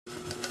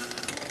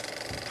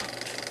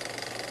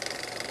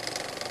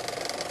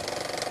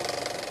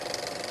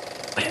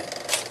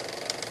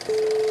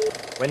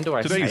When do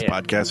I Today's say it?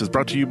 podcast is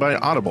brought to you by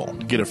Audible.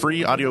 Get a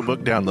free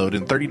audiobook download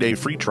and 30-day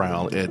free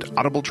trial at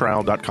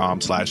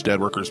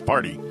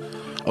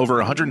audibletrial.com/deadworkersparty. Over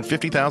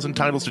 150,000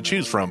 titles to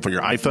choose from for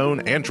your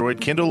iPhone, Android,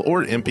 Kindle,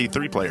 or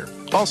MP3 player.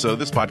 Also,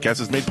 this podcast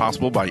is made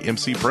possible by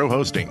MC Pro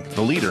Hosting,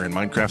 the leader in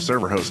Minecraft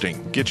server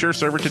hosting. Get your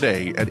server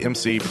today at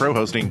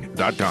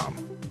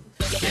mcprohosting.com.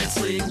 Can't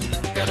sleep,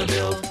 gotta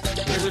build.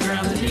 There's a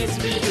ground that needs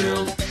to be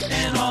drilled,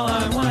 and all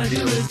I wanna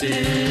do is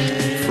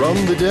dig.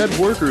 From the Dead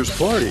Workers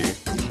Party,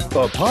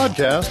 a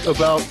podcast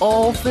about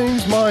all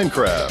things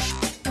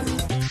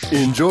Minecraft.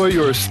 Enjoy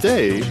your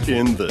stay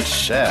in the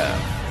shaft.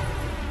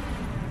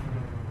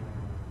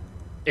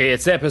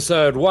 It's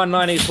episode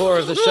 194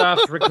 of The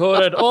Shaft,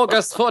 recorded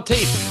August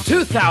 14th,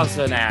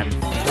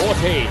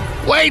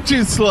 2014. Way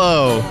too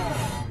slow.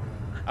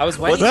 I was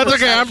waiting That's for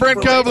okay, I'm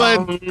Brent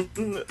Copeland.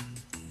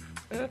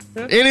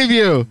 Any of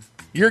you,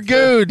 you're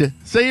good.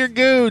 Say you're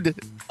good.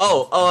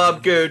 Oh,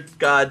 I'm good.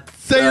 God.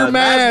 Say your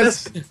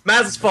Maz.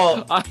 Maz's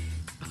fault.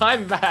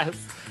 I'm Maz.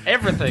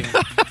 Everything.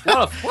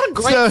 What a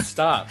great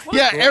start. What a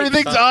Yeah, great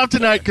everything's start. off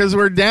tonight because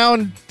we're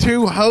down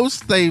 2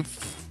 hosts. They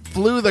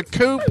flew the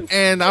coop,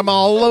 and I'm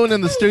all alone in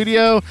the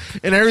studio,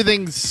 and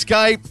everything's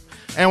Skype.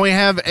 And we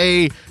have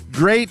a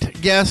great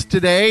guest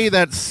today.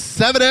 That's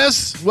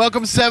Sevadus.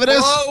 Welcome, Sevadus.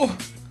 Hello.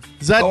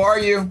 Is that How are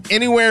you?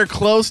 anywhere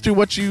close to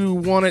what you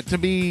want it to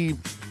be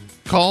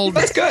called?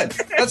 That's good.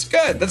 That's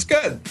good. That's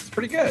good. It's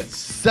pretty good.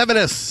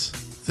 Sevadus.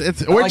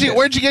 like it.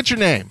 Where'd you get your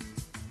name?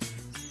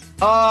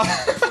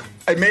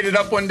 I made it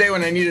up one day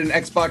when I needed an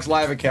Xbox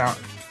Live account.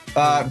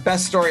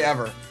 Best story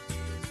ever.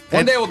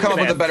 One day we'll come up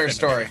with a better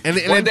story. And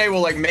One day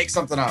we'll make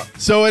something up.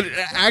 So it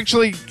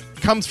actually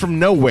comes from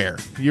nowhere.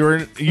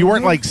 You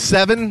weren't like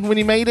 7 when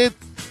you made it?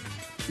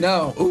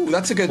 No. Ooh,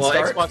 that's a good Well,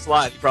 start. Xbox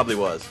Live, he probably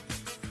was.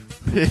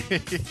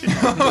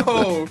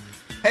 Oh,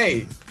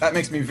 hey, that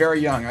makes me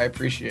very young. I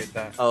appreciate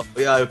that. Oh,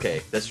 yeah,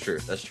 okay. That's true.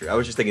 That's true. I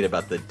was just thinking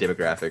about the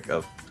demographic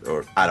of,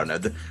 or I don't know.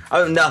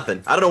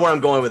 Nothing. I don't know where I'm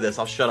going with this.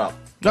 I'll shut up.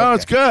 No, Okay.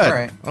 it's good. All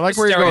right. I like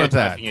where you're going with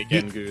that. Stereotyping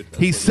again, good.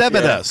 He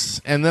severed us,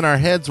 and then our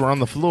heads were on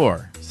the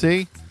floor.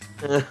 See?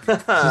 Just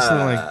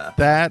like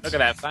that. Look at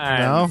that fine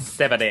No?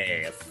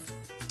 70s.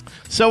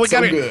 So we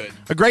got good.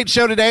 a great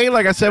show today.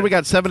 Like I said, we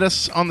got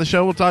Sevadus on the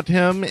show. We'll talk to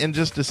him in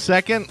just a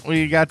second.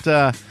 We got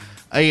a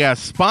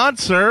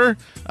sponsor,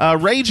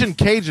 Ragin'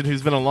 Cajun,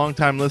 who's been a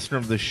longtime listener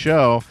of the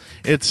show.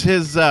 It's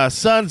his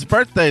son's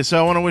birthday, so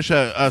I want to wish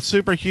a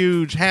super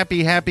huge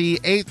happy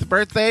 8th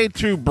birthday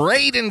to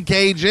Braden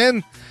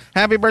Cajun.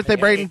 Happy birthday,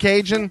 Braden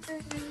Cajun.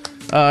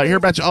 Hear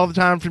about you all the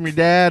time from your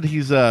dad.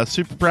 He's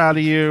super proud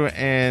of you,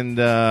 and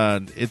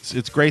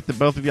it's great that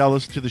both of y'all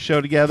listen to the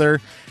show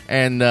together.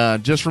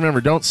 And just remember,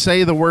 don't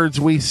say the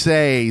words we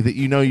say that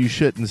you know you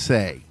shouldn't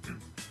say.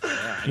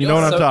 You know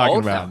what I'm talking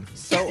about.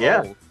 So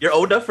Yeah. old. You're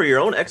old enough for your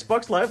own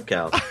Xbox Live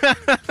account.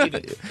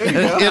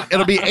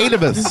 It'll be 8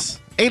 of us.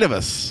 8 of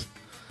us.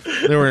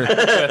 There were,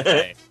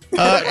 Birthday.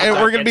 and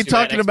we're going to be Gets you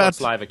an talking Xbox about.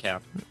 Live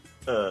account.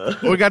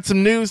 We got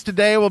some news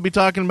today. We'll be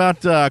talking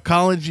about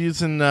college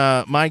using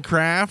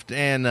Minecraft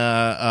and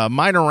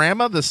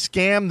Minorama, the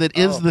scam that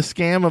is the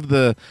scam of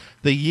the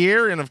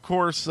year, and of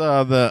course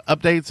the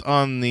updates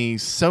on the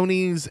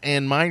Sony's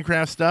and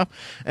Minecraft stuff,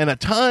 and a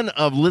ton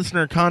of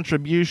listener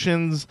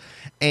contributions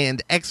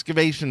and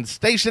excavation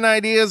station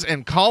ideas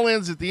and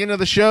call-ins at the end of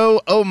the show.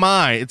 Oh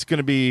my, it's going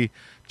to be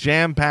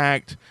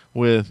jam-packed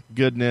with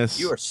goodness.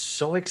 You are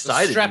so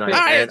excited Strap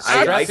tonight, in. man.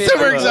 I'm I super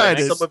feel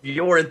excited. some of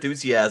your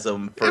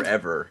enthusiasm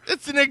forever.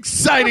 It's an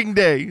exciting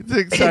day. It's an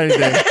exciting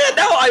day.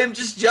 No, I am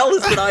just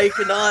jealous that I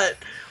cannot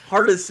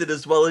harness it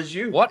as well as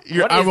you. What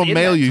I is will in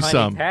mail that you tiny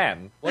some.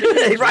 Pan? What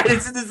is Right,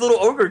 it's in this little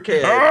ogre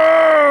can.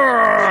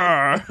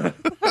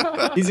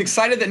 He's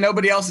excited that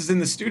nobody else is in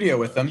the studio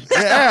with him.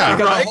 Yeah. He's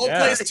got Right? the whole Yeah.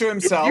 place to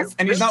himself,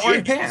 and he's not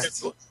wearing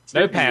pants.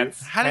 No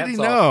pants. How did he Pants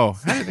know?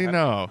 off. How did he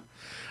know?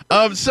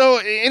 So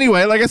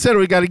anyway, like I said,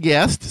 we got a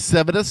guest,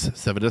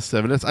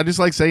 Sevadus. I just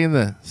like saying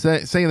the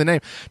name.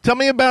 Tell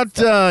me about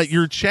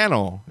your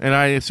channel, and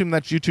I assume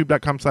that's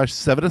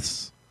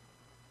youtube.com/Sevadus.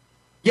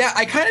 Yeah,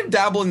 I kind of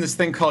dabble in this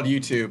thing called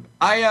YouTube.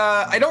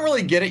 I don't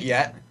really get it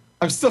yet.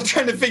 I'm still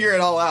trying to figure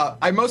it all out.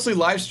 I mostly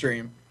live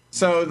stream,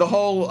 so the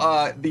whole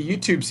the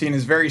YouTube scene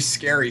is very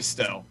scary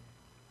still.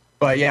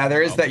 But yeah,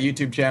 there is that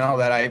YouTube channel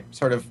that I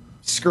sort of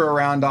screw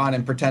around on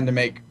and pretend to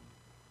make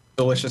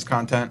delicious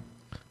content.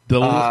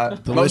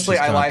 Mostly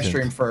I live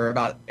stream for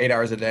about 8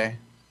 hours a day.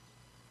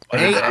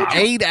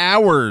 8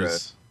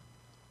 hours.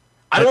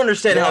 I don't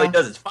understand how he Yeah.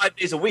 does it. It's 5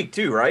 days a week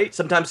too, right?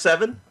 Sometimes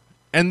 7.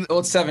 And Well,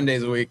 it's 7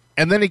 days a week.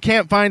 then he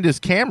can't find his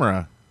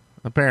camera,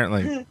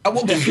 apparently.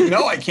 Well,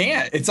 no, I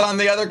can't. It's on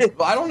the other.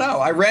 I don't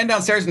know. I ran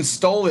downstairs and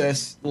stole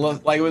this.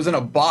 Like it was in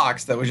a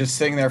box that was just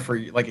sitting there for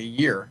like a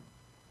year.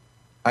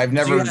 I've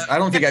never. I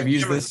don't think I've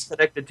used this.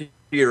 Connected to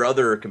your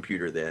other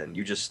computer. Then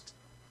you just.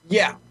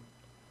 Yeah.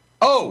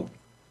 Oh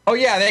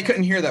yeah. They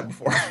couldn't hear that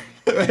before.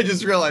 I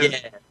just realized.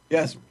 Yeah.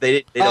 Yes.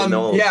 They don't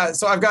know. Yeah.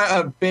 So I've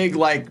got a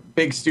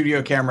big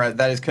studio camera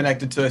that is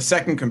connected to a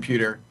second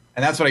computer,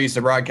 and that's what I used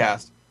to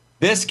broadcast.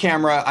 This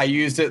camera, I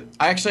used it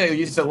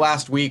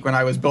last week when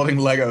I was building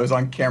Legos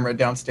on camera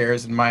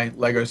downstairs in my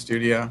Lego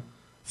studio.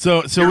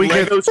 So we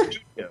Lego get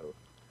Studio.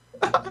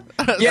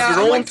 Yeah, I'm like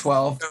Rolling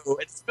 12.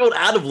 It's built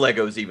out of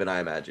Legos, even I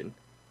imagine.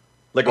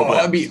 Lego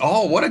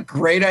blocks. What a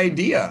great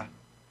idea.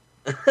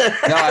 No,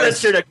 I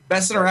was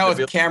messing around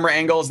with camera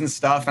angles and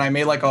stuff, and I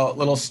made like a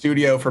little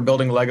studio for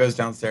building Legos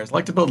downstairs. I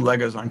like to build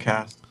Legos on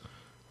cast.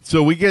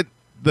 So we get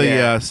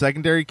the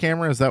secondary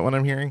camera. Is that what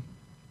I'm hearing?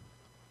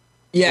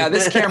 Yeah,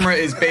 this camera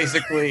is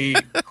basically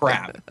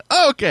crap.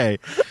 Okay,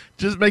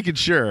 just making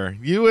sure.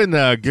 You and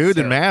Good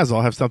and Maz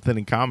all have something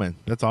in common.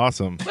 That's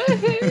awesome.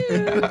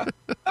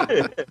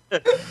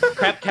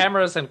 Crap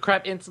cameras and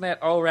crap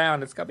internet all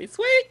around. It's gonna be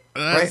sweet.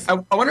 Right?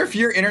 I wonder if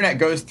your internet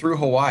goes through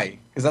Hawaii,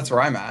 because that's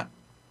where I'm at.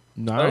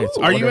 Nice.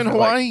 Oh, Are you in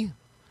Hawaii?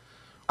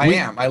 I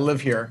am. I live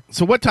here.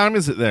 So what time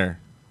is it there?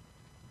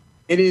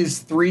 It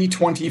is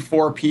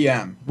 3:24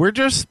 p.m. We're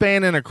just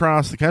spanning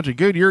across the country.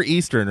 Good, you're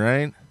Eastern,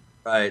 right?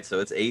 Right, so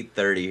it's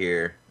 8:30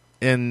 here.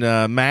 And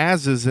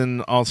Maz is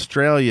in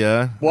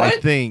Australia, What? I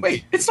think.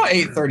 Wait, it's not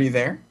 8:30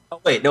 there. Oh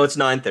wait, no, it's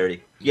 9:30.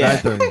 Yeah,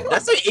 9:30.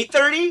 that's like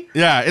 8:30.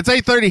 Yeah, it's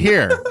 8:30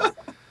 here.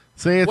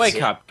 See, it's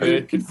Wake up,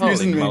 Good.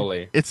 Confusing Holy me.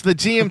 moly. It's the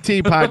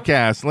GMT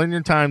podcast. Learn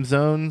your time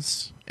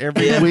zones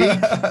every week.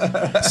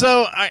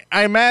 So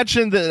I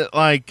imagine that,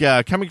 like,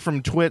 coming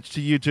from Twitch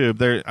to YouTube,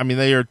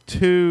 they are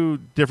two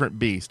different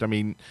beasts. I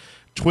mean,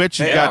 Twitch,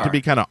 you've got to be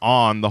kind of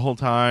on the whole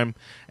time,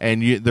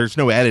 and there's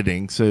no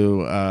editing,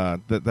 so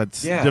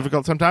that's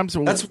difficult sometimes.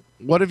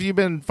 What have you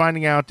been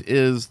finding out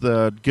is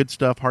the good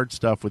stuff, hard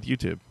stuff with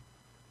YouTube?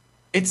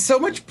 It's so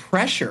much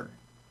pressure.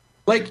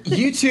 Like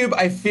YouTube,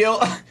 I feel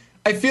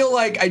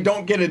like I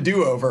don't get a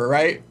do-over,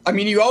 right? I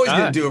mean, you always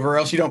get a do-over, or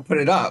else you don't put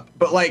it up.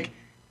 But like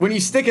when you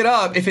stick it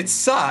up, if it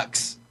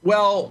sucks,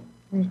 well,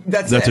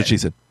 that's what she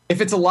said. If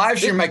it's a live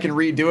stream, I can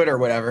redo it or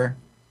whatever.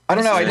 I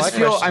don't know. I just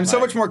feel I'm so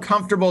much more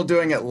comfortable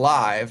doing it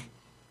live,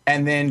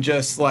 and then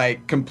just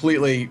like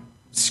completely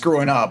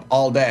screwing up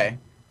all day.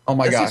 Oh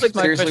my gosh! Seems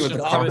like Seriously, with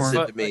the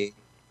opposite to me.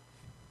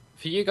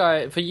 For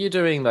you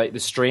doing like the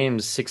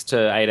streams 6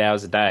 to 8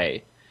 hours a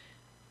day,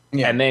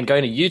 Yeah. and then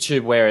going to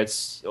YouTube where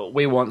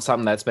we want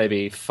something that's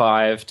maybe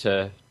 5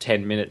 to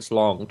 10 minutes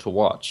long to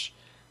watch.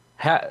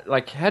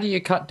 How do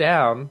you cut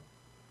down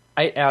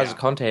 8 hours of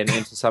content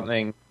into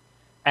something,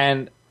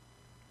 and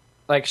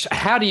like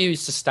how do you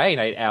sustain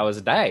 8 hours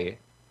a day?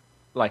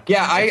 Like,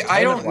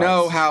 I don't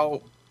know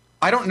how.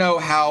 I don't know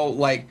how.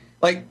 Like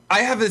I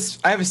have a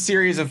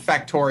series of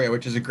Factorio,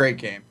 which is a great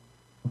game,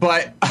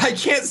 but I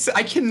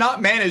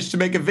cannot manage to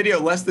make a video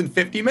less than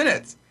 50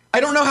 minutes. I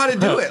don't know how to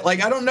do it.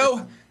 Like I don't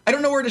know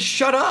where to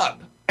shut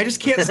up. I just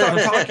can't stop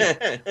talking.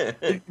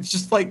 It's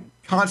just like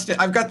constant.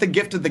 I've got the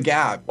gift of the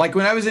gab. Like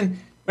when I was in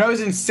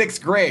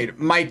 6th grade,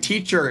 my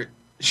teacher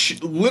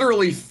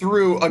literally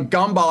threw a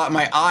gumball at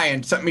my eye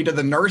and sent me to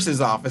the nurse's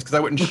office because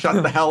I wouldn't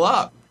shut the hell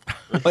up.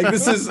 Like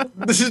this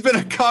has been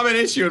a common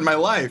issue in my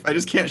life. I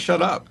just can't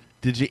shut up.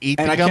 Did you eat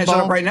and the I gumball? can't shut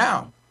up right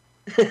now.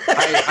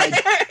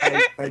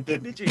 I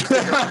did.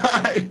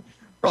 I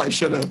probably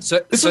should have. So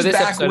this this was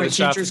back episode when of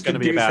Shaft teachers is going to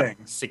could be do about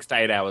things. 6 to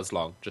 8 hours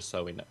long, just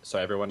so we know, so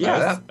everyone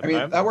knows.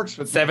 Yeah, that works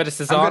for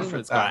Sevadus is I'm on. good for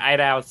It's got an 8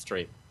 hour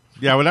stream.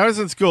 Yeah, when I was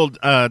in school,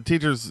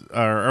 teachers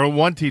or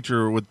one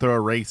teacher would throw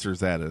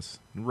erasers at us,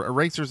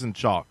 erasers and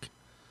chalk.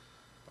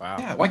 Wow.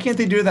 Yeah, why can't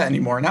they do that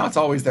anymore? Now it's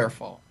always their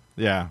fault.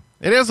 Yeah,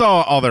 it is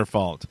all their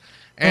fault.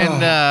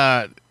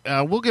 And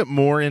we'll get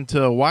more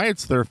into why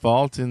it's their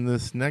fault in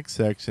this next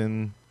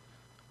section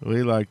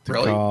we like to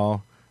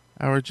call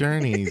Our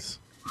Journeys.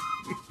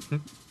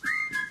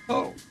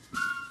 Oh.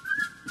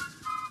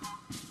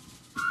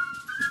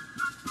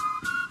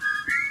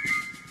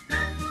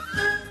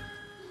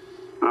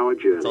 Our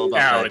journey. It's all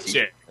about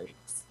that.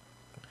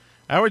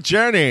 Our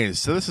Journeys.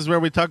 So this is where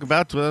we talk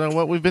about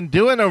what we've been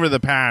doing over the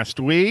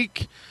past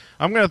week.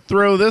 I'm going to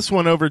throw this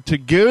one over to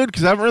Good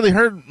because I haven't really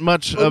heard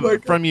much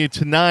from you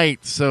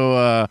tonight.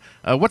 So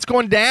what's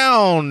going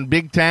down,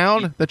 Big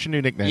Town? That's your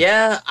new nickname.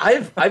 Yeah,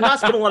 I've not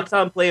spent a lot of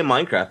time playing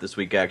Minecraft this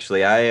week.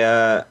 Actually,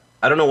 I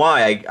don't know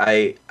why.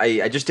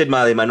 I just did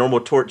my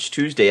normal Torch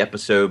Tuesday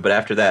episode, but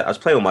after that, I was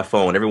playing with my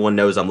phone. Everyone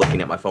knows I'm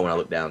looking at my phone when I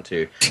look down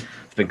too.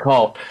 It's been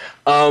caught.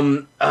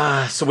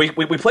 So we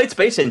played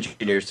Space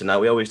Engineers tonight.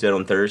 We always did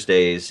on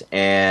Thursdays,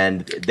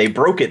 and they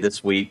broke it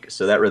this week,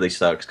 so that really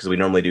sucks because we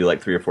normally do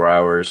like 3 or 4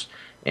 hours,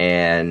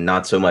 and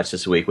not so much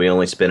this week. We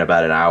only spent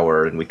about an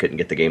hour, and we couldn't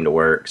get the game to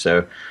work.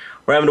 So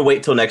we're having to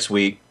wait till next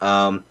week.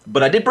 But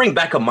I did bring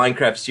back a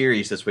Minecraft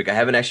series this week. I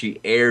haven't actually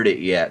aired it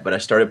yet, but I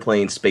started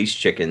playing Space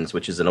Chickens,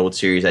 which is an old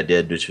series I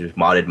did, which was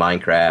modded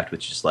Minecraft,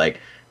 which is like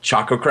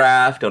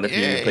Chococraft. I don't know if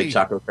you ever played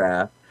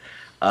Chococraft.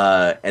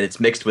 And it's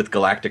mixed with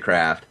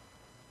Galacticraft.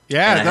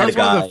 Yeah, that was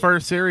one of the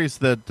first series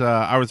that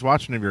I was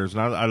watching of yours,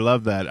 and I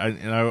love that.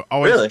 I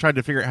always tried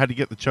to figure out how to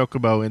get the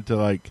Chocobo into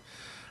like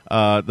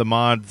the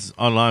mods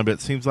online, but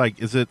it seems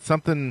like, is it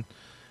something?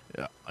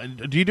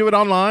 Do you do it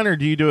online or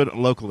do you do it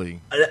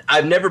locally?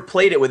 I've never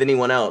played it with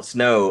anyone else.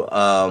 No,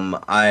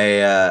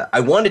 I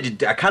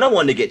kind of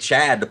wanted to get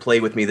Chad to play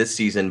with me this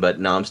season, but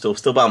no, I'm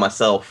still by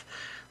myself.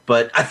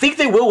 But I think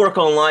they will work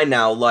online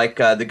now. Like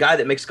the guy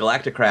that makes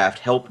Galacticraft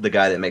helped the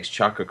guy that makes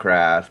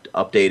Chakracraft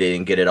update it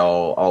and get it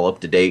all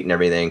up to date and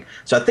everything.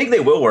 So I think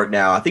they will work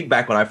now. I think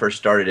back when I first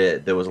started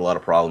it, there was a lot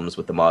of problems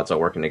with the mods all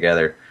working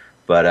together.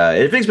 But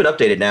everything's been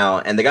updated now,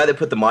 and the guy that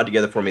put the mod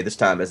together for me this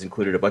time has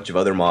included a bunch of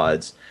other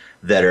mods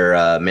that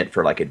are meant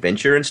for like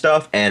adventure and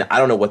stuff. And I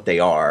don't know what they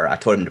are. I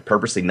told him to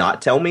purposely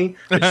not tell me,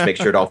 but just make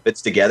sure it all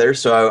fits together.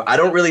 So I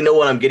don't really know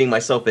what I'm getting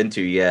myself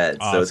into yet.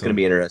 Awesome. So it's going to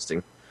be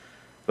interesting.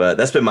 But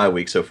that's been my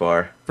week so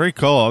far. Very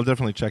cool. I'll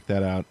definitely check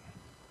that out.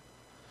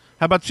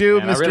 How about you,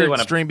 Man, I Mr. really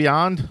Extreme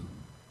Beyond?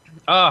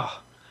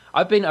 Oh,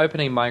 I've been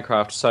opening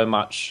Minecraft so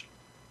much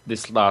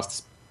this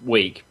last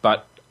week,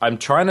 but I'm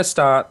trying to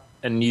start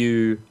a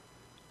new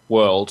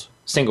world,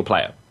 single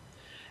player.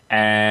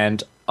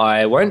 And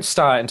I won't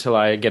start until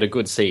I get a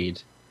good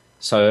seed.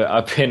 So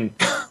I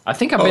think I've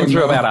been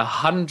through about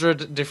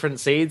 100 different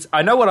seeds.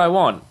 I know what I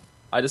want.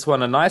 I just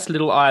want a nice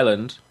little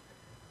island,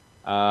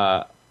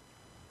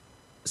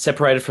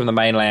 separated from the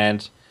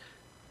mainland,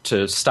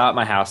 to start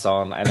my house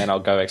on, and then I'll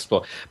go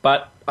explore.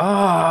 But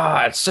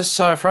it's just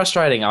so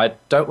frustrating. I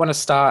don't want to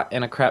start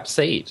in a crap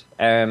seed,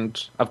 and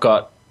I've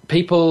got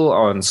people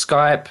on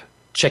Skype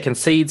checking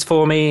seeds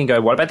for me and go,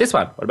 "What about this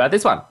one? What about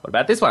this one? What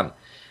about this one?"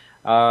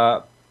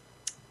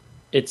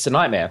 It's a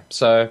nightmare.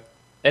 So,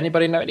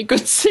 anybody know any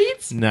good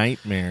seeds?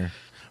 Nightmare.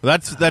 Well,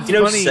 that's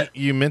funny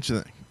you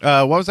mentioned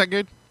that. What was that,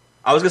 good?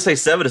 I was going to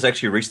say, Sevadus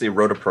actually recently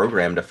wrote a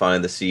program to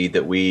find the seed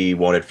that we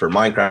wanted for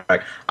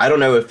Minecraft. I don't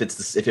know if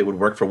if it would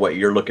work for what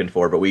you're looking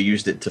for, but we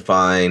used it to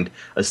find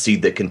a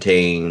seed that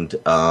contained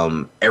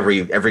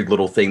every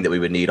little thing that we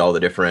would need, all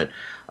the different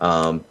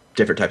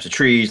types of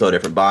trees, all the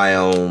different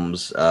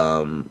biomes,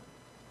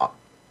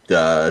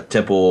 the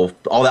temple,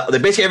 all that,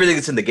 basically everything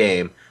that's in the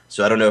game.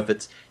 So I don't know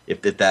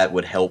if that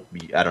would help.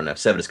 I don't know.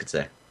 Sevadus could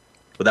say.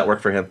 Would that work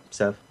for him,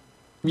 Sev?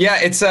 Yeah,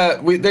 it's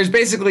there's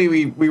basically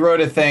we wrote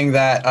a thing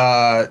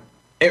that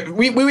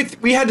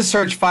we had to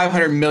search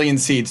 500 million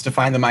seeds to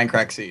find the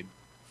Minecraft seed.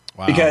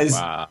 Wow. Because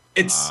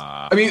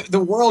I mean, the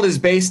world is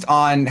based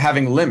on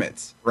having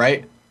limits,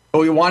 right? But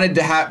we wanted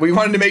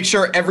to make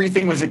sure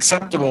everything was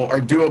acceptable or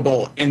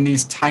doable in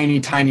these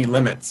tiny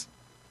limits.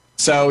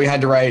 So we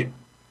had to write,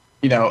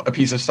 a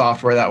piece of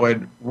software that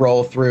would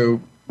roll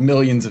through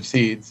millions of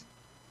seeds,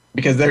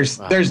 because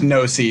there's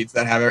no seeds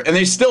that have it, and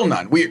there's still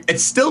none.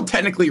 It's still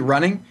technically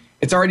running.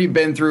 It's already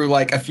been through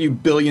like a few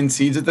billion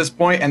seeds at this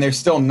point, and there's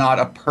still not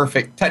a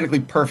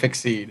technically perfect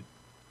seed.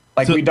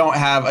 Like, we don't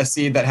have a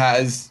seed that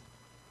has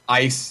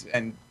ice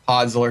and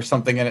podzol or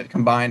something in it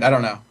combined. I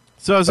don't know.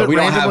 So is it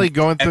randomly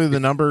going through the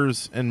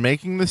numbers and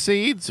making the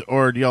seeds,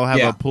 or do y'all have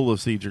a pool of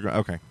seeds you're going?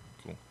 Okay,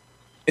 cool.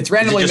 It's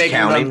randomly making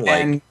counting, them,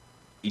 and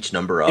each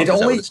number up. Is that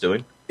what it's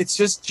doing? It's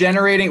just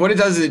generating. What it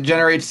does is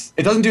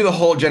it doesn't do the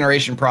whole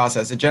generation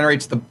process. It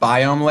generates the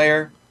biome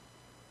layer.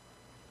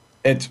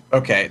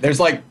 There's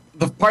like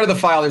the part of the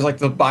file, there's like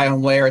the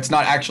biome layer. It's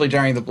not actually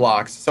generating the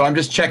blocks. So I'm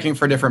just checking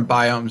for different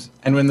biomes.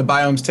 And when the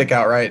biomes tick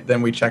out right,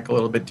 then we check a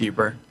little bit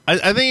deeper.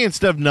 I think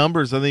instead of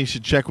numbers, I think you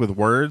should check with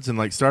words and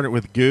like start it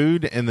with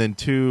good and then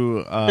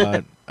two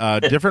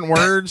different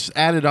words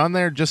added on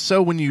there, just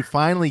so when you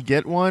finally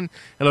get one,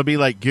 it'll be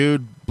like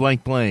good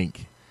blank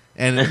blank.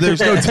 And there's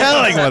no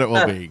telling what it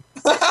will be.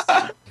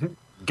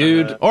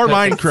 Good or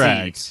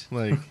Minecraft.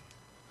 Like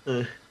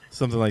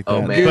something like that.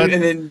 Oh, man. But,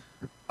 and then,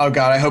 oh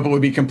god, I hope it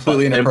would be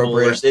completely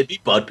inappropriate. It'd be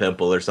Bud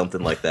Pimple or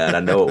something like that. I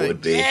know it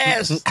would be.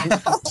 Yes.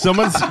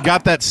 Someone's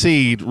got that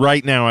seed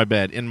right now, I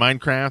bet. In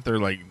Minecraft, they're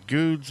like,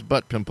 Good's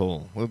butt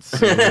pimple. Let's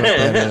see what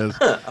that is.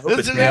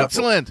 This is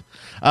excellent.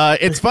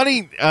 It's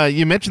funny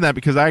you mentioned that,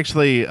 because I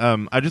actually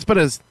I just put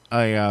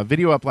a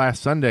video up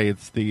last Sunday.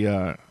 It's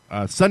the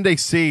Sunday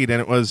seed,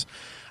 and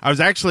I was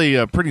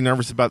actually pretty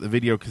nervous about the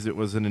video because it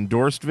was an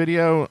endorsed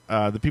video.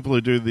 The people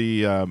who do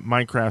the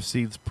Minecraft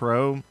Seeds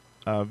Pro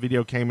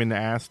video came in to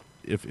ask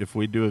if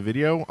we do a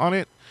video on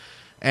it.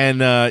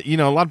 And, a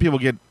lot of people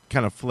get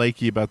kind of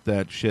flaky about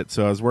that shit,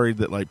 so I was worried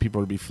that like people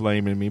would be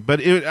flaming me.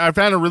 But I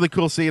found a really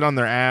cool seed on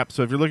their app,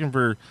 so if you're looking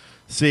for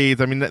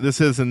seeds, I mean,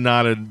 this is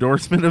not an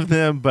endorsement of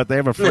them, but they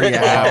have a free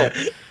app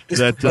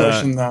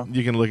that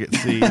you can look at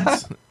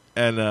seeds.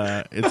 And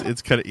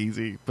it's kind of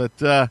easy, but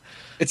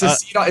it's a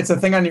seed. It's a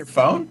thing on your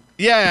phone.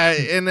 Yeah,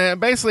 and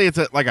basically it's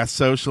like a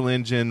social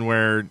engine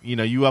where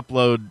you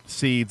upload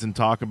seeds and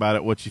talk about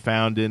it, what you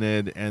found in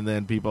it, and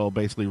then people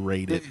basically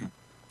rate it,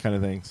 kind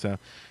of thing. So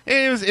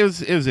it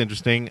was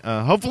interesting.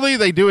 Hopefully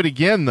they do it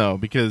again though,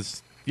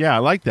 because I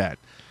like that.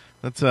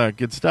 That's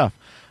good stuff.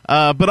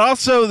 But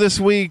also this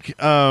week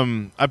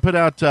I put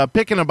out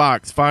Pick in a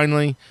Box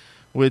finally,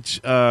 which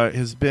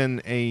has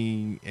been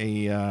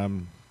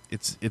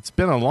It's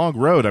been a long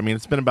road. I mean,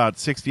 it's been about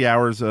 60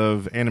 hours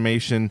of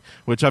animation,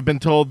 which I've been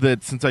told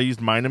that since I used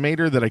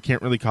Minimator that I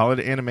can't really call it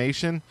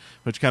animation,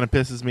 which kind of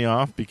pisses me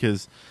off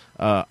because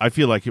I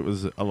feel like it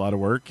was a lot of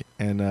work.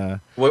 And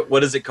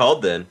what is it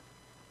called then?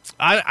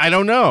 I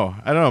don't know.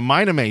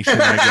 Minimation,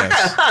 I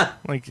guess.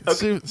 Like What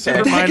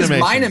the heck is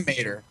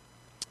Minimator?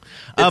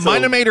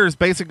 Minimator is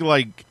basically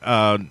like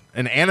an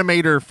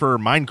animator for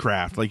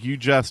Minecraft. Like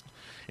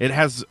it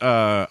has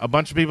a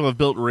bunch of people have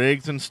built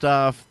rigs and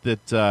stuff that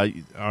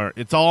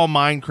it's all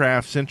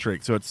Minecraft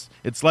centric. So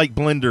it's like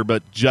Blender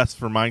but just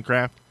for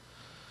Minecraft.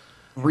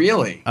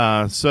 Really?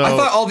 So I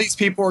thought all these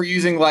people were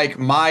using like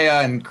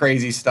Maya and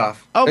crazy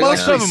stuff. Oh, There's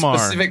most of actually them are. a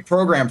specific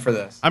program for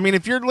this. I mean,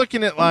 if you're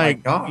looking at my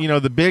God.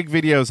 the big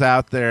videos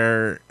out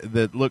there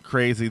that look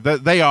crazy,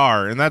 they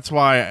are, and that's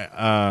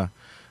why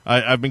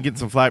I've been getting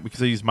some flack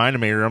because I use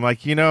Minimator. I'm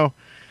like,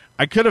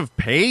 I could have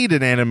paid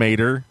an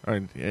animator,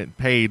 or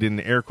paid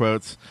in air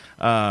quotes,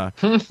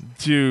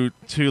 to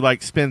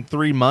like spend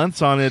 3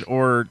 months on it,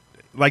 or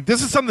like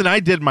this is something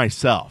I did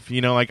myself.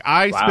 Like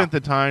I spent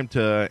the time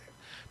to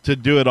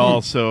do it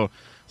all. So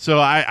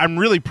I'm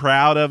really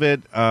proud of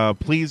it.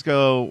 Please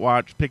go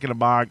watch Pick in a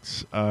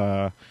Box.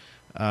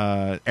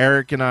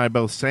 Eric and I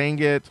both sang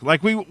it.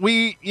 Like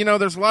we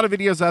there's a lot of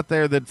videos out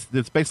there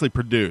that's basically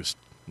produced.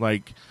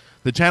 Like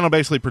the channel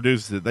basically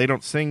produces it. They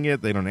don't sing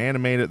it, they don't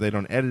animate it, they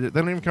don't edit it,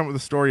 they don't even come up with a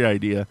story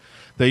idea.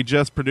 They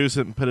just produce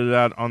it and put it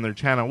out on their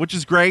channel, which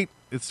is great.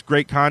 It's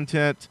great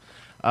content.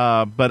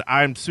 But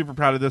I'm super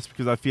proud of this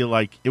because I feel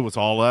like it was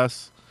all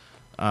us.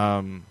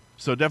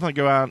 So definitely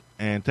go out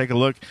and take a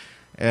look,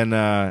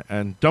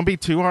 and don't be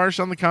too harsh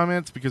on the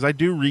comments because I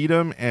do read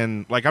them,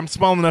 and like I'm a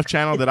small enough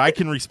channel that I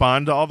can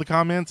respond to all the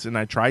comments, and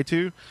I try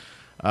to.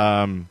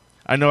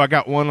 I know I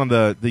got one on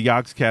the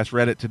Yogscast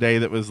Reddit today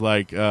that was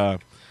like,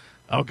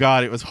 oh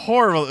God, it was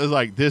horrible. It was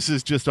like, this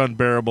is just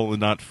unbearable and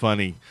not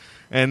funny.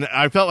 And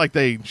I felt like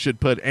they should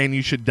put "and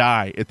you should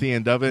die" at the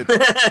end of it.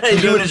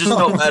 You would have just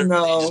felt better.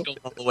 No. You just go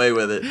all the way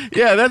with it.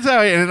 Yeah, that's how.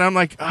 And I'm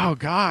like, oh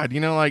God,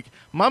 like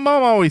my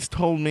mom always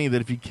told me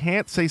that if you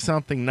can't say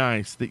something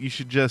nice, that you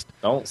should just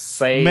Don't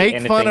say make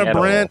anything fun of at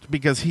Brent all.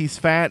 because he's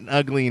fat and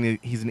ugly and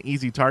he's an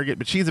easy target.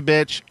 But she's a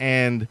bitch,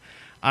 and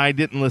I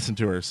didn't listen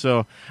to her.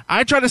 So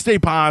I try to stay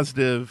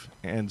positive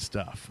and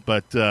stuff.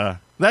 But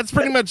that's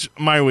pretty much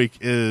my week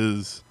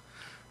is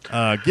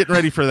getting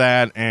ready for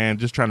that and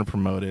just trying to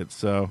promote it.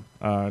 So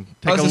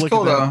take a This is look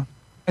cool at that. though.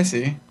 I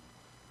see.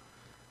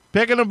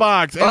 Pick in a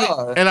Box.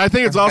 And I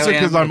think it's also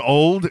because I'm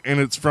old, and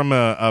it's from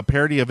a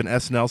parody of an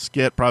SNL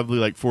skit probably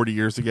like 40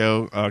 years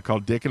ago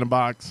called Dick in a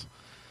Box.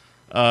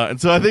 And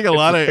so I think a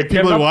lot of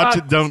people who watch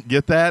it don't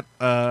get that.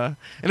 And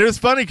it was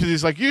funny because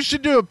he's like, you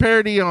should do a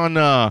parody on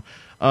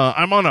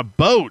I'm on a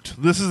boat.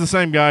 This is the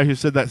same guy who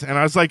said that. And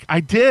I was like, I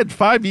did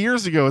 5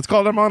 years ago. It's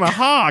called I'm on a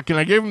Hawk. And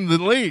I gave him the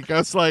link. I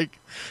was like,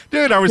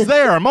 dude, I was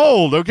there. I'm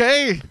old,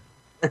 okay?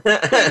 Leave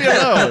me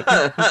alone.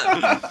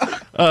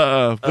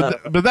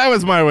 But that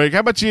was my week. How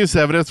about you,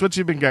 Sevadus? What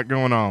you been got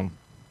going on?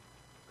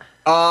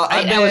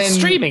 I was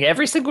streaming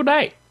every single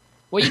night.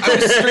 Well, I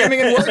was streaming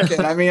and working.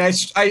 I mean, I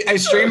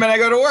stream and I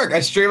go to work. I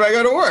stream, I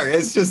go to work.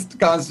 It's just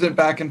constant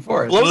back and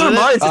forth. Blows our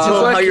minds to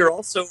know like- how you're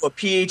also a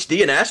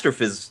PhD in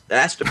astrophysics.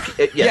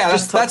 Yeah,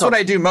 that's what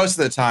I do most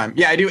of the time.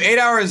 Yeah, I do 8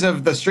 hours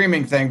of the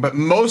streaming thing, but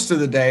most of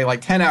the day, like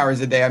 10 hours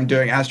a day, I'm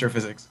doing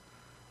astrophysics.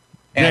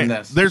 And Yeah,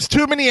 this. There's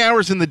too many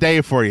hours in the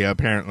day for you,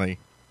 apparently.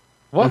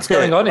 What's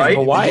going on Right? in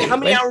Hawaii? How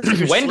many hours do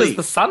you When does sleep?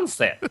 the sun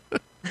set?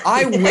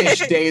 I wish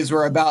days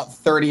were about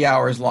 30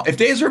 hours long. If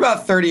days were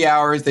about 30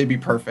 hours, they'd be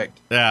perfect.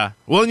 Yeah.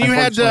 Well, and you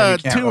had Unfortunately, we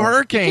can't two roll.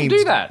 hurricanes You can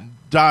do that.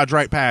 dodge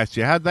right past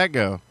you. How'd that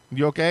go?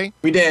 You okay?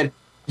 We did.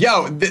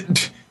 Yo,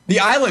 the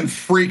island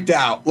freaked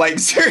out. Like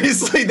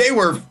seriously, they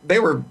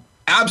were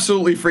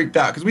absolutely freaked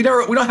out because we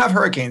don't have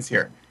hurricanes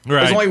here.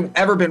 Right. There's only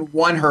ever been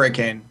one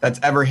hurricane that's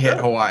ever hit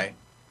Hawaii,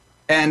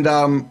 and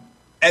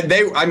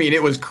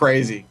it was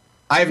crazy.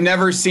 I've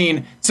never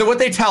seen. So what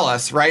they tell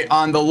us, right,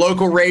 on the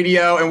local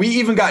radio, and we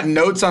even got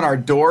notes on our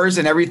doors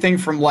and everything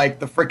from like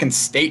the freaking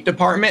State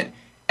Department,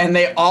 and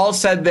they all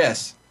said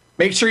this: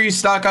 make sure you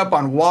stock up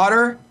on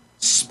water,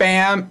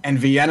 Spam, and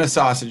Vienna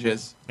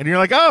sausages. And you're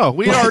like, oh,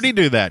 we already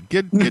do that.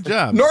 Good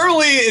job.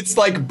 Normally, it's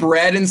like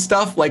bread and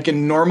stuff, like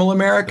in normal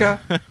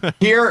America.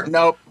 Here,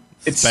 nope.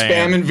 It's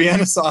Spam and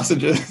Vienna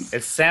sausages.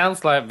 It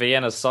sounds like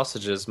Vienna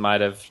sausages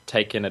might have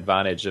taken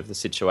advantage of the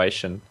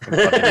situation. And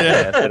put in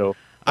their little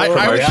I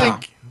would yeah.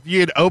 think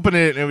you'd open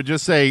it and it would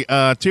just say,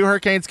 2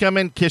 hurricanes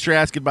coming, kiss your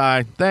ass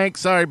goodbye. Thanks,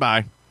 sorry,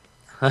 bye.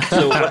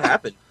 So what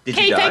happened? Did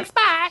you die?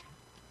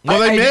 Well,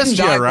 they I missed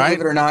didn't you, die, right?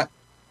 Believe it or not,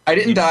 I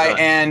didn't You die, died.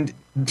 and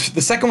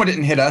the second one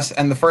didn't hit us,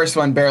 and the first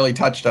one barely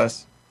touched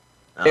us.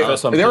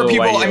 First one There were blew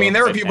people. away I mean,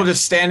 there were your people head.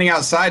 just standing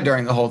outside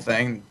during the whole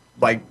thing,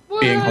 like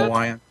being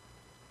Hawaiian.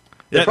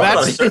 There's probably a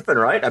lot of That's-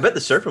 surfing, right? I bet the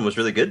surfing was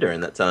really good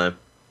during that time.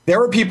 There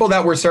were people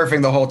that were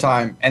surfing the whole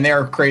time, and they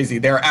are crazy.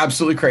 They are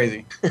absolutely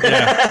crazy. Well,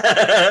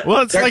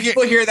 it's There are like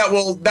people here that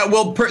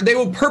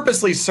will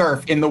purposely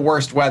surf in the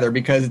worst weather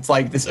because it's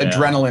like this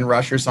adrenaline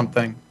rush or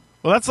something.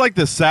 well, that's like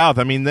the South.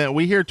 I mean,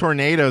 we hear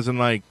tornadoes and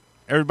like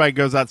everybody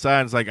goes outside.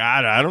 And it's like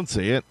I don't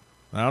see it.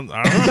 I don't see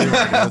what it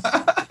is.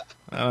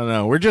 I don't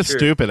know. We're just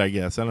stupid, I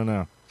guess. I don't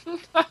know.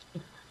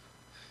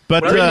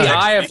 But Well, in the you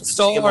eye of actually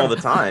see them all the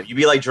storm. time. You'd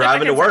be like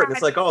driving to work.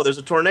 It's like, oh, there's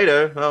a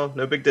tornado. Oh,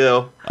 no big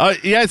deal.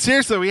 yeah,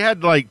 seriously, we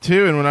had like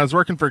 2, and when I was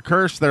working for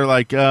Kirsch, they're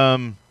like,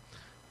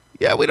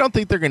 yeah, we don't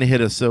think they're going to hit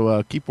us,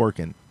 so keep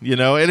working, you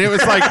know? And it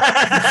was like,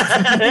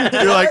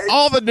 you're like,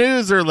 all the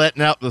news are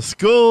letting out the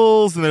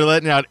schools, and they're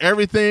letting out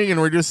everything, and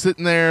we're just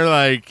sitting there,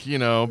 like, you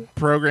know,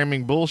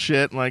 programming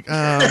bullshit, and like,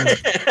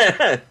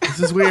 this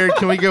is weird.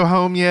 Can we go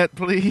home yet,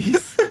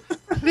 please?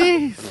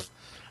 Please.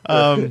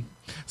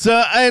 So,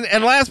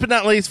 and last but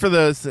not least,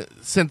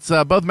 since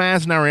both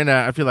Maz and I are in,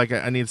 I feel like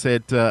I need to say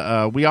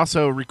it. We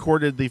also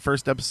recorded the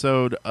first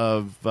episode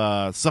of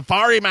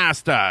Safari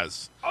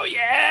Masters. Oh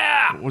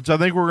yeah! Which I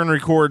think we're going to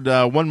record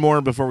one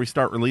more before we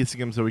start releasing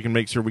them, so we can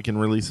make sure we can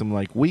release them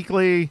like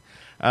weekly.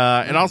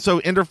 And also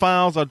Ender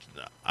Files.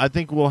 I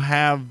think we'll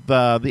have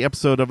the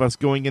episode of us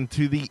going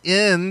into the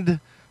end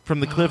from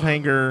the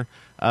cliffhanger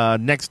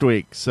next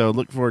week. So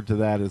look forward to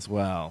that as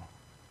well.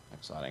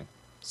 Exciting.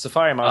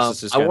 Safari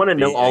Masters is I want to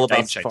know all about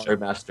game-changer. Safari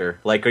Master.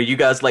 Like, are you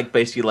guys like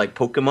basically like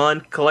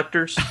Pokemon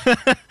collectors?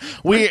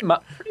 Pretty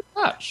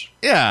much.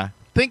 Yeah.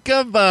 Think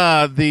of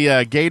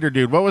the gator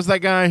dude. What was that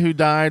guy who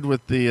died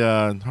with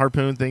the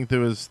harpoon thing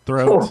through his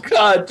throat? Oh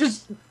God,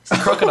 just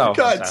Crocodile. Oh,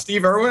 God,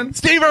 Steve Irwin?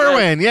 Steve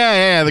Irwin.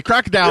 Yeah, the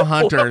crocodile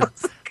hunter.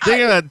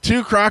 Think of that,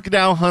 2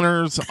 crocodile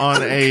hunters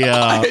on a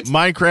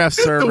Minecraft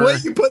The server. way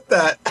you put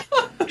that.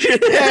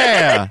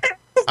 Yeah.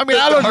 I mean,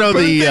 I don't know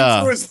Harpoon thing the...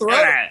 through his throat.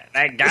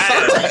 That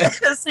guy.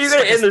 you're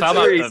gonna end the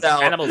Stomach series of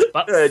out. animals'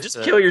 butts Just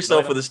to kill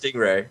yourself light with a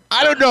stingray.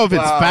 I don't know if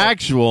it's Wow.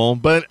 factual,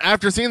 but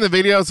after seeing the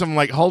videos of him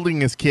like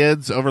holding his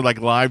kids over like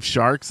live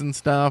sharks and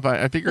stuff,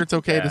 I figure it's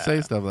okay to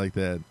say stuff like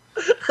that.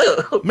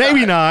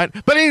 Maybe not,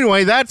 but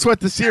anyway, that's what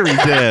the series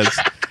is.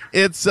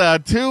 It's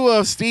 2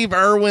 of Steve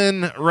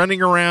Irwin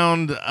running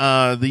around the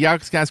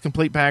Yogscast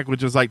Complete Pack,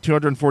 which is like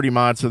 240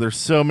 mods. So there's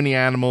so many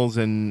animals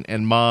and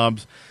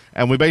mobs,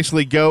 and we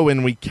basically go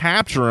and we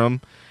capture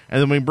them.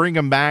 And then we bring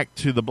them back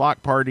to the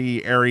block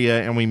party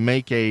area, and we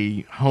make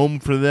a home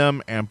for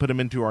them and put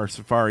them into our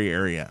safari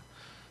area.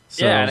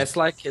 So, Yeah, and it's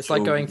like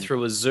going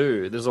through a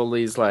zoo. There's all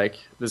these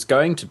there's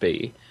going to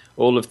be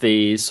all of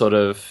these sort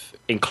of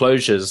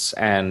enclosures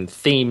and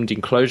themed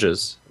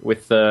enclosures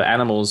with the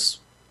animals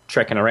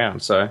trekking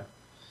around. So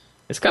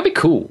it's gonna be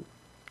cool.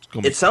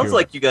 It sounds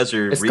like you guys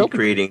are It's still-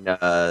 recreating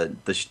the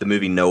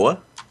movie Noah.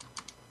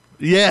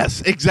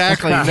 yes,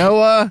 exactly.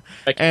 Noah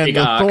Like a and big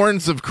the ark.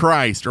 Thorns of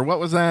Christ, or what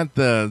was that?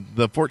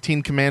 The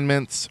 14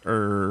 Commandments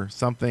or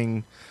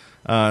something.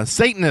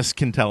 Satanists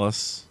can tell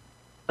us.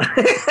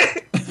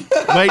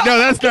 Wait, no,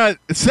 that's not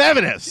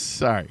Sevadus.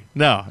 Sorry,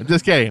 no, I'm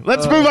just kidding.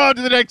 Let's move on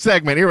to the next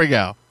segment. Here we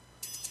go.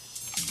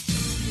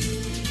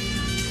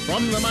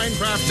 From the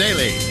Minecraft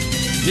Daily,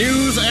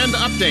 news and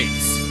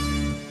updates.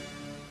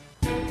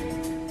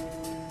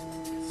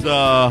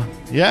 So,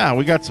 yeah,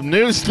 we got some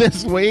news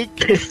this week.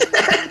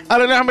 I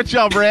don't know how much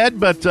y'all have read,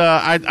 but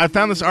I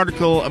found this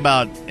article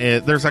about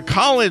there's a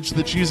college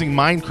that's using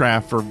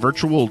Minecraft for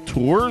virtual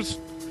tours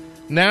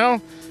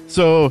now.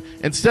 So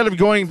instead of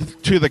going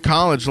to the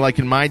college like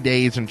in my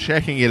days and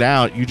checking it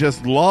out, you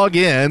just log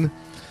in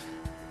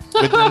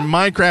with your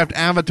Minecraft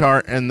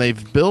avatar, and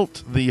they've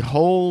built the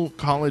whole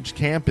college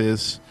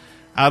campus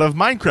out of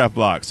Minecraft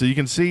blocks. So you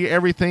can see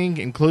everything,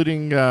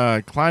 including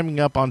climbing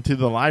up onto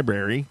the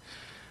library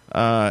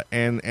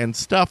and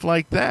stuff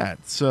like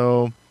that.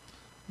 So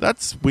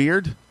that's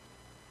weird.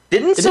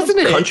 Didn't some Isn't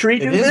it- country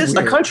do it is this? A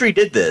weird. country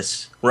did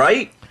this,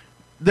 right?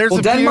 There's Well,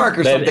 a few- Denmark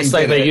or something. It's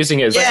like did they're it. using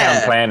it as Yeah.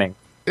 town planning.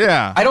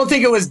 Yeah. I don't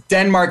think it was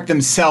Denmark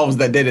themselves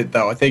that did it,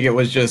 though. I think it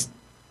was just.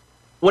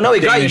 Well, no,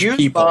 it got Danish used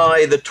people.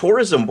 by the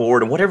tourism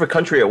board in whatever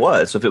country it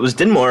was. So if it was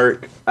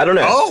Denmark, I don't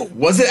know. Oh,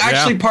 was it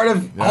actually part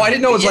of? Yeah. Oh, I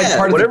didn't know it was like Yeah,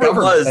 part of the whatever it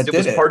government was, that it did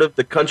was it. part of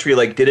the country.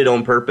 Like did it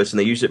on purpose, and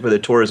they used it for the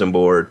tourism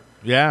board.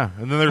 Yeah.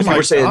 And then there's We're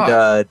like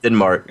saying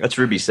Denmark. That's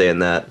Ruby saying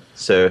that.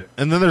 So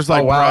and then there's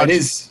like Oh, wow, it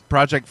is.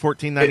 Project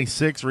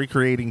 1496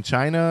 recreating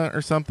China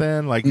or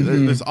something. Like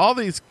there's all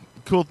these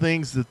cool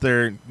things that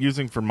they're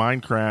using for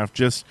Minecraft.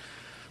 Just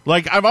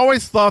like I've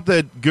always thought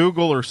that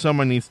Google or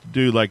someone needs to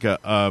do like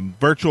a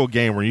virtual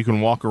game where you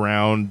can walk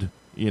around,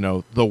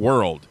 the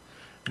world.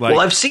 Like, well,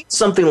 I've seen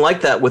something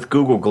like that with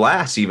Google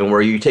Glass, even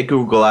where you take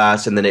Google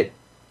Glass and then it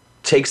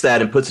takes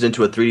that and puts it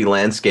into a 3D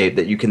landscape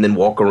that you can then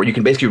walk around. You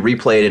can basically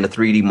replay it in a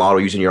 3D model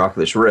using your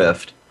Oculus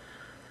Rift.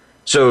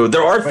 So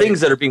there are things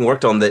that are being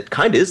worked on that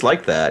kind of is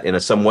like that in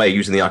some way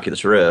using the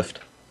Oculus Rift.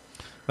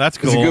 that's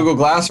cool. Is it Google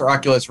Glass or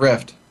Oculus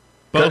Rift?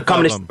 Both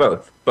Combination of them.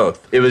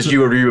 both. It was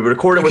you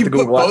record it You with the can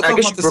put Google Glass. both I of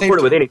guess them you at the can same record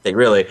it with time? anything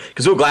really,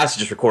 because Google Glass is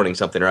just recording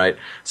something, right?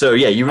 So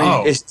yeah,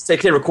 it's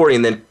taking a recording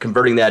and then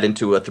converting that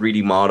into a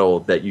 3D model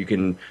that you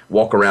can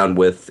walk around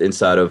with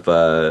inside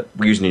of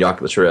using the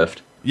Oculus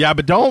Rift. Yeah,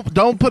 but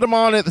don't put them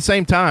on at the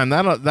same time.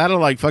 That'll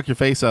like fuck your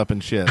face up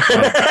and shit.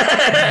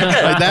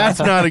 Like, that's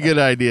not a good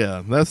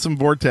idea. That's some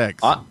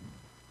vortex.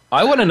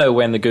 I want to know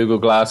when the Google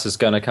Glass is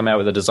going to come out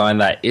with a design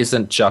that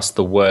isn't just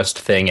the worst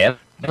thing ever.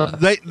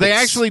 They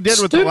actually did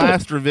with the stupid.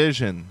 last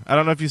revision. I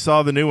don't know if you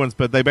saw the new ones,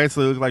 but they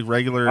basically look like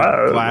regular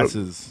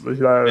glasses.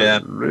 Yeah.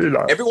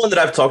 Everyone that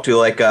I've talked to,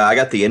 like, I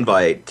got the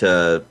invite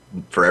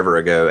forever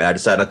ago, and I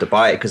decided not to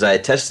buy it because I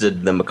had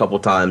tested them a couple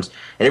times.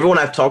 And everyone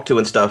I've talked to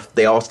and stuff,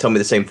 they all tell me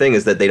the same thing: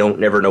 is that they don't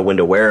never know when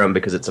to wear them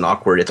because it's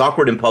awkward. It's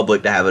awkward in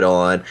public to have it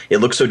on. It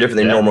looks so different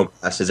than normal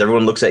glasses.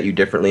 Everyone looks at you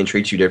differently and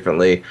treats you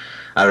differently.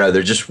 I don't know.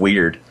 They're just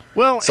weird.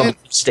 Well, some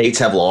states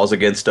have laws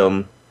against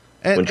them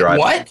when driving.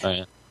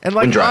 What? And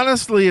like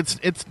honestly, it's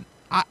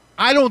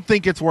I don't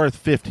think it's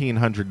worth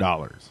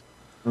 $1,500.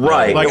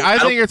 Right. Like No, I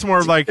don't think it's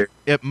more like either.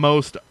 at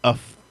most a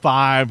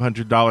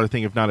 $500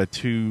 thing, if not a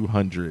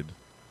 $200.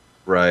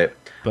 Right.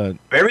 But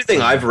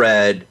everything I've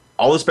read,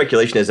 all the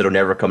speculation is it'll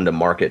never come to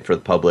market for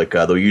the public.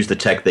 They'll use the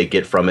tech they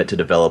get from it to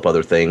develop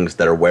other things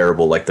that are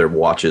wearable, like their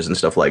watches and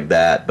stuff like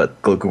that.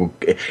 But Google,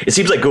 it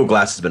seems like Google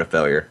Glass has been a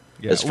failure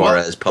as far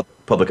as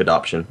public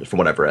adoption, from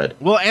what I've read.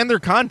 Well, and their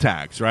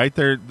contacts, right?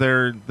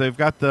 They've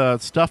got the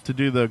stuff to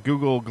do the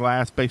Google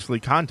Glass,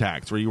 basically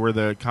contacts, where you wear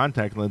the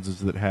contact lenses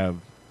that have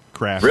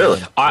craft.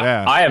 Really?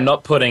 I am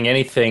not putting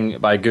anything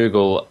by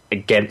Google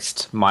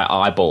against my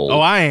eyeball.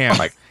 Oh, I am.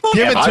 Like,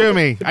 Give it to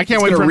me. I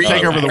can't wait for him to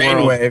take over the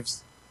world.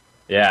 Waves.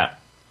 Yeah.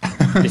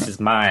 This is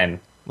mine.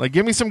 Like,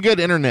 give me some good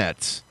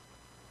internets.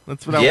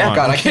 That's what I want.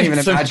 God, I can't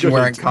even So imagine good.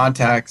 wearing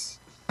contacts.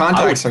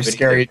 Contacts are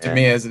scary to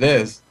me as it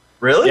is.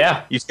 Really?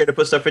 Yeah. You scared to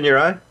put stuff in your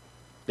eye?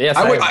 Yeah,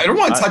 I don't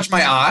want to touch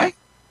my eye.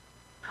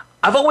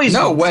 I've always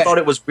No way. thought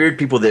it was weird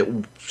people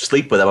that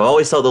sleep with them. I've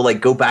always thought they'll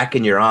like go back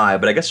in your eye,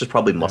 but I guess there's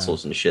probably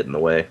muscles and shit in the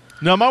way.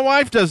 No, my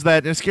wife does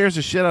that, and it scares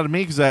the shit out of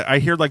me because I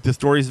hear like the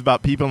stories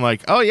about people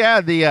like, oh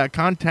yeah, the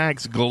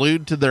contacts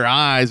glued to their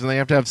eyes, and they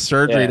have to have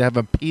surgery to have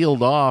them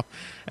peeled off.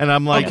 And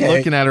I'm like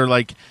looking at her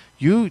like,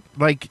 you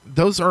like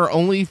those are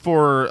only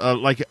for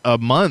like a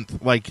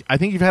month. Like I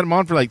think you've had them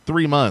on for like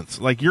 3 months.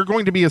 Like you're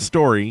going to be a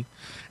story.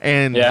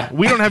 And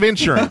we don't have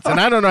insurance, and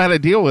I don't know how to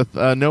deal with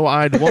a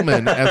no-eyed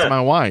woman as my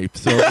wife.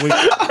 So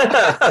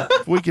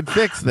we could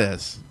fix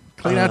this.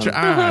 Clean out your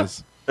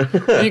eyes.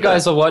 You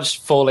guys have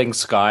watched Falling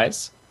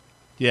Skies?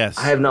 Yes.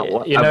 I have not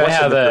watched. You know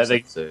how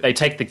they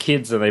take the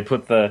kids and they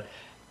put the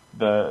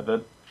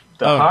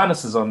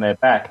harnesses on their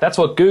back. That's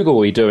what Google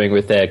will be doing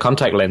with their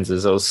contact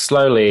lenses.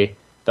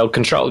 They'll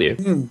control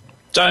you.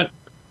 Don't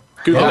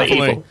Google the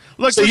evil.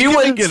 Look, so you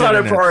wouldn't sign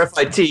up internet.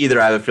 for RFID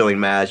either. I have a feeling,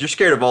 Maz. You're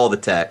scared of all the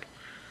tech.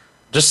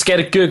 Just scared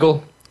of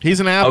Google. He's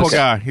an Apple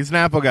guy. He's an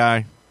Apple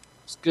guy.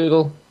 Just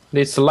Google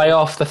needs to lay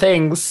off the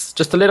things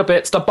just a little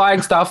bit. Stop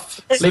buying stuff.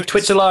 Leave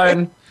Twitch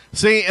alone.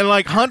 See, and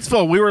like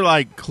Huntsville, we were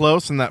like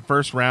close in that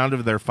first round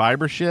of their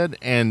fiber shit,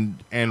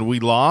 and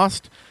we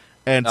lost,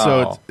 and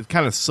so it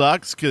kind of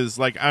sucks because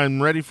like I'm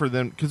ready for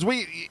them because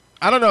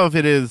I don't know if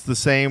it is the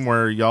same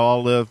where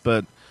y'all live,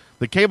 but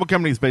the cable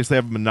companies basically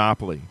have a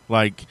monopoly.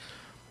 Like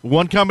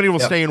one company will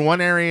stay in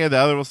one area, the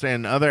other will stay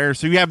in another area,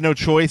 so you have no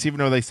choice, even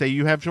though they say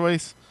you have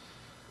choice.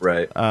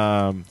 Right.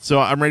 So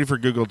I'm ready for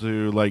Google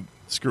to like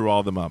screw all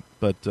of them up.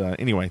 But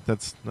anyway,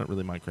 that's not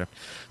really Minecraft.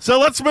 So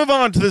let's move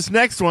on to this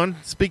next one.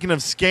 Speaking of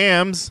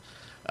scams,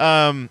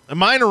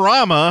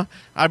 Minorama,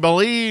 I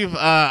believe,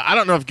 I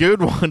don't know if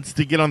Good wants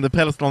to get on the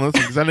pedestal on this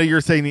one because I know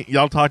you're saying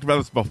y'all talked about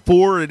this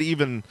before it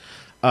even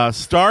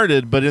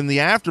started, but in the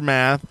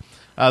aftermath,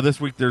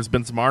 this week there's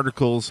been some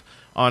articles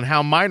on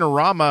how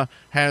Minorama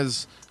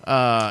has...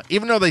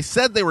 even though they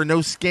said they were no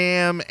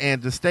scam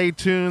and to stay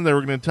tuned, they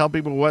were going to tell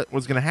people what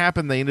was going to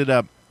happen, they ended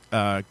up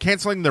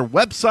canceling their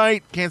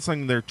website,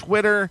 canceling their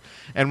Twitter,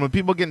 and when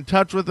people get in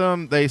touch with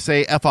them, they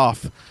say F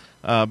off,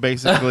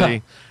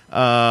 basically.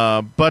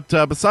 But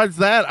besides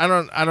that,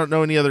 I don't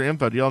know any other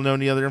info. Do y'all know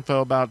any other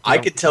info about I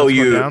could tell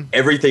you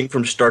everything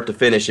from start to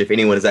finish if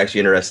anyone is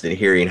actually interested in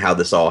hearing how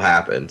this all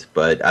happened,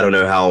 but I don't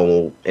know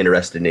how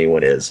interested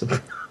anyone is.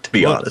 To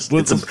be honest,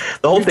 the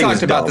whole We've thing talked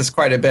is about dumb. this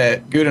quite a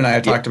bit. Good and I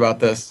have talked about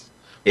this.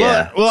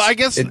 Yeah. Well, I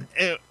guess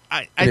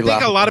I think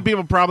a lot of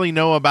people probably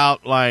know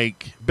about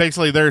like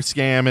basically their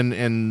scam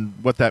and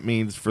what that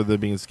means for them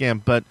being a scam.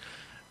 But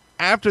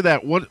after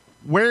that,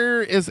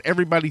 where is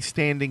everybody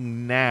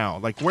standing now?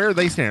 Like, where are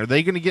they standing? Are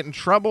they going to get in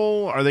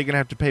trouble? Are they going to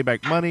have to pay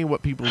back money?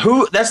 What people?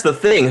 That's the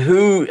thing.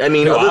 I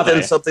mean, Who other are than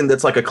they? something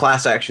that's like a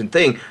class action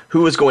thing,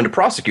 who is going to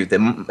prosecute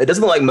them? It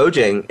doesn't look like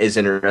Mojang is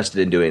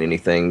interested in doing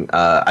anything.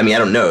 I mean, I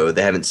don't know.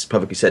 They haven't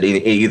publicly said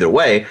either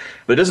way,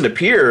 but it doesn't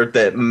appear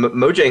that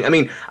Mojang. I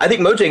mean, I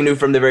think Mojang knew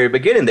from the very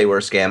beginning they were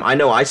a scam. I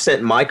know. I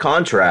sent my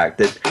contract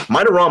that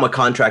Minorama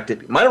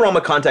contacted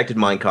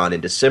Minecon in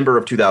December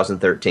of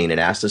 2013 and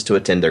asked us to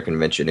attend their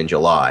convention in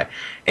July.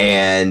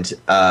 And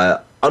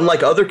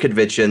unlike other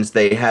conventions,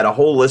 they had a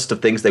whole list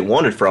of things they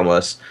wanted from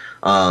us,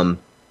 and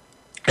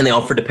they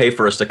offered to pay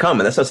for us to come.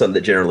 And that's not something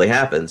that generally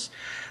happens.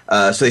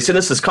 So they sent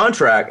us this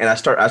contract, and I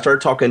started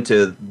talking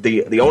to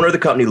the owner of the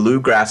company, Lou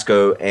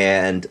Grasco,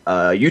 and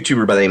a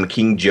YouTuber by the name of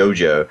King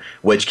Jojo.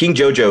 Which King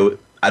Jojo,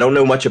 I don't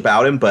know much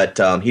about him, but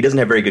he doesn't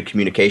have very good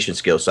communication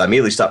skills. So I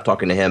immediately stopped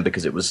talking to him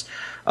because it was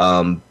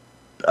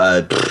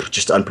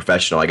just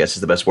unprofessional, I guess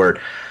is the best word.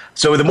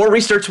 So the more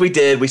research we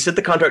did, we sent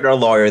the contract to our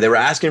lawyer. They were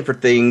asking for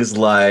things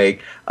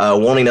like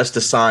wanting us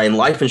to sign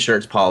life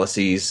insurance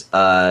policies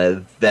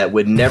that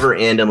would never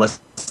end unless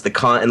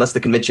the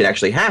convention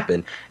actually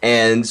happened.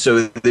 And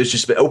so there's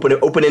just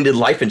open-ended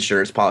life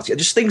insurance policy,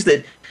 just things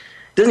that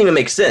doesn't even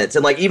make sense.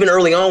 And like even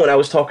early on when I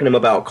was talking to them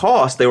about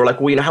cost, they were like,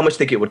 well, how much do you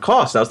think it would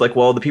cost? And I was like,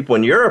 well, the people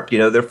in Europe,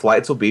 their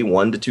flights will be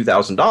 $1,000 to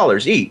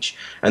 $2,000 each.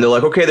 And they're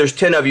like, okay, there's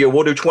 10 of you,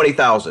 we'll do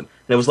 20,000. And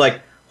it was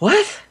like,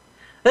 what?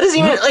 That isn't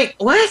even like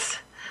what?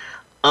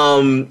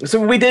 So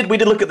we did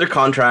look at their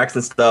contracts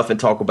and stuff and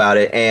talk about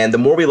it. And the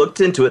more we looked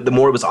into it, the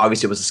more it was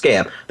obvious it was a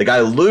scam. The guy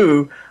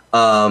Lou,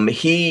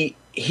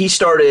 he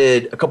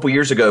started a couple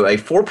years ago a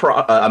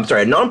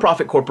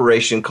nonprofit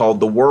corporation called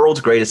the World's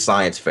Greatest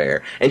Science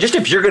Fair. And just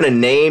if you're going to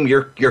name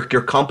your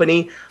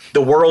company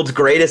the World's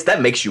Greatest,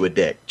 that makes you a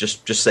dick.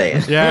 Just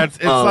saying. Yeah,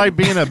 it's like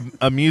being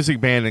a music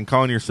band and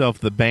calling yourself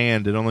the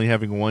band and only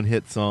having one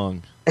hit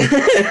song.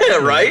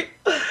 Right?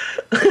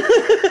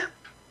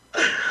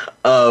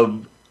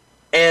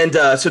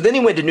 So then he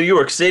went to New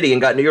York City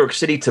and got New York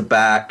City to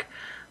back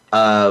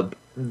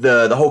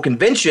the whole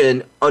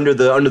convention under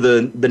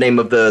the name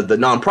of the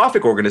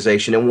nonprofit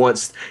organization. And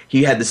once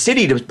he had the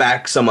city to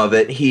back some of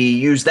it, he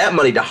used that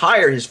money to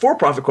hire his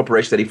for-profit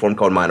corporation that he formed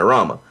called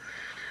Minorama.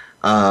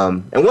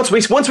 And once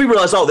we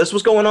realized, this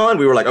was going on,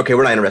 we were like, okay,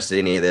 we're not interested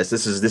in any of this.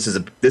 This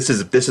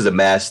is a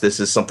mess. This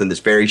is something that's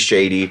very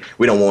shady.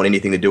 We don't want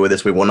anything to do with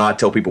this. We will not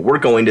tell people we're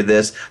going to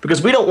this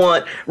because we don't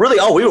want. Really,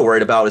 all we were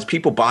worried about is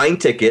people buying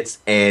tickets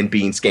and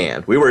being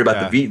scammed. We worried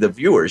about the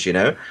viewers,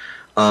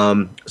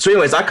 So,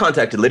 anyways, I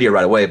contacted Lydia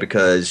right away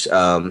because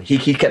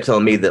he kept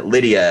telling me that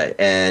Lydia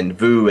and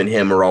Vu and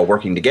him are all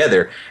working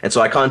together, and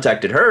so I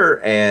contacted her,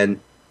 and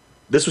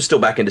this was still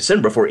back in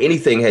December before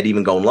anything had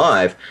even gone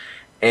live.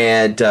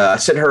 And I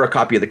sent her a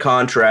copy of the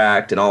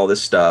contract and all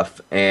this stuff.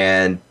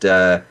 And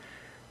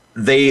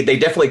they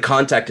definitely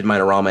contacted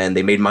Minorama, and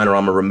they made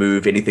Minorama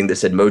remove anything that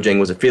said Mojang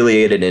was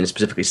affiliated and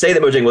specifically say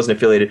that Mojang wasn't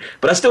affiliated.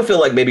 But I still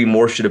feel like maybe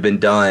more should have been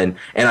done.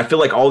 And I feel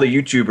like all the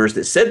YouTubers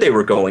that said they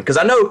were going, because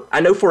I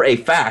know for a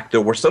fact there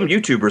were some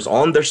YouTubers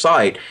on their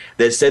site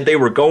that said they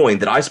were going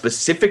that I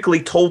specifically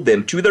told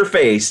them to their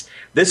face,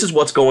 this is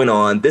what's going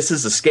on, this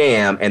is a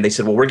scam. And they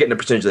said, well, we're getting a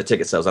percentage of the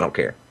ticket sales. I don't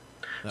care.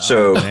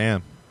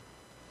 Damn.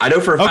 I know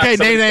for a fact some of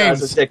these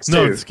guys are dicks too.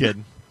 No, just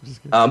kidding.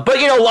 But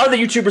a lot of the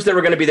YouTubers that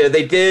were going to be there,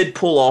 they did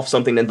pull off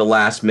something in the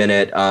last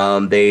minute.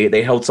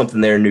 They held something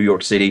there in New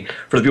York City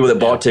for the people that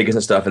bought tickets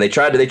and stuff, and they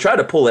tried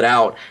to pull it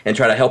out and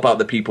try to help out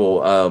the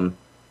people.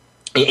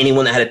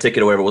 Anyone that had a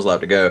ticket or whatever was allowed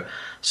to go.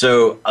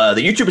 So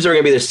the YouTubers that were going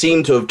to be there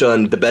seemed to have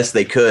done the best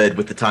they could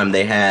with the time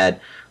they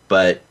had,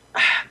 but.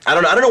 I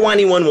don't know why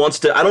anyone wants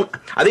to.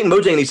 I think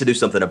Mojang needs to do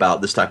something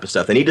about this type of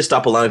stuff. They need to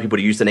stop allowing people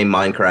to use the name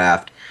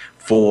Minecraft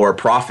for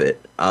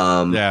profit.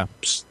 I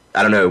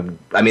don't know.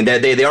 I mean,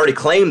 they already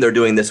claim they're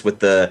doing this with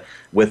the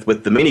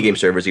minigame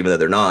servers, even though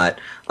they're not.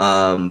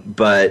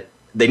 But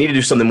they need to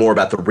do something more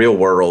about the real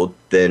world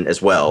then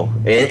as well.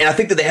 And I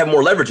think that they have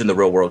more leverage in the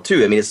real world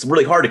too. I mean, it's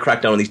really hard to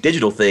crack down on these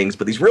digital things,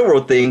 but these real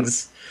world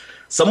things,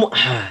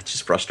 it's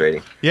just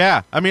frustrating.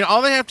 Yeah, I mean,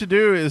 all they have to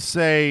do is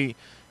say,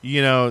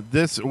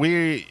 this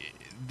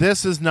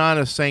is not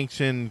a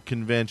sanctioned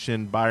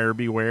convention, buyer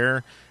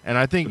beware. And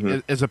I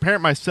think as a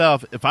parent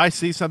myself, if I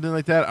see something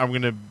like that, I'm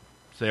going to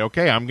say,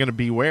 okay, I'm going to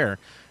beware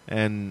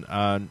and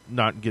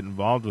not get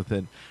involved with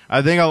it.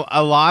 I think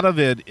a lot of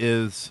it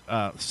is,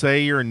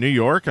 say you're in New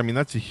York. I mean,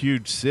 that's a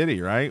huge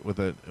city, right? With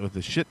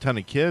a shit ton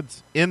of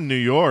kids in New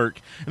York.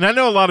 And I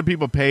know a lot of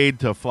people paid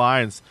to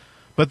fly,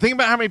 but think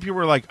about how many people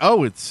are like,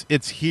 oh,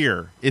 it's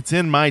here. It's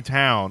in my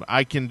town.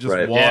 I can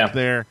just walk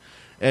there.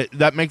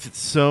 That makes it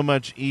so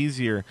much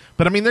easier.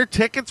 But I mean, their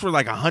tickets were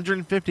like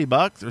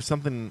 $150 or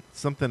something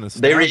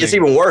astounding. It's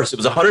even worse. It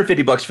was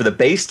 $150 for the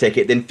base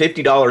ticket, then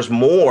 $50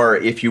 more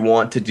if you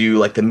want to do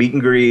like the meet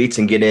and greets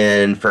and get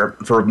in for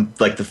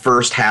like the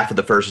first half of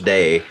the first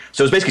day.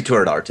 So it was basically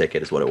 $200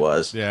 ticket is what it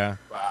was. Yeah.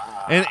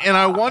 Wow. And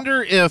I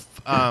wonder if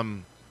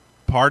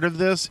part of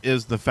this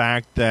is the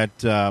fact that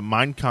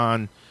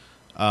Minecon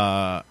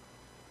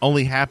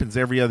only happens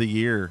every other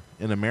year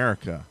in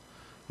America.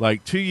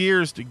 Like 2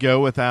 years to go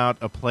without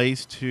a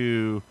place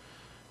to,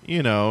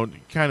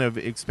 kind of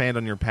expand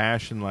on your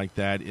passion like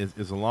that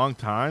is a long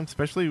time,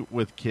 especially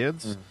with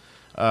kids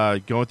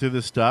going through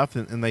this stuff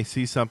and they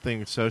see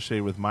something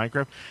associated with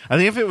Minecraft. I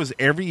think if it was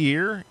every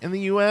year in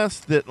the U.S.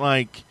 that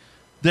like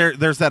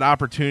there's that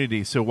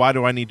opportunity. So why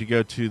do I need to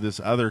go to this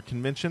other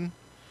convention?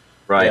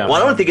 Right. Yeah.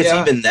 Well, I don't think it's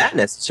even that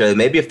necessarily.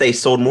 Maybe if they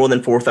sold more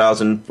than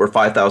 4,000 or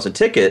 5,000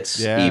 tickets,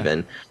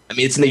 even. I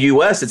mean, it's in the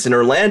U.S., it's in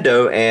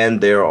Orlando,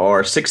 and there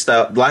are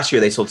 6,000. Last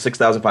year, they sold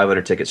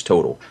 6,500 tickets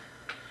total.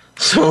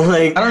 So,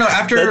 like, I don't know.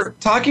 After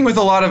talking with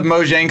a lot of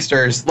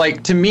Mojangsters,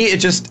 like, to me,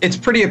 it's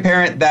pretty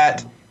apparent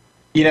that,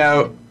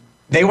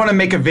 they want to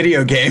make a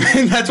video game,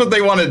 and that's what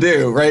they want to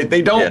do, right?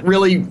 They don't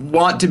really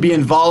want to be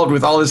involved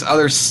with all this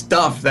other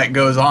stuff that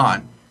goes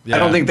on. Yeah. I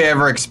don't think they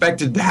ever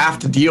expected to have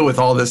to deal with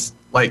all this,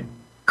 like,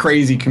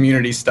 crazy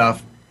community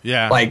stuff.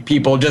 Yeah. Like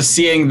people just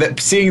seeing the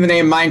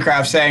name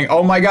Minecraft, saying,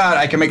 "Oh my God,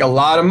 I can make a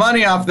lot of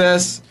money off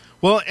this."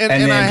 Well, And I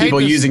then hate people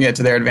to using it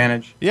to their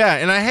advantage. Yeah,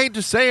 and I hate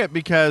to say it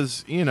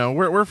because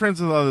we're friends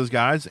with all those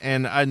guys,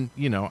 and I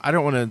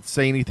don't want to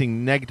say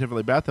anything negatively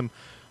about them,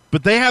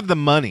 but they have the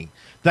money.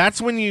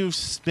 That's when you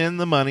spend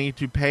the money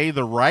to pay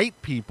the right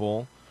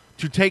people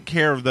to take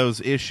care of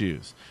those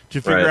issues,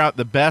 to figure out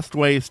the best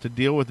ways to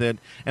deal with it.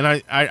 And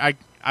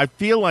I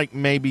feel like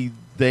maybe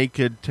they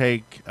could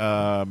take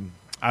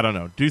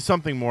do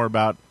something more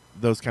about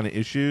those kind of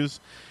issues.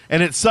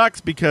 And it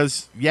sucks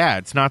because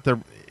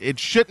it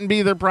shouldn't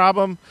be their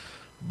problem,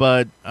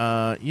 but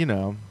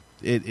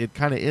it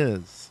kind of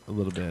is a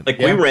little bit. Like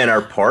we ran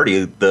our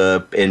party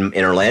in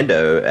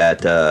Orlando at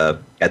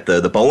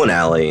the bowling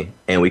alley,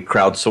 and we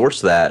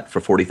crowdsourced that for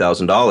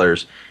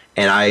 $40,000.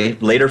 And I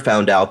later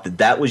found out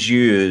that was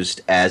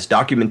used as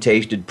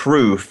documentation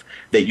proof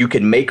that you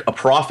can make a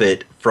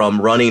profit from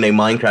running a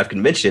Minecraft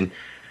convention.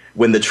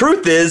 When the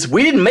truth is,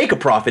 we didn't make a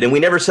profit, and we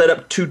never set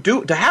up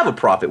to have a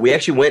profit. We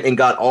actually went and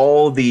got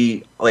all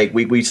the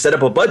we set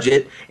up a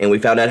budget, and we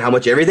found out how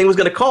much everything was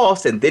going to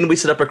cost, and then we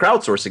set up a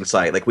crowdsourcing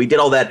site. Like we did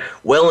all that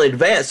well in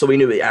advance, so we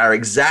knew our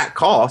exact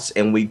costs,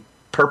 and we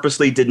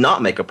purposely did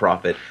not make a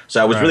profit.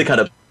 So I was really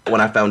kind of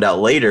when I found out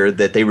later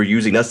that they were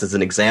using us as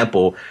an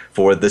example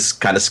for this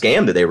kind of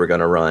scam that they were going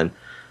to run.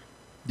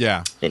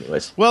 Yeah.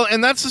 Anyways, well,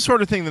 and that's the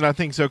sort of thing that I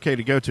think is okay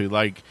to go to.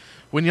 Like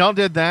when y'all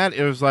did that,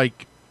 it was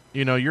like,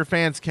 your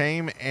fans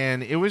came,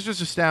 and it was just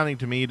astounding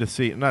to me to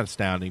see. Not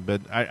astounding, but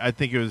I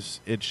think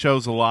it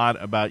shows a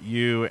lot about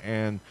you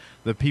and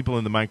the people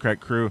in the Minecraft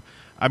crew.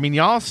 I mean,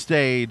 y'all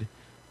stayed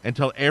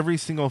until every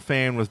single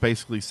fan was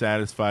basically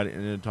satisfied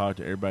and then talked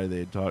to everybody they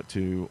had talked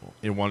to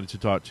and wanted to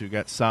talk to,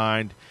 got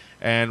signed,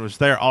 and was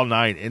there all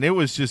night. And it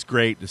was just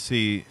great to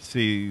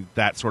see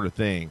that sort of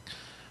thing.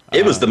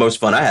 It was the most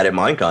fun I had at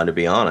Minecon, to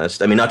be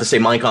honest. I mean, not to say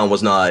Minecon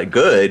was not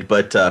good,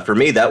 but for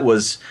me, that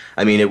was.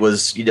 I mean, it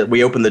was.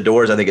 We opened the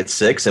doors, I think, at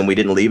 6, and we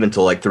didn't leave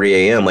until like 3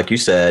 a.m., like you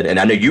said. And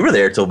I know you were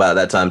there till about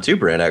that time too,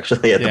 Brent.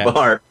 Actually, at the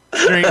bar.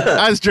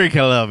 I was drinking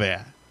a little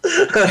bit.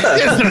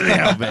 Just a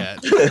little bit.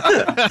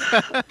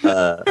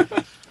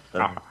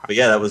 But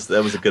yeah, that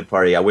was a good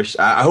party.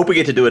 I hope we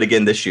get to do it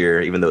again this year,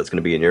 even though it's going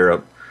to be in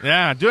Europe.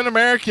 Yeah, do an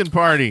American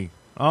party.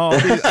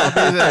 I'll be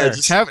there.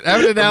 Have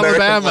it in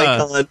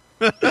Alabama.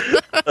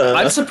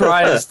 I'm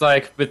surprised,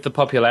 with the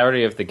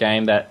popularity of the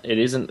game, that it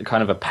isn't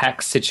kind of a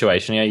PAX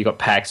situation. You got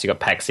PAX, you got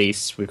PAX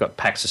East, we've got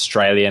PAX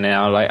Australia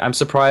now. I'm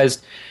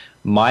surprised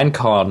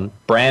Minecon,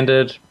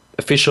 branded,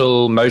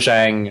 official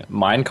Mojang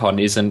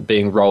Minecon, isn't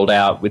being rolled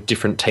out with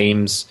different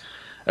teams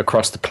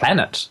across the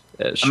planet.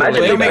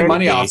 Imagine they make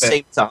money off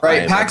it,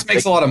 right? PAX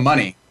makes a lot of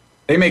money.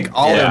 They make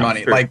all their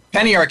money. Sure. Like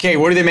Penny Arcade,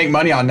 what do they make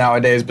money on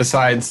nowadays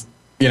besides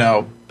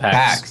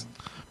PAX?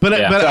 But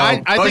I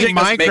think Mojang doesn't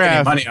make any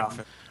Minecraft. money off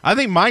it. I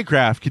think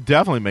Minecraft could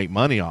definitely make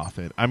money off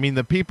it. I mean,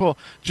 the people,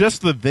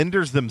 just the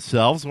vendors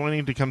themselves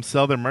wanting to come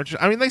sell their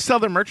merchandise. I mean, they sell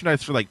their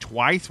merchandise for like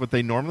twice what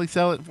they normally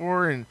sell it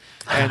for, and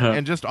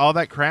just all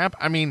that crap.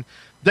 I mean,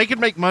 they could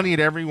make money at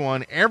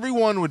everyone.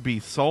 Everyone would be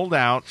sold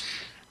out,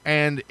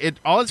 and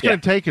all it's going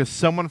to take is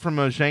someone from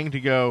Mojang to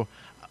go,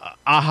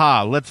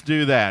 aha, let's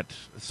do that.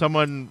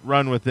 Someone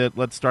run with it.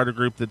 Let's start a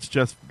group that's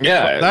just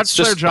that's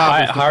their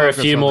job. Hire a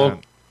few more.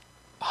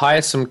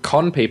 Hire some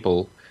con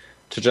people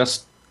to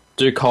just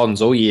do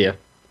cons all year.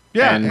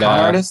 Yeah, and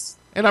artists.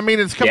 And I mean,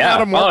 it's coming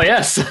out of more. Oh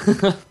yes,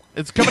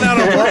 it's coming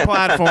out on more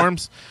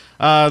platforms.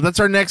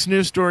 That's our next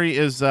news story.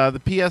 Is the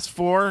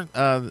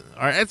PS4?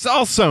 It's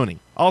all Sony.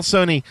 All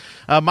Sony.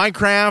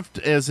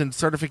 Minecraft is in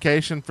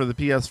certification for the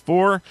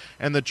PS4,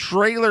 and the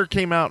trailer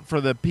came out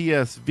for the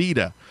PS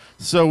Vita.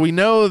 So we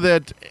know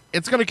that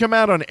it's going to come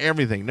out on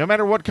everything. No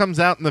matter what comes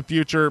out in the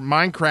future,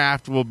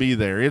 Minecraft will be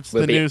there. It's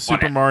the new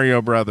Super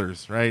Mario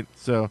Brothers, right?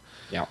 So,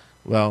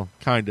 well,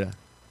 kind of.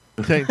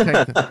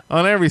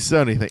 On every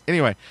Sony thing.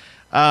 Anyway,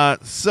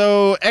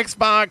 so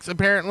Xbox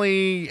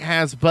apparently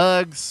has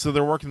bugs, so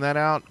they're working that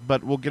out,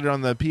 but we'll get it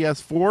on the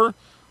PS4.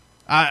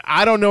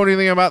 I don't know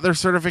anything about their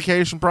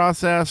certification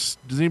process.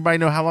 Does anybody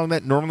know how long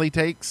that normally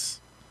takes?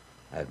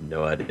 I have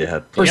no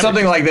idea. For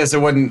something like this,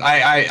 it wouldn't.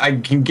 I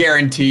can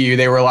guarantee you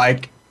they were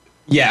like,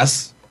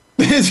 yes.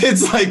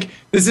 It's like,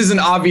 this is an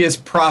obvious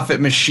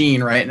profit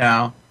machine right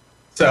now.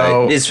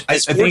 So is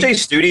 4J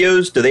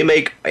Studios, do they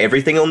make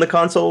everything on the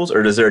consoles,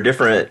 or is there a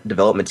different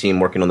development team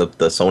working on the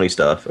Sony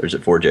stuff, or is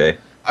it 4J?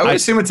 I would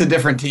assume it's a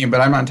different team, but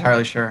I'm not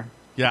entirely sure.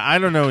 Yeah, I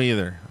don't know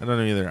either.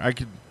 I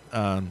could,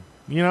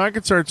 I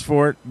could search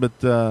for it, but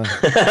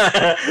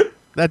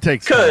that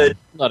takes time.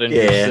 Not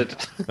interested.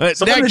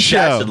 Next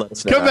show.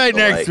 Come back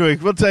next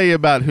week. We'll tell you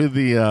about who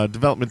the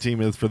development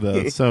team is for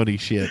the Sony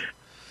shit.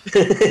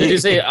 Did you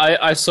see?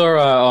 I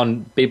saw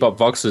on Bebop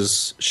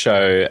Vox's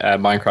show,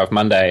 Minecraft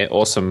Monday.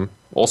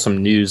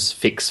 Awesome news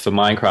fix for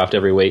Minecraft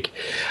every week.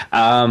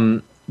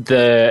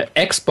 The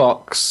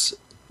Xbox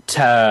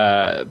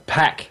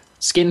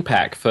skin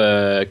pack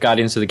for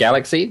Guardians of the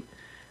Galaxy.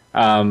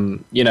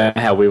 You know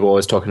how we were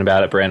always talking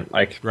about it, Brent.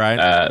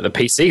 The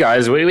PC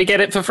guys, we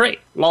get it for free.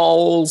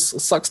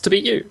 Lols, sucks to be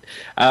you.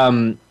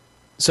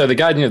 So the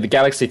Guardian of the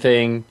Galaxy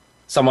thing,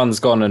 someone's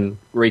gone and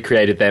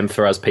recreated them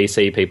for us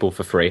PC people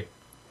for free.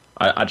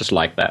 I just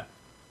like that.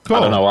 Cool. I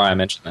don't know why I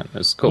mentioned that. It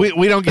was cool.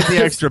 We don't get the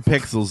extra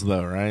pixels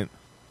though, right?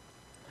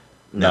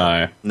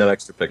 No. No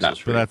extra pixels. No,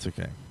 But that's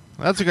okay.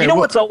 That's okay. You know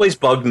Well, what's always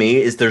bugged me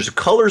is there's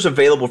colors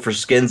available for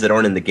skins that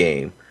aren't in the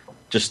game.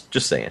 Just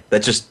saying.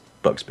 That just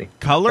bugs me.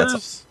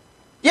 colors?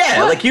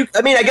 Yeah, like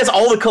I guess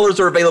all the colors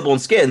are available in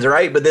skins,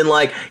 right? But then,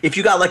 like, if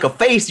you got like a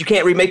face, you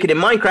can't remake it in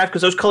Minecraft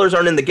because those colors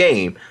aren't in the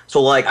game.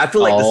 So, like, I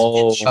feel like the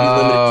skins should be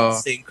limited to the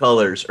same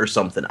colors or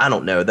something. I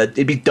don't know. That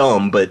it'd be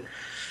dumb, but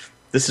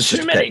this is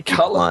just Too many pet peeve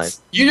of mine.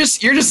 colors.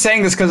 You're just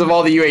saying this because of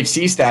all the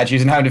UHC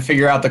statues and having to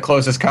figure out the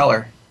closest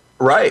color.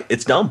 Right?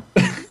 It's dumb.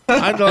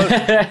 I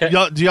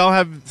don't, do y'all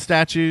have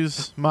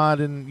statues mod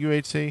in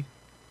UHC?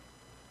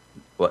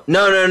 What?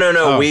 No.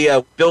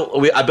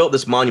 Oh. I built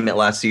this monument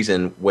last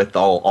season with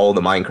all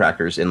the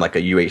Minecrafters in like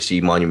a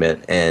UHC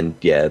monument, and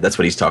yeah, that's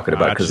what he's talking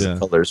about because Gotcha. the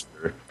colors.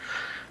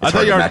 I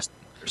thought you were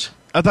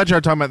I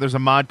talking about there's a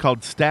mod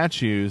called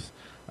Statues.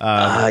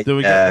 That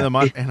we got yeah. in the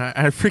mod, and I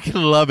freaking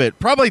love it.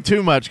 Probably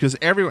too much because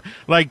everyone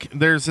like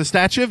there's a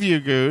statue of you,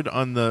 Good,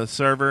 on the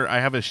server. I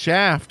have a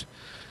shaft,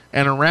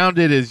 and around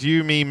it is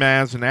you, me,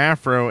 Maz, and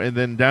Afro, and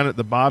then down at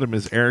the bottom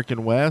is Eric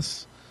and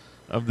Wes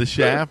of the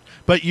shaft.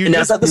 But you And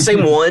just is that the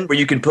same one where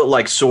you can put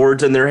like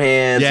swords in their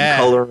hands Yeah.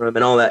 and color them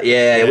and all that?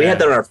 Yeah, we Yeah. had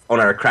that on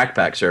our crack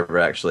pack server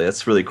actually.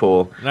 That's really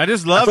cool. And I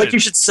just I love feel it. like you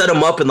should set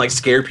them up and like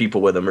scare people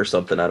with them or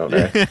something. I don't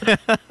know.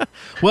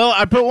 Well,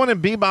 I put one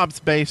in Bebop's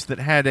base that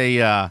had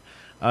a.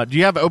 Do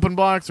you have Open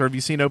Blocks, or have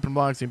you seen Open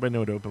Blocks? Anybody know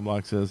what Open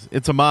Blocks is?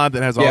 It's a mod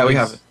that has all Yeah, we these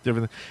have it.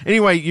 different things.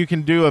 Anyway, you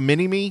can do a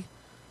mini-me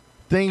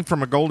thing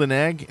from a golden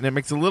egg, and it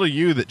makes a little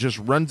you that just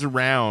runs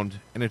around,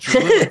 and it's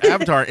your little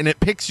avatar, and it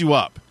picks you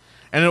up.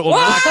 And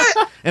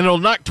it'll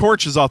knock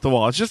torches off the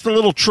wall. It's just a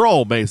little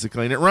troll,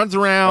 basically, and it runs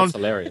around, That's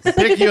hilarious.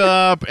 pick you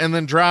up, and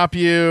then drop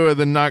you, and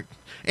then knock.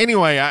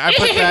 Anyway, I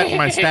put that in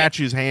my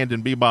statue's hand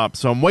in Bebop,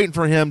 so I'm waiting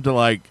for him to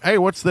like, hey,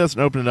 what's this?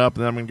 And open it up,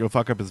 and then I'm gonna go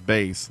fuck up his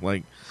base,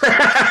 like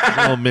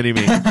little mini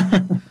me.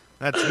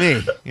 That's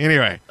me.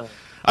 Anyway,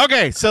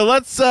 okay, so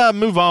let's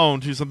move on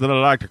to something I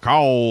like to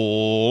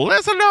call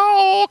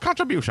listener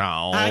contribution.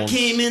 I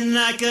came in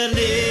like a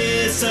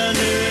listener,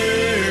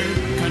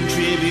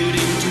 contributing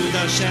to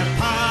the Chef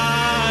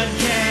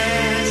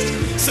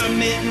Podcast,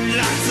 submitting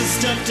lots of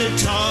stuff to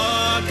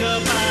talk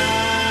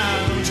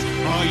about.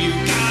 All you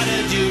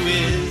gotta do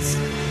is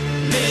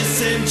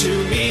listen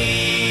to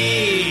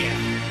me.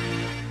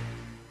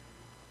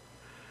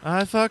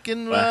 I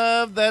fucking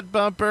love that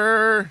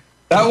bumper.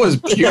 That was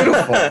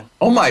beautiful.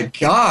 Oh my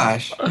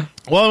gosh.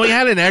 Well, we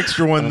had an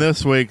extra one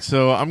this week,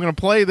 so I'm gonna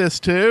play this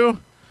too.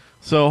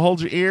 So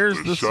hold your ears.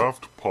 The This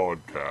Shaft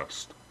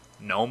Podcast.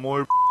 No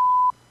more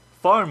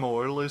far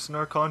more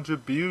listener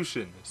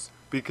contributions,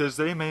 because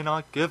they may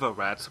not give a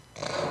rat's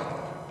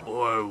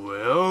or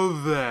will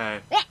they?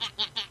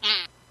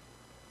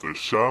 The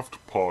Shaft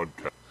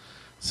Podcast.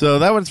 So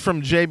that one's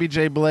from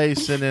JBJ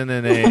Blaze sending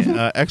in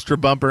a extra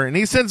bumper, and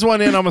he sends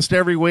one in almost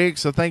every week.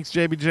 So thanks,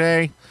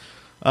 JBJ.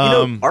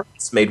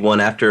 Marcus made one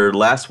after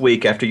last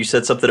week after you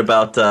said something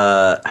about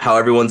how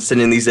everyone's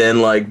sending these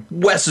in, like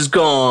Wes is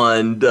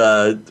gone,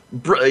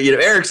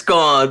 Eric's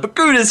gone, but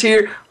Good is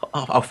here.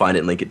 I'll find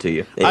it and link it to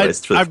you.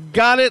 Anyways, I've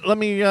got it. Let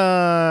me.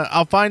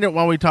 I'll find it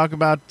while we talk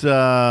about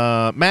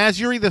Maz.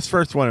 You read this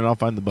first one, and I'll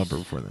find the bumper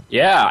before then.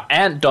 Yeah,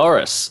 Aunt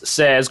Doris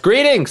says,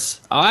 "Greetings.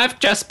 I've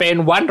just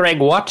been wondering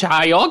what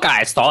are your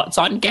guys' thoughts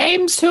on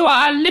games who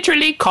are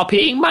literally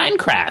copying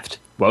Minecraft.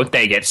 Won't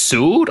they get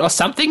sued or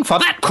something for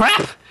that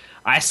crap?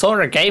 I saw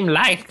a game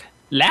like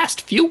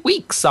last few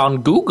weeks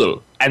on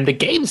Google, and the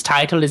game's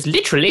title is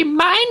literally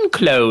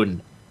Mineclone.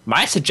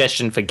 My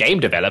suggestion for game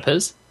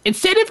developers,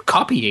 instead of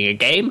copying a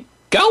game,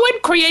 go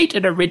and create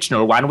an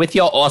original one with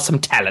your awesome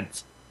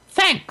talents.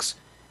 Thanks.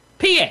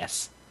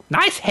 P.S.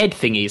 Nice head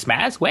thingies,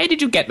 Maz. Where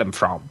did you get them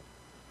from?"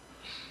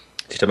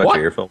 he's talking about What?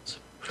 your earphones.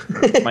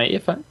 My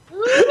earphone?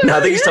 No, I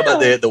think he's talking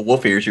about the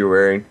wolf ears you were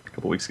wearing a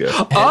couple weeks ago.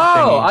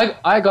 Oh,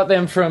 I got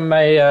them from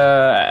a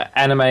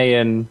anime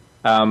and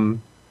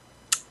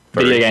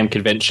video game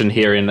convention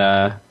here in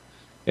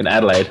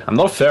Adelaide. I'm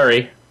not a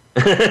furry.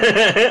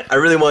 I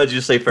really wanted you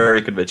to say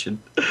furry convention.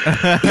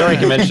 Furry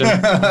convention.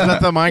 Is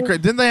that the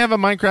Minecraft? Didn't they have a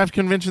Minecraft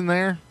convention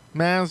there,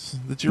 Maz?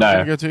 That you were No.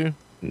 going to go to?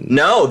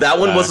 No, that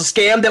one was a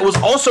scam that was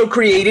also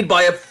created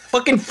by a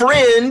fucking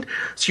friend,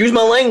 excuse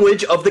my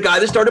language, of the guy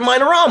that started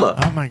Minorama.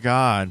 Oh my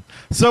god!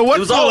 So It what's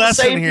was the all the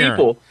lesson same here?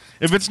 people.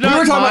 If it's We not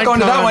were talking about going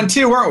to that Minecon- one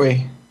too, weren't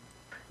we?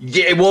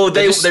 Yeah, well,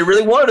 they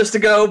really wanted us to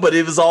go, but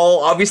it was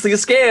all obviously a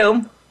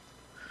scam.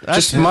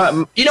 Just You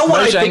know what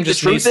I Mojang think the just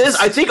truth needs- is?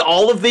 I think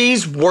all of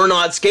these were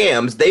not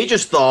scams. They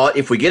just thought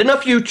if we get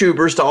enough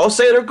YouTubers to all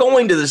say they're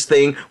going to this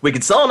thing, we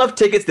could sell enough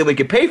tickets, then we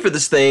could pay for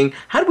this thing.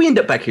 How did we end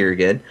up back here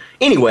again?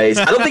 Anyways,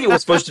 I don't think it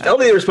was supposed to. I don't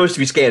think they were supposed to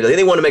be scams. I think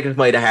they wanted to make enough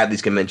money to have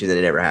these conventions, and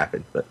it never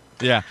happened. But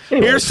Yeah.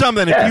 Anyway, Here's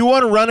something. If yeah. you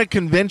want to run a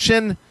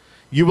convention,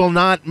 you will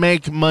not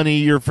make money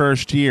your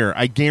first year.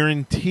 I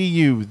guarantee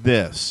you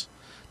this.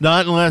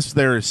 Not unless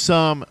there is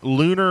some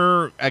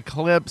lunar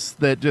eclipse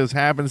that just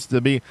happens to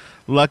be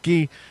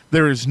lucky.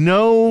 There is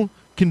no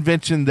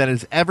convention that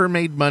has ever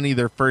made money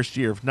their first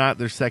year, if not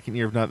their second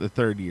year, if not the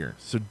third year.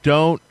 So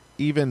don't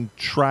even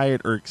try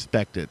it or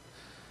expect it.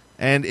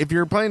 And if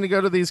you're planning to go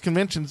to these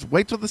conventions,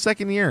 wait till the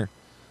second year.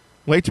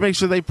 Wait to make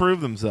sure they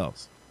prove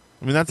themselves.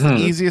 I mean, that's the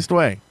easiest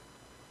way.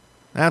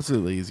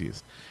 Absolutely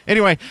easiest.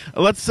 Anyway,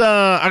 let's.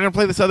 I'm gonna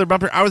play this other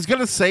bumper. I was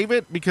gonna save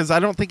it because I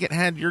don't think it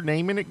had your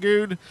name in it,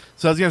 Good.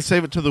 So I was gonna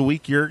save it to the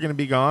week you're gonna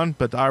be gone.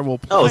 But I will.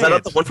 Play is that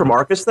not the one from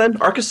Arcus? Then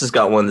Arcus has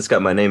got one that's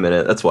got my name in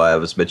it. That's why I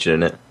was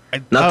mentioning it.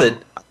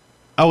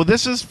 Oh,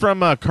 this is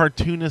from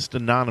Cartoonist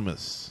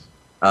Anonymous.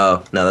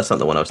 Oh no, that's not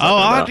the one I was talking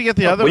about. I'll have to get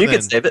the other. Well, one. You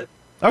can save it.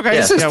 Okay,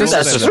 this is sounds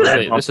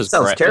terrible. This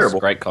is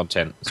great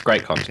content. It's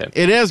great content.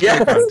 It is.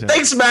 Yeah, great content.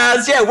 thanks,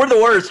 Maz. Yeah, we're the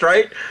worst,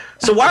 right?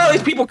 So why are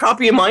these people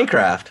copying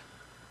Minecraft?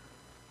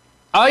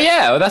 Oh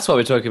yeah, well, that's what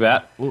we're talking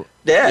about.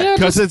 Yeah,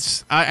 because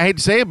it's. I hate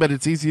to say it, but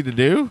it's easy to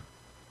do.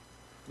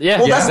 Yeah,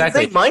 well, that's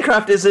exactly. the thing.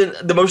 Minecraft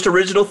isn't the most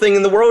original thing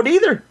in the world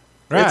either.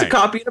 Right. It's a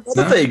copy of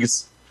other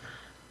things.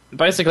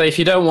 Basically, if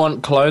you don't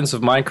want clones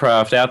of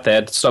Minecraft out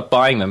there, stop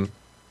buying them.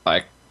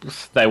 Like,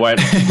 they won't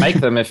make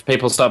them if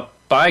people stop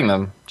buying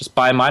them. Just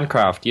buy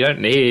Minecraft. You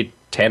don't need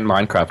 10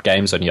 Minecraft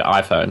games on your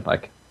iPhone.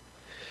 Like,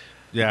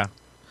 yeah.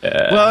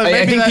 Well,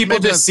 I think people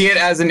just see it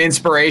as an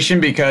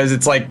inspiration because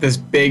it's like this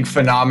big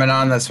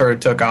phenomenon that sort of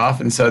took off,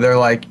 and so they're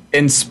like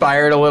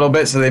inspired a little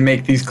bit, so they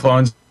make these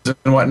clones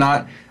and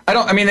whatnot. I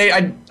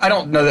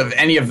don't know of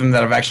any of them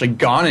that have actually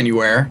gone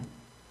anywhere,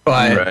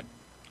 but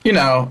you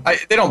know,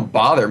 they don't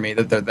bother me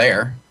that they're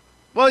there.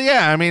 Well,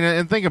 yeah, I mean,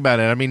 and think about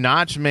it. I mean,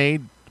 Notch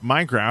made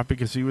Minecraft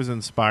because he was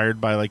inspired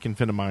by like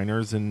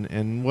Infiniminers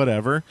and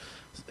whatever.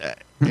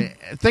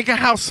 Think of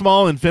how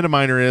small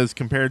Infiniminer is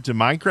compared to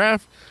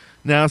Minecraft.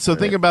 Now, so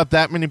think about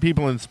that many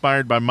people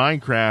inspired by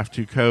Minecraft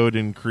to code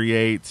and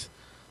create,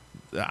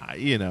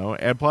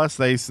 and plus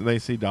they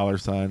see dollar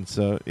signs.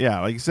 So, yeah,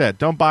 like you said,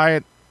 don't buy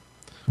it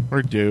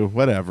or do,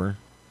 whatever.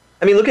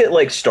 I mean, look at,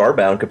 like,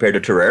 Starbound compared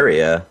to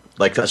Terraria.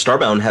 Like,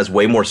 Starbound has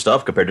way more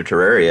stuff compared to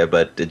Terraria,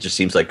 but it just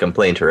seems like I'm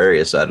playing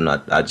Terraria,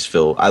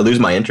 so I lose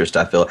my interest,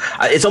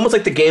 it's almost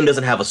like the game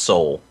doesn't have a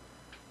soul.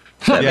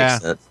 If that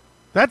makes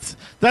sense.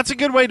 That's a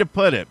good way to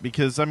put it,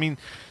 because, I mean...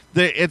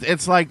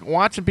 It's like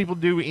watching people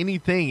do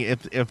anything.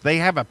 If they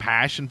have a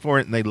passion for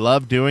it and they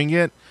love doing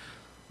it,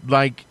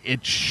 like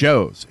it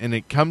shows and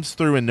it comes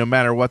through. And no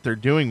matter what they're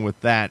doing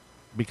with that,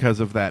 because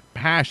of that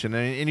passion,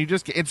 and you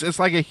just it's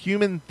like a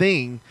human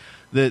thing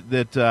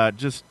that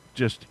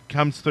just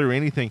comes through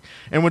anything.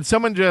 And when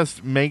someone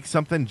just makes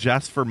something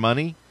just for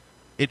money,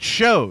 it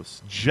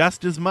shows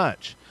just as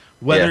much,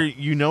 whether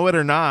you know it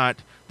or not.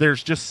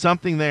 There's just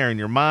something there in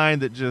your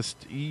mind that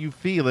just you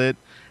feel it.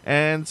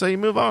 And so you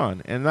move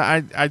on. And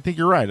I think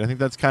you're right. I think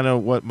that's kind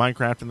of what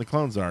Minecraft and the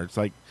clones are. It's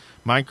like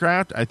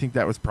Minecraft, I think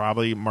that was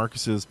probably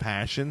Marcus's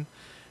passion.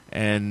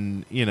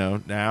 And,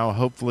 now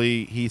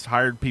hopefully he's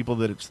hired people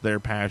that it's their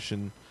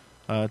passion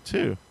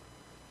too.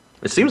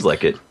 It seems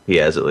like it. He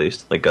has, at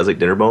least. Like Guzik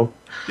Dinnerbone?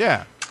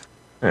 Yeah.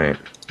 All right.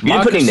 You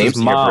didn't put any names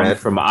in your Brent.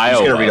 From Iowa.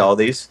 I'm going to read all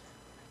these.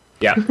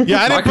 Yeah.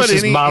 Yeah, I didn't put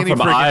any mom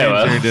from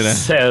Iowa names here, did I?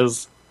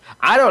 Says,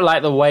 I don't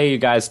like the way you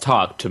guys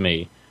talk to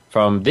me.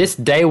 From this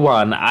day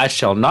one, I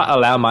shall not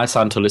allow my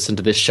son to listen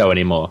to this show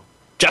anymore.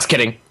 Just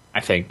kidding,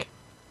 I think.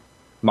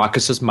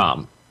 Marcus's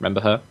mom.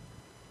 Remember her?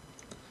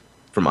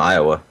 From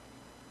Iowa.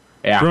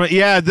 Yeah.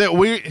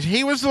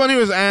 He was the one who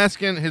was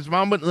asking. His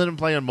mom wouldn't let him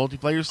play on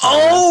multiplayer.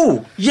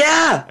 Oh,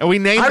 yeah. And we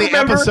named the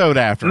episode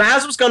after.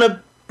 Maz was going to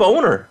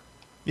bone her.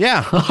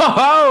 Yeah.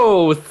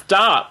 Oh,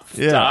 stop.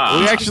 Yeah.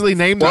 We actually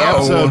named the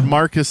episode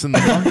Marcus and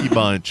the Monkey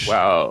Bunch.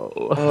 Wow.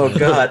 Oh,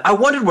 God. I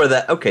wondered where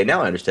that... Okay,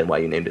 now I understand why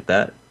you named it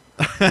that.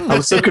 I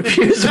was so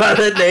confused by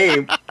that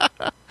name.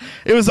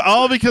 It was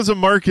all because of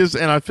Marcus,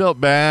 and I felt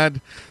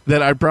bad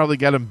that I probably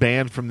got him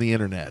banned from the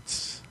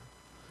internets.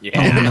 Yeah.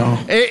 Oh,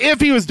 no.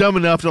 If he was dumb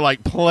enough to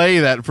play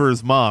that for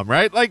his mom,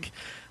 right? Like,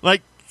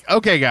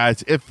 okay,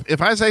 guys,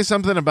 if I say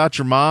something about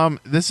your mom,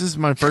 this is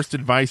my first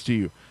advice to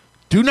you: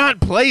 do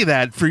not play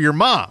that for your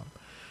mom.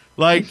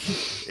 Like,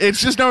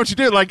 it's just not what you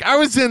do. Like, I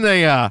was in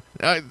a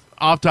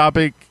off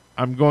topic.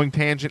 I'm going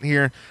tangent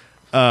here.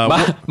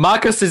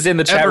 Marcus is in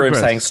the chat room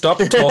saying, "Stop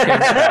talking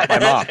about my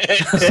mom."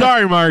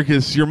 Sorry,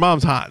 Marcus, your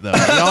mom's hot though.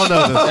 We all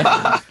know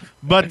this.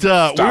 But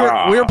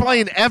we were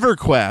playing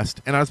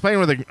EverQuest, and I was playing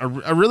with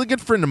a really good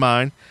friend of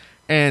mine,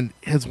 and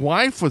his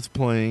wife was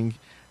playing,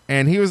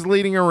 and he was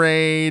leading a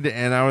raid,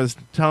 and I was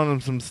telling him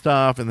some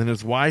stuff, and then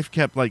his wife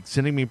kept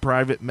sending me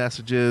private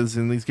messages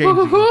in these games.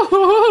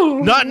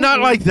 Not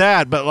like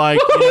that, but oh my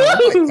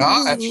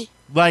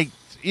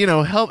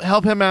gosh.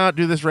 help him out,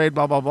 do this raid,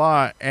 blah blah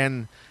blah,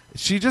 and.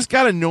 She just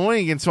got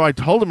annoying, and so I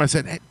told him, I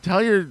said, hey,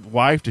 tell your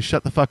wife to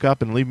shut the fuck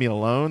up and leave me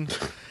alone.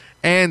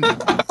 And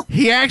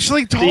he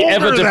actually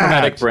told her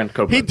that. Brent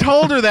Copeland. He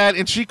told her that,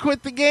 and she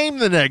quit the game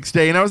the next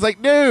day. And I was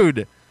like,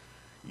 dude,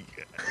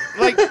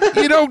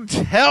 you don't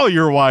tell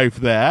your wife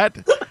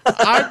that.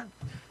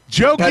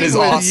 joking That is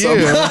with awesome.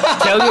 you.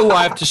 Tell your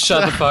wife to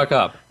shut the fuck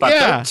up. But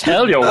Yeah. don't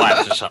tell your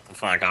wife to shut the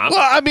fuck up. Well,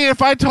 I mean,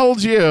 if I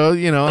told you,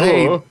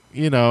 hey, tell,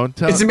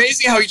 It's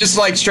amazing how he just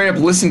like straight up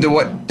listened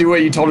to do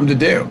what you told him to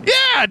do.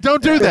 yeah,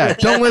 don't do that.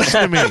 Don't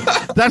listen to me.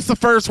 That's the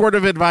first word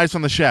of advice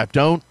on the chef.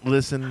 Don't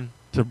listen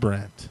to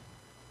Brent.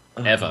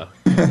 Ever.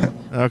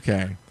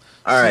 Okay.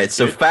 All right,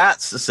 so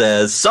Fats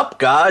says, "Sup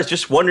guys?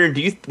 Just wondering,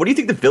 what do you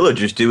think the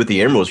villagers do with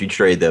the emeralds you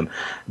trade them?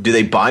 Do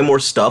they buy more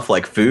stuff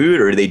like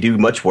food, or do they do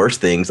much worse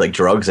things like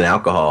drugs and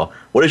alcohol?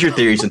 What is your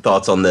theories and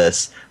thoughts on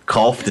this?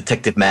 Kolf,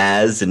 Detective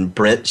Maz, and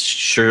Brent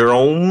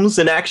Sherms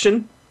in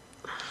action?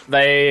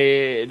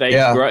 They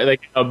Yeah. they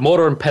get a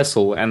mortar and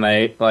pestle, and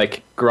they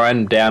like grind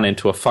them down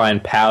into a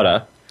fine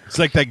powder. It's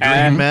like that green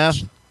And-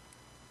 meth.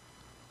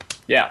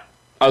 Yeah,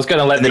 I was going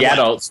to let And then the what?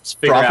 adults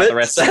figure out the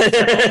rest.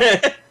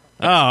 Profits?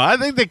 Oh, I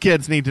think the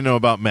kids need to know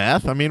about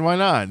meth. I mean, why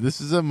not? This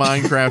is a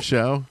Minecraft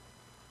show.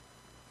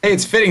 Hey,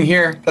 it's fitting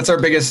here. That's our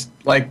biggest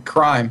like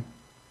crime,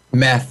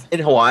 meth. In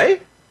Hawaii?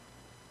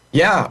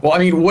 Yeah. Well, I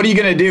mean, what are you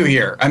gonna do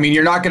here? I mean,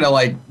 you're not gonna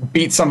like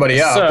beat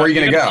somebody up. Where are you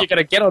gonna go? You're going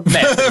to get on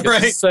meth. You're gonna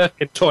Right. surf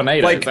in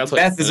tornadoes. Like That's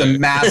what meth is a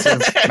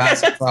massive,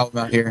 massive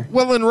problem out here.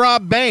 Well, and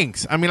rob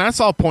banks. I mean, I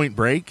saw Point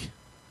Break.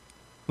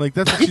 Like,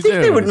 that's what You you think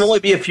do. there would only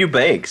be a few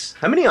banks?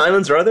 How many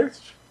islands are there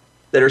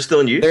that are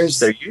still in use?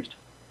 That are used?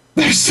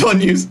 They're still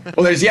in use.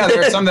 Well, there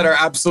are some that are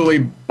absolutely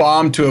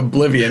bombed to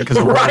oblivion because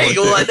of World Right,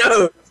 War well, I II.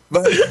 know.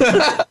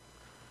 But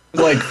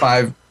like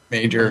 5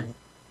 major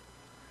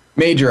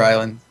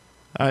islands.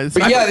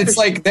 But yeah, it's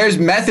like there's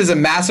meth is a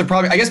massive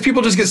problem. I guess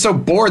people just get so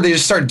bored they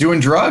just start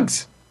doing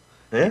drugs.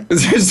 Yeah.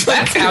 There's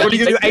like, That's how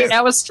you do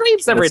 8-hour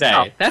streams every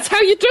day. That's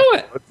how you do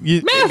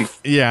it.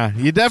 Meth. Yeah,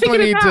 you definitely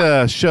Figured need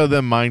it to show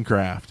them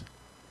Minecraft.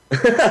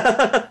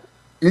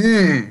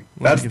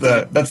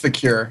 That's the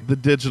cure. The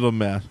digital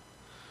meth.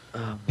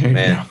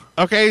 Man.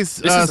 Okay, is-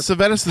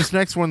 Sevadus, this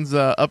next one's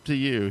up to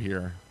you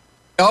here.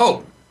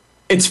 Oh,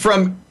 it's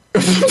from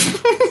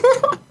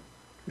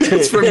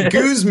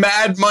Goose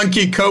Mad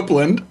Monkey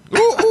Copeland. Ooh,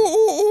 ooh,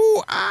 ooh,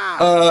 ooh,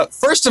 ah.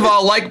 First of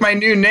all, like my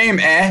new name,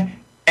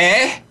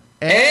 It's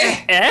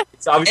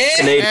obviously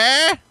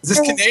Canadian. Is this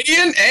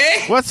Canadian?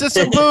 What's this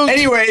about?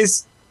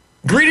 Anyways,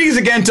 greetings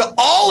again to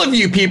all of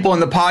you people in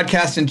the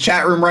podcast and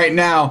chat room right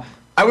now.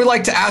 I would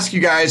like to ask you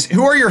guys,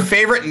 who are your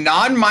favorite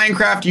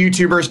non-Minecraft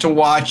YouTubers to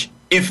watch,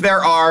 if there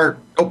are?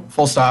 Oh,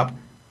 full stop.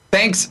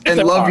 Thanks and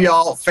there love are.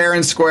 y'all, fair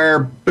and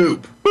square.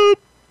 Boop.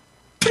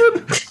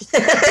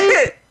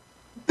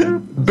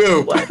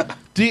 Boop.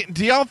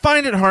 Do y'all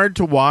find it hard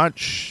to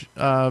watch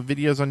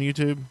videos on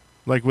YouTube?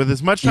 Like, with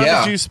as much time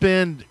Yeah. as you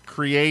spend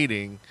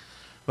creating,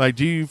 like,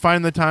 do you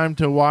find the time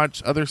to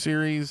watch other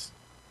series?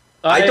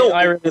 I don't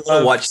I really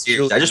want to watch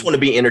series. I just want to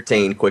be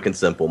entertained, quick and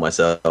simple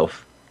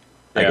myself,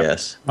 I Yeah.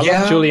 guess. I Yeah.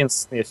 like Julian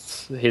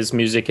Smith, his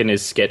music and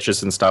his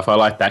sketches and stuff. I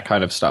like that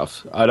kind of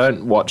stuff. I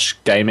don't watch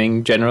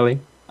gaming generally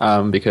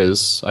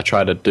because I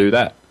try to do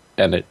that,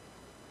 and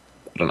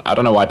I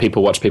don't know why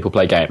people watch people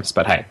play games,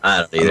 but hey, I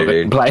don't I either, love it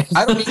dude. and play.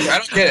 I don't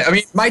get it. I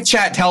mean, my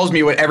chat tells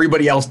me what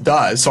everybody else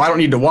does, so I don't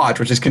need to watch,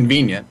 which is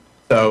convenient.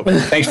 So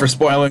thanks for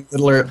spoiling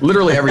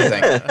literally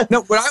everything.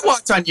 No, what I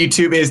watch on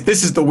YouTube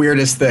this is the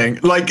weirdest thing.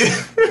 Like,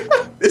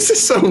 this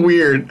is so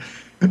weird.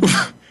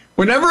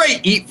 Whenever I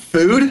eat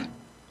food,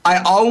 I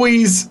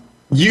always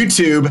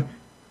YouTube,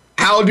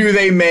 how do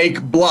they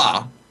make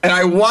blah? And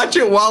I watch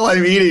it while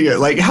I'm eating it,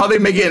 like how they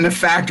make it in a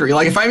factory.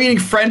 Like if I'm eating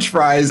French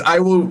fries, I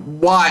will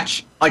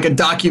watch like a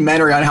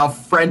documentary on how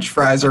French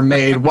fries are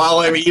made while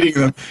I'm eating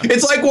them.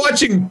 It's like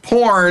watching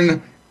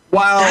porn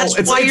while That's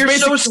it's why it's you're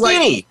so basically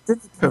skinny.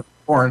 like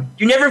porn.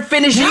 You never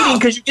finish No. eating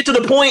because you get to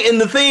the point in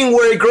the thing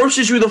where it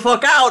grosses you the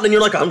fuck out, and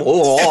you're like, I'm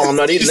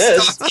not eating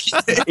this.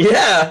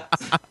 Yeah.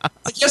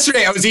 Like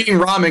yesterday, I was eating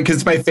ramen because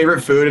it's my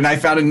favorite food, and I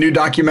found a new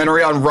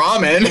documentary on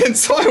ramen, and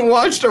so I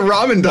watched a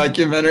ramen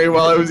documentary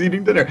while I was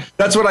eating dinner.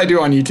 That's what I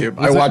do on YouTube.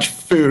 I watch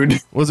food.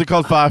 Was it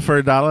called 5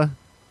 for $1?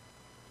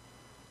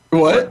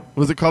 What?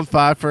 Was it called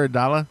 5 for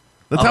 $1?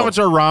 That's how much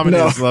our ramen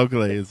No. is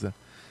locally. You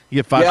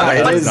get 5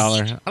 Yeah, for it is.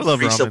 $1. I love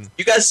ramen.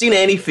 You guys seen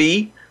Annie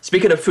Fee?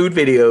 Speaking of food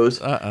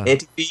videos,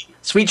 Auntie Fee,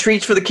 sweet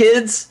treats for the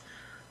kids.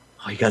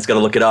 Oh, you guys got to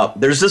look it up.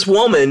 There's this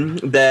woman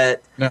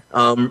that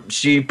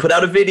she put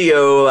out a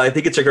video. I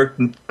think it's like her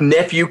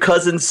nephew,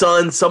 cousin,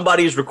 son.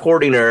 Somebody's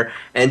recording her,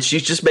 and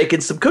she's just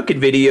making some cooking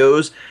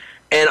videos.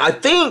 And I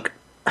think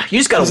you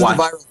just got This to is the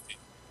watch. viral-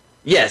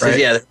 Yes, Right?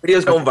 yeah, the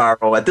video's going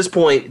viral. At this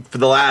point, for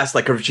the last,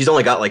 she's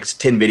only got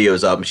 10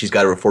 videos up, and she's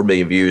got over 4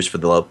 million views for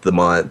the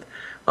month.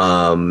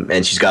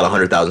 And she's got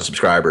 100,000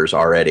 subscribers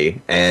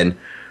already. And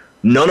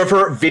none of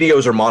her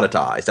videos are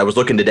monetized. I was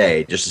looking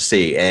today just to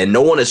see, and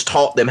no one has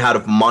taught them how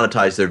to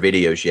monetize their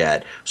videos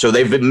yet. So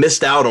they've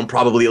missed out on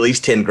probably at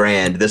least 10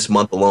 grand this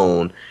month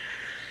alone.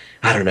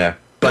 I don't know,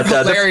 but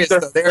They're hilarious,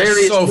 though. They are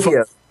so videos. funny.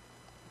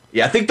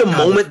 Yeah, I think the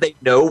moment they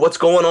know what's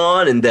going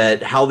on and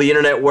that how the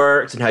internet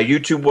works and how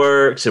YouTube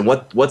works and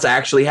what's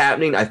actually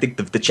happening, I think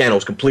the channel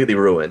is completely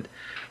ruined.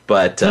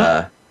 But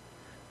Afro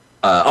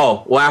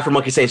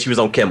Monkey saying she was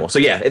on Kimmel. So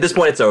yeah, at this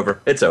point it's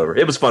over. It's over.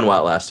 It was fun while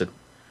it lasted.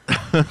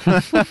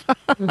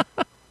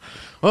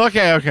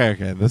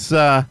 Okay. This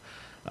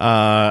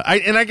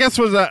I guess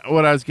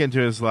what I was getting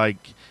to is like,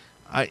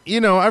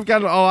 I've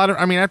got a lot of.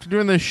 I mean, after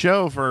doing this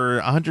show for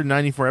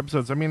 194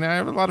 episodes, I mean, I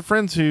have a lot of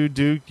friends who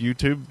do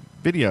YouTube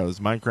videos,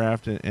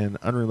 Minecraft and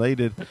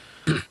unrelated.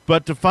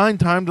 But to find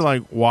time to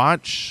like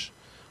watch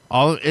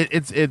all,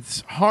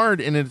 it's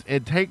hard, and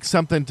it takes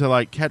something to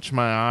like catch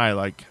my eye.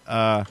 Like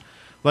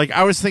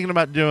I was thinking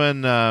about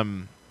doing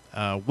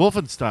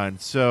Wolfenstein,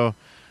 so.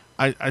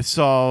 I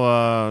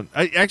saw.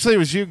 Actually, it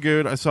was you,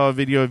 Good. I saw a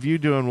video of you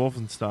doing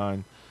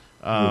Wolfenstein,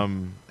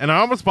 and I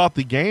almost bought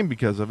the game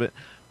because of it.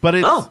 But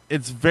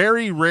it's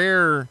very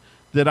rare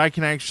that I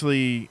can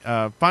actually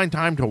find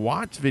time to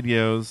watch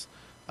videos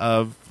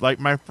of like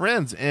my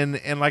friends,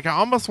 and like I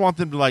almost want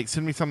them to like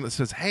send me something that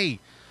says, "Hey,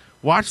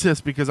 watch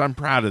this because I'm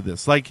proud of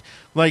this." Like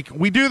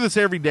we do this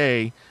every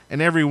day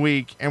and every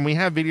week, and we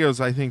have videos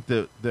I think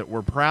that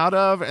we're proud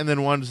of, and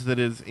then ones that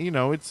is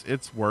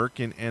it's work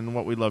and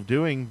what we love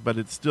doing, but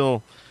it's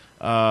still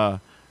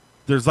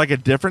there's like a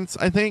difference,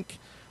 I think.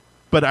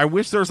 But I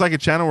wish there was like a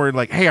channel where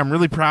like, hey, I'm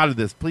really proud of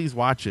this, please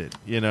watch it,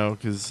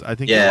 because I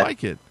think you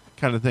like it,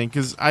 kind of thing.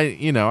 Because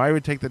I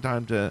would take the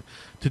time to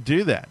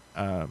do that.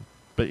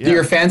 But yeah. Do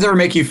your fans ever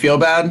make you feel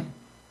bad?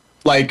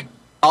 Like,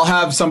 I'll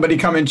have somebody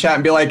come in chat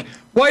and be like,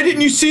 "Why didn't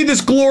you see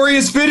this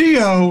glorious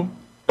video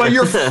by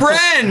your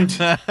friend?"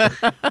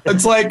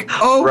 It's like,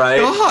 oh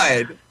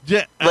God.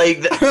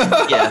 Like,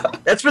 yeah,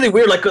 that's really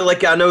weird.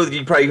 Like I know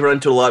you probably run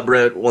into a lot,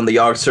 Brett, on the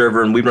Yogg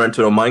server, and we run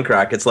into it on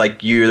Minecraft. It's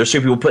like there's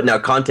some people putting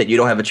out content, you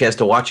don't have a chance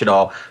to watch it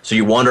all, so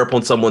you wander up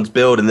on someone's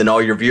build, and then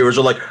all your viewers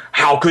are like,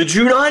 "How could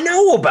you not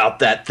know about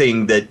that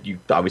thing that you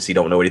obviously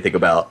don't know anything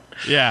about?"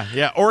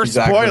 Yeah, or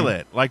spoil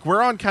it. Like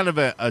we're on kind of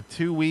a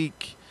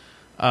 2-week.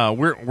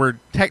 We're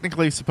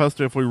technically supposed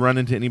to, if we run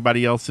into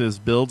anybody else's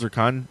builds or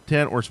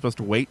content, we're supposed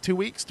to wait 2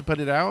 weeks to put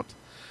it out.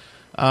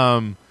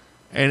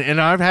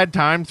 And I've had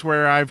times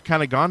where I've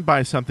kind of gone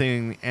by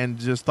something and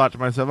just thought to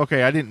myself,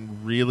 okay, I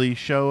didn't really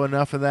show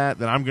enough of that,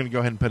 then I'm going to go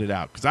ahead and put it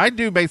out. Because I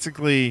do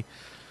basically,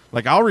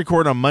 like, I'll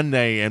record on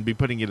Monday and be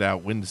putting it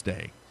out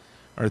Wednesday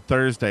or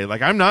Thursday.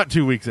 Like, I'm not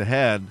 2 weeks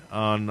ahead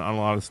on a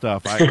lot of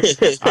stuff.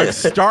 I've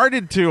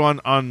started to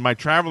on my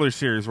Traveler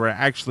series where I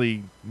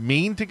actually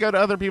mean to go to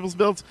other people's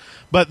builds.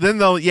 But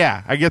then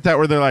I get that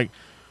where they're like,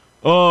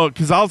 oh,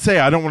 because I'll say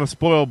I don't want to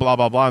spoil blah,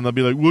 blah, blah. And they'll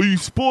be like, well, you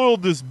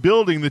spoiled this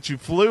building that you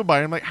flew by.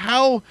 And I'm like,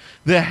 how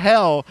the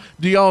hell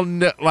do y'all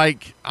know?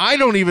 Like, I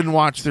don't even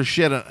watch their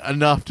shit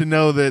enough to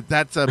know that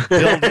that's a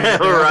building that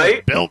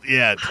right? built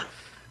yet.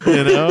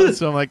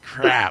 So I'm like,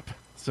 crap.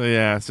 So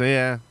yeah.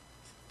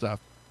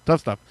 Tough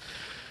stuff.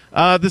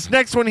 This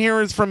next one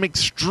here is from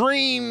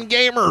Extreme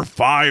Gamer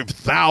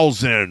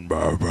 5000.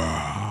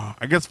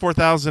 I guess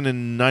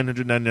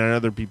 4,999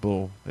 other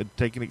people had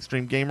taken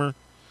Extreme Gamer.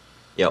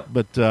 Yep.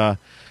 But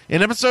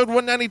in episode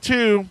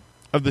 192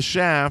 of The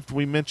Shaft,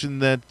 we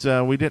mentioned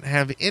that we didn't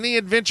have any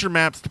adventure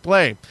maps to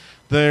play.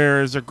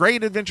 There's a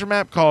great adventure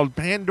map called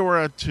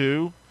Pandora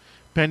 2.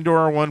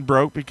 Pandora 1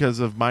 broke because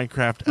of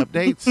Minecraft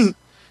updates.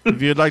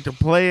 If you'd like to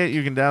play it,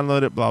 you can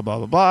download it, blah, blah,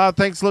 blah, blah.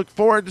 Thanks. Look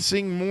forward to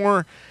seeing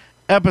more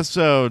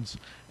episodes.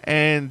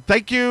 And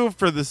thank you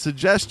for the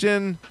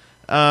suggestion.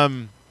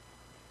 Pandora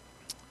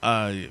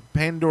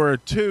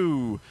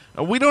 2.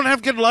 We don't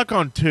have good luck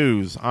on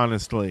 2s,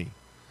 honestly.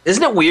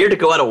 Isn't it weird to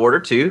go out of order,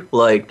 too?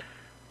 Like,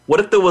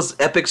 what if there was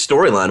epic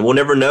storyline? We'll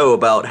never know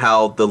about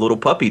how the little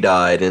puppy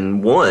died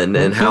in 1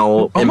 and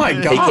how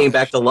he came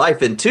back to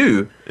life in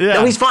 2. Yeah.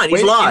 No, he's fine.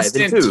 He's alive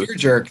in 2.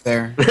 Tearjerk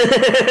there.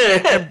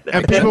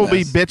 and people will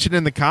be bitching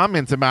in the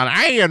comments about,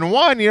 hey, in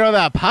 1,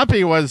 that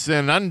puppy was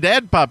an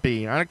undead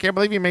puppy. I can't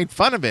believe you made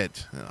fun of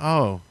it.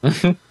 Oh.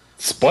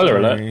 Spoiler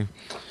alert.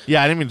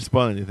 Yeah, I didn't mean to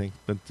spoil anything,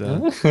 but...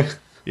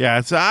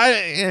 Yeah, so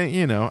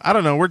I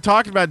don't know. We're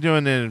talking about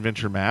doing an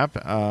adventure map.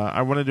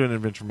 I want to do an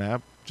adventure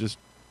map. Just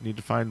need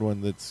to find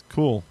one that's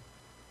cool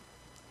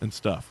and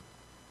stuff.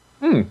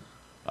 I don't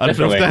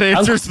know if that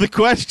answers the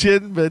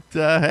question, but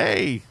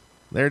hey,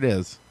 there it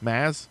is.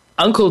 Maz?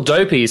 Uncle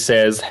Dopey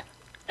says,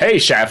 "Hey,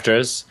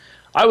 Shafters.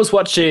 I was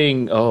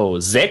watching,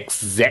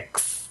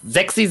 Zex's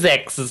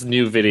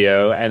new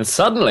video, and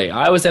suddenly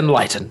I was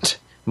enlightened.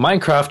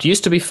 Minecraft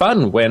used to be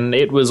fun when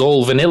it was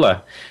all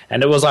vanilla,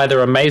 and it was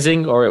either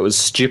amazing or it was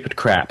stupid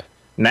crap.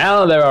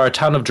 Now there are a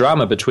ton of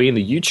drama between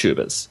the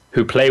YouTubers,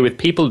 who play with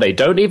people they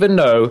don't even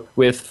know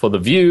for the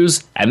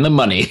views and the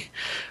money."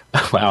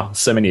 Wow,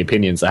 so many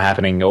opinions are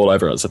happening all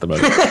over us at the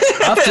moment.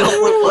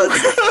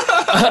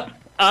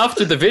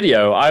 After the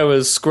video, I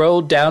was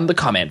scrolled down the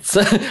comments.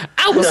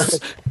 I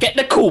was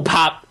getting a cool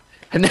pop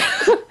and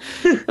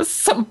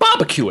some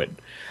barbecuing.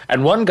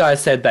 And one guy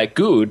said that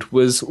Good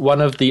was one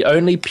of the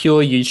only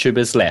pure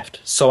YouTubers left.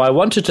 So I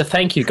wanted to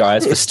thank you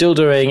guys for still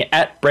doing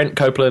 @Brent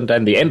Copeland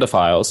and the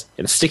Enderfiles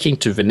and sticking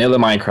to vanilla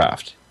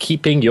Minecraft,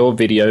 keeping your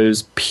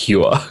videos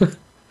pure.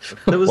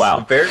 That was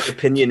a very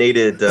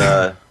opinionated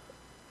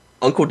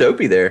Uncle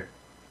Dopey there.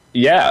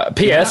 Yeah.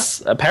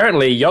 P.S.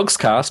 Apparently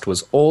Yogscast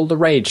was all the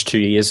rage 2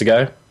 years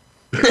ago.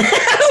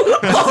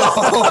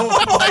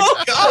 Oh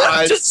my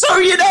god! Just so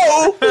you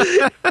know,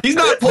 He's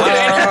not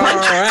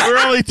playing. We're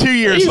only 2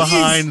 years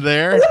behind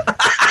there.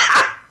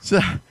 So,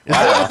 is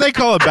that what they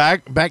call a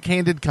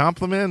backhanded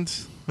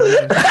compliment?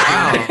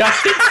 I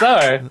think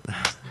so.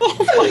 Oh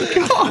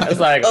my god! It's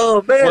like,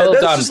 oh man, well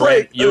that's done, just Brett.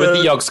 like, You with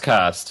the Yogs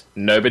cast.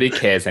 Nobody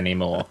cares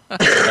anymore.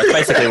 That's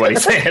basically what he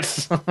said.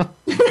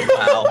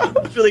 Wow,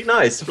 it's really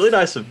nice, really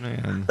nice.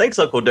 Thanks,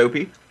 Uncle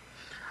Dopey.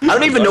 I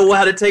don't even know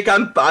how to take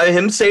on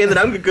him saying that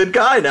I'm a good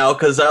guy now,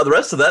 because the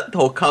rest of that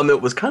whole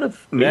comment was kind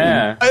of mean.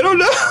 Yeah. I don't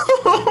know.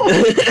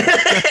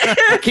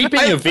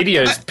 Keeping your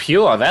videos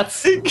pure,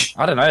 that's,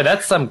 I don't know,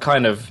 that's some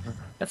kind of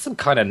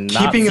Keeping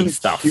Nazi them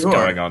stuff pure.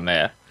 going on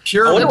there.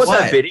 Pure. I wonder what what?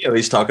 that video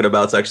he's talking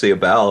about is actually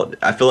about.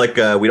 I feel like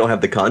we don't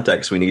have the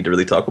context we need to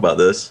really talk about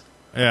this.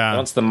 Yeah.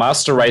 It's the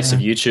master race of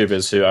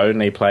YouTubers who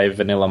only play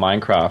vanilla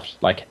Minecraft,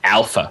 like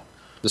alpha.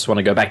 Just want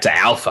to go back to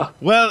alpha.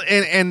 Well,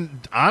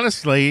 and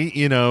honestly,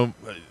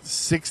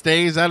 6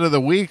 days out of the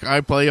week,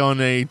 I play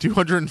on a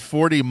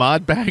 240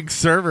 mod bag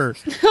server.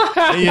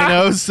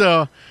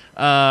 So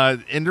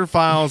Ender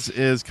Files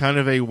is kind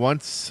of a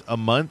once a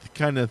month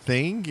kind of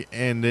thing,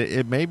 and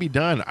it may be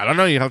done. I don't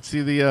know. You have to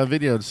see the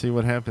video to see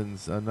what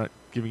happens. I'm not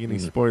giving any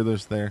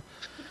spoilers there.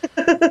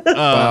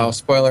 Wow!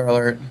 Spoiler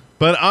alert.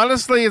 But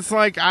honestly, it's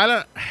like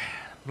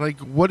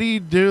what do you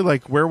do?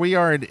 Like where we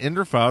are in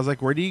Ender Files,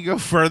 like where do you go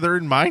further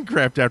in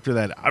Minecraft after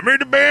that? I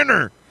made a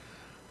banner.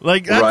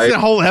 Like that's the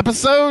whole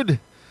episode.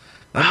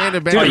 I made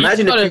a banner. Dude,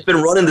 imagine if you've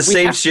been running the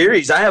same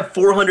series. I have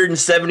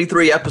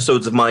 473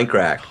 episodes of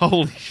Minecraft.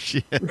 Holy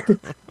shit!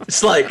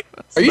 It's like,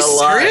 Are you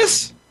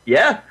serious?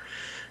 Yeah.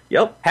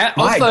 Yep.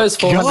 Of those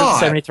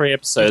 473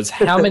 episodes,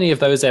 how many of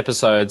those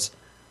episodes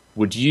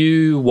would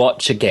you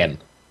watch again?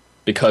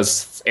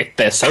 Because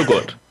they're so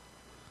good.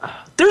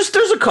 There's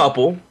a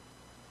couple.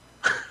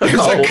 There's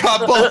a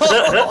couple.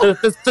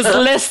 There's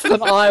less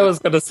than I was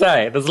going to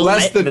say. There's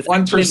Less than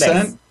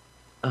 1%.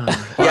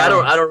 Yeah, I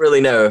don't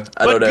really know.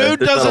 I But don't know.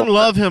 Good doesn't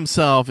love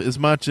himself as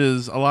much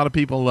as a lot of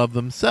people love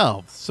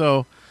themselves.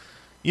 So,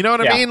 you know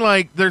what I mean?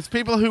 Like, there's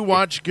people who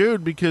watch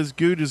Good because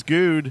Good is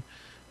good,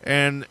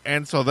 and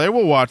so they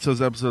will watch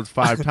those episodes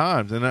 5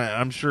 times. And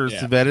I'm sure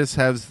Sevadus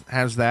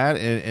has that,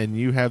 and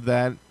you have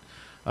that.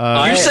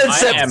 You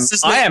said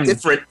I am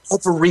different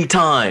every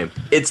time.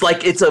 It's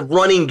like it's a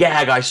running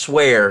gag, I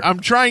swear. I'm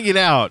trying it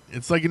out.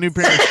 It's like a new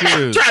pair of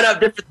shoes. Trying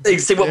out different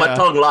things, see what my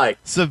tongue likes.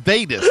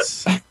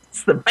 Sevadus.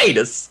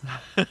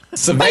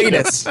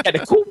 Sevadus. And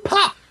a cool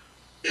pop.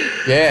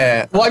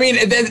 Yeah. Well, I mean,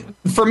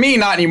 for me,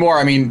 not anymore.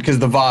 I mean, because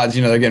the VODs,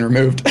 they're getting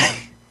removed.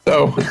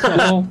 So.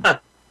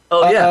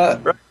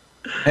 Right.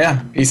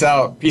 Yeah. Peace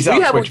out. Peace out.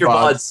 You have Twitch your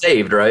VODs. VODs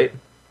saved, right?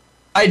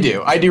 I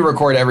do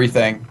record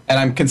everything, and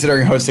I'm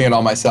considering hosting it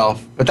all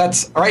myself. But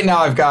that's right now.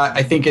 I've got,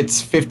 I think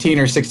it's 15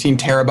 or 16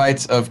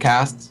 terabytes of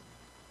casts,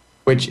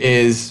 which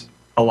is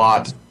a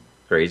lot.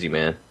 Crazy,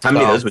 man. How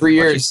many of those? 3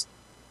 years.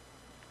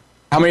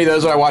 How many of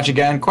those would I watch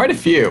again? Quite a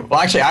few. Well,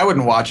 actually, I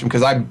wouldn't watch them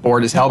because I'm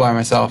bored as hell by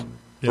myself.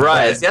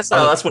 Right.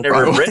 That's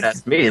whenever Britt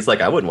asked me. It's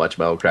like I wouldn't watch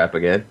my old crap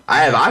again. I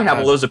have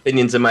all those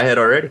opinions in my head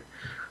already.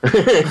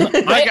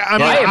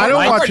 I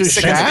don't watch a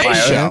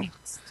Shaft show.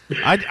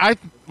 I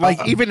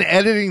like even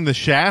editing the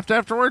Shaft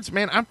afterwards,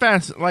 man. I'm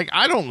fast. Like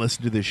I don't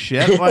listen to this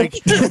shit. Like,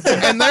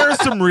 and there are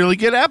some really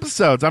good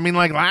episodes. I mean,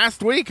 like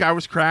last week I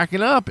was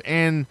cracking up,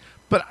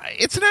 but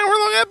it's an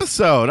hour-long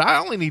episode. I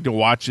only need to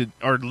watch it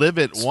or live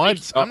it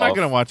once. I'm not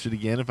going to watch it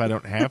again if I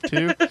don't have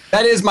to.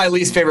 That is my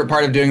least favorite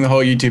part of doing the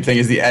whole YouTube thing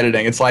is the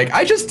editing. It's like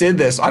I just did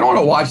this. I don't want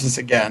to watch this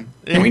again.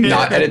 Can we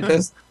not edit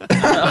this?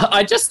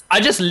 I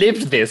just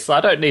lived this.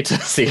 I don't need to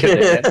see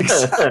it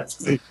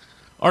again.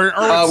 Or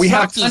we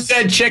have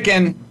undead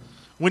chicken.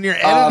 When you're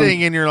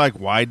editing and you're like,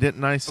 why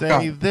didn't I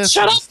say this?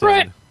 Shut up,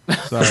 Brett.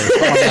 Sorry.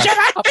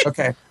 Shut up.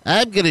 Okay.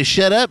 I'm going to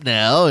shut up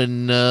now.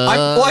 And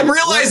I'm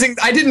realizing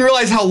I didn't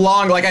realize how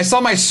long. Like I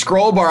saw my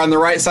scroll bar on the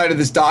right side of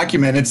this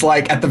document. It's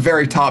like at the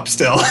very top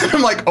still.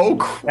 I'm like, oh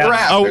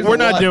crap. Oh, we're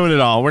not doing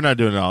it all. We're not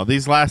doing it all.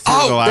 These last two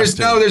are the last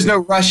two. There's no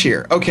rush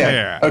here. Okay.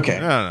 Yeah. Okay.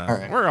 No. All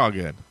right. We're all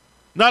good.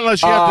 Not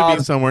unless you have to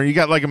be somewhere. You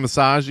got like a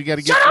massage you got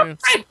to get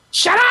to.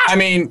 Shut up! I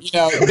mean,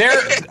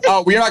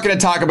 we're not going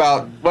to talk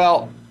about.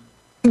 Well,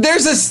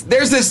 there's this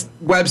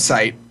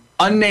website,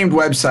 unnamed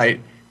website,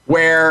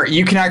 where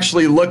you can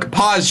actually look.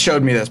 Pause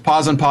showed me this.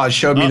 Pause and Pause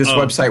showed me this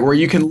website where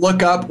you can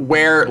look up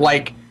where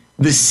like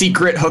the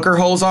secret hooker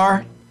holes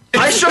are.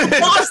 I should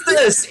pause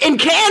this in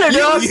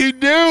Canada. You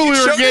knew we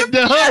were getting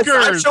to hookers.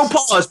 Yes, I should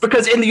pause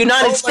because in the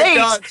United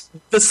States,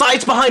 the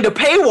site's behind a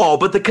paywall,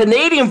 but the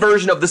Canadian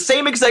version of the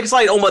same exact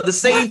site owned by the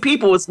same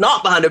people is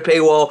not behind a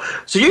paywall.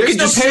 So you can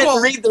just sit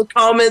and read the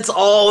comments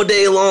all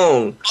day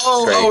long.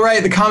 Oh,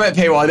 right, the comment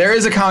paywall. There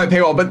is a comment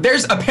paywall, but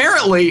there's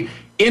apparently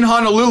in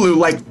Honolulu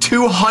like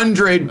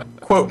 200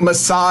 quote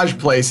massage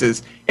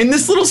places in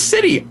this little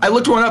city. I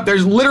looked one up.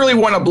 There's literally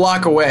one a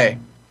block away.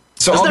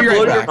 So Doesn't I'll be that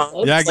blow right your back.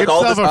 mind? Yeah, Like, get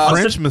all yourself this a awesome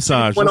French shit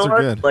massage. went Those are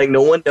on, good. Like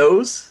no one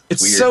knows.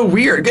 It's so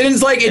weird. And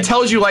it's like it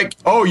tells you like,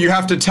 oh, you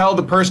have to tell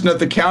the person at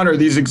the counter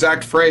these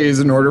exact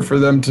phrase in order for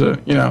them to,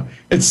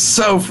 it's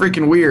so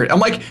freaking weird. I'm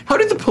like, how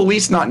did the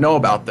police not know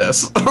about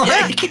this?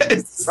 Like,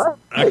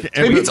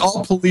 maybe it's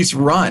all police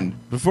run.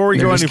 Before we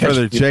They're go just any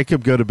further, catching you.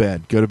 Jacob, go to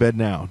bed. Go to bed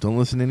now. Don't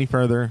listen any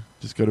further.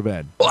 Just go to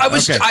bed. Well, I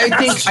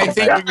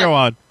think Go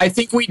on. I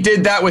think we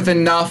did that with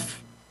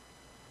enough,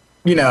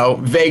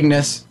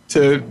 vagueness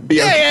to be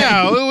okay.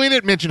 Yeah, we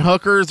didn't mention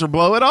hookers or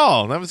blow at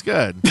all. That was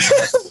good.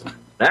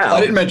 Now,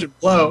 I didn't mention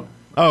blow.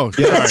 Oh,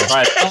 sorry.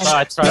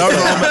 Right.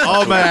 No,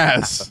 all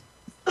mass.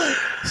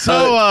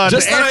 So,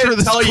 just to thought answer I'd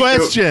this tell you-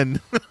 question,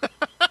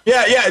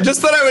 Yeah. Just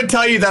thought I would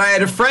tell you that I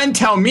had a friend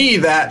tell me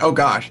that. Oh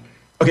gosh.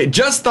 Okay.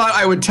 Just thought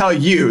I would tell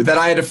you that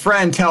I had a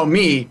friend tell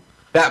me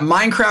that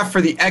Minecraft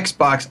for the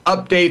Xbox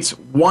updates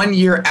 1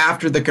 year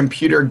after the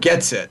computer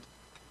gets it.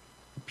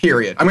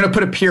 Period. I'm gonna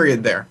put a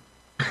period there.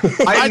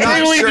 I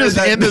think we just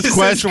end this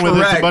question with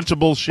it's a bunch of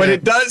bullshit. But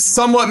it does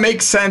somewhat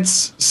make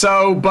sense.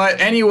 So, but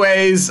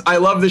anyways, I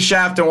love the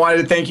Shaft and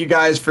wanted to thank you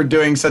guys for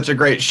doing such a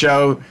great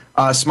show.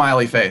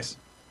 Smiley face.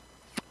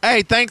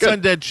 Hey, thanks,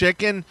 Undead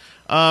Chicken.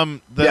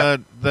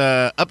 The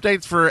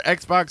updates for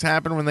Xbox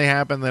happen when they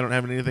happen. They don't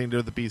have anything to do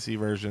with the PC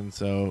version.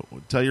 So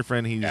tell your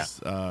friend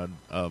he's a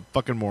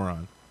fucking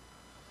moron.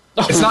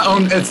 It's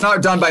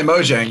not done by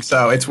Mojang,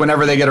 so it's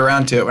whenever they get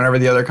around to it, whenever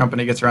the other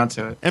company gets around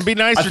to it. And be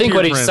nice. I think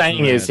what he's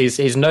saying is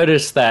he's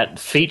noticed that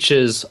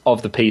features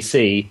of the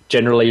PC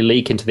generally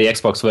leak into the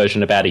Xbox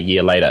version about a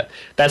year later.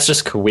 That's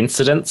just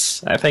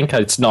coincidence. I think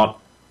it's not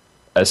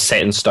a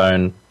set in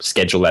stone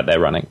schedule that they're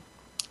running.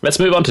 Let's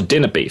move on to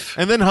dinner beef.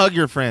 And then hug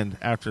your friend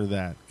after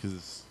that,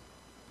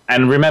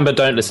 And remember,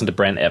 don't listen to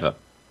Brent ever.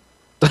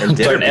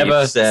 Don't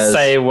ever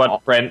say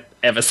what Brent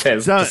ever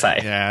says to say.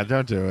 Yeah,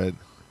 don't do it.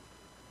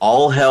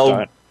 All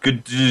hell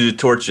good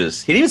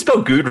torches. He didn't even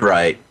spell good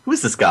right. Who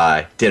is this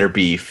guy? Dinner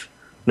beef.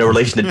 No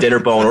relation to dinner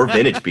bone or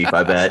vintage beef,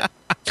 I bet.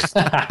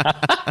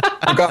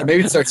 Oh god,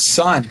 maybe it's our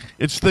son.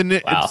 It's the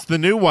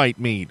new white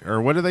meat,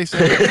 or what do they say?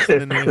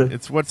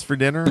 It's what's for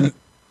dinner?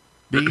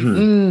 Beef.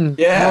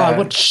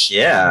 Yeah.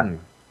 Yeah.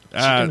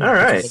 All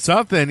right.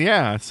 Something,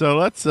 yeah. So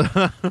let's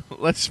forget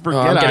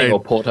I'm getting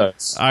all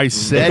Portos. I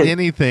said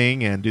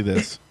anything and do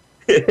this.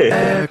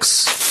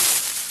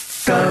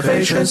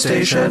 Excavation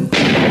station.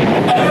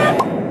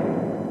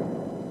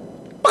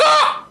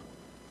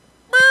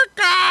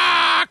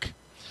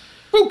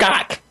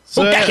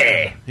 So,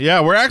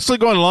 yeah, we're actually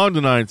going long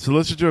tonight, so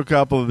let's just do a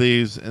couple of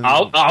these. And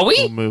Are we?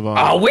 We'll move on.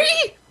 Are we?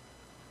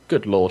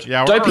 Good lord.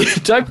 Yeah,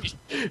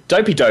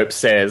 Dopey Dope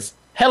says,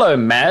 "Hello,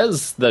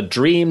 Maz, the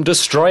Dream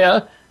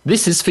Destroyer.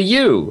 This is for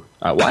you."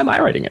 Why am I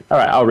reading it? All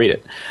right, I'll read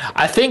it.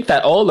 "I think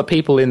that all the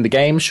people in the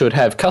game should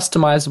have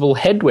customizable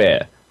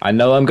headwear. I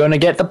know I'm going to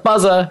get the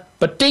buzzer,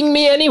 but ding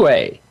me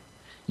anyway.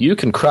 You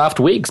can craft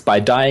wigs by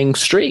dyeing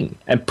string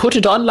and put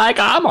it on like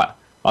armor.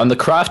 On the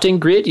crafting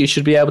grid, you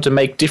should be able to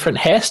make different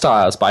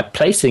hairstyles by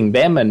placing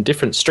them and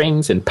different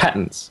strings and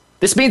patterns.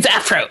 This means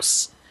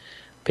afros.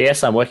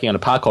 P.S. I'm working on a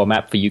parkour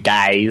map for you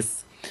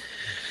guys.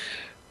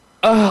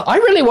 I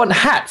really want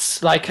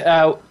hats. Like,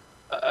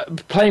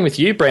 playing with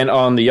you, Brent,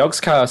 on the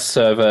Yogscast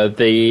server,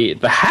 the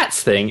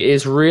hats thing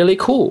is really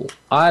cool.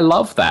 I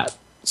love that.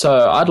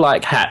 So I'd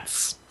like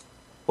hats.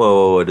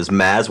 Whoa, does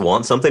Maz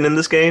want something in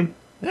this game?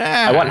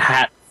 Yeah. I want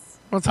hats.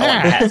 What's I want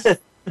hats.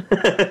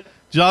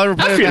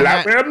 I feel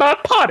like wearing my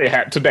party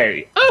hat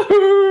today.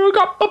 Oh,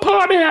 got my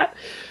party hat.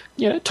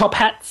 Top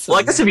hats. Well,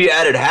 I guess if you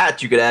added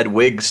hats, you could add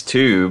wigs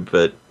too,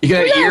 but... You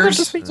can add ears?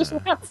 Just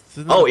hats.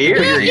 Oh, ears?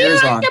 Put your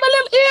ears on. Get my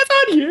little ears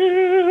on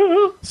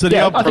you. So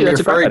from your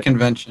furry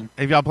convention.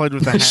 Have y'all played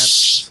with the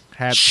hats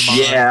mod?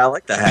 Yeah, I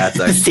like the hats.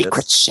 Actually.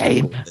 Secret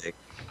shame.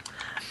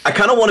 I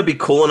kind of want to be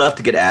cool enough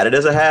to get added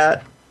as a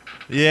hat.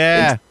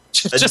 Yeah.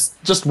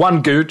 Just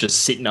one goo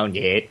just sitting on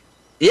your head.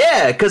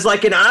 Yeah, because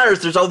like in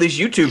ours, there's all these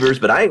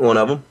YouTubers, but I ain't one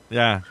of them.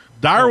 Yeah.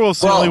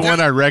 Direwolf's the only one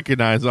I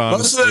recognize,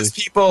 honestly.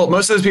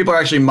 Most of those people are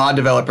actually mod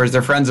developers.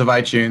 They're friends of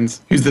iTunes,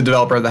 who's the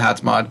developer of the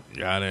hats mod.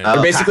 Got it.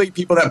 They're basically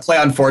people that play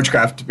on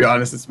Forgecraft, to be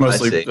honest. It's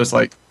mostly just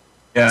like,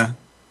 yeah.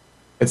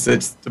 It's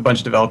a bunch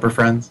of developer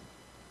friends.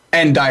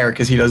 And Dyer,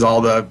 because he does all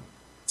the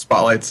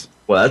spotlights.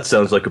 Well, that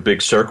sounds like a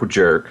big circle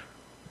jerk.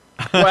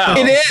 Wow.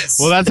 It is.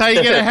 Well, that's how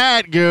you get a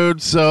hat, good.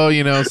 So,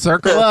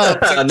 circle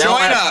up. So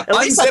join up. At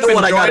least I know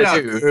what I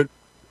gotta do.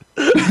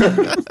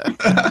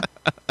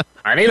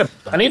 I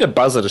need a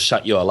buzzer to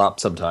shut you all up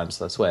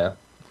sometimes, I swear.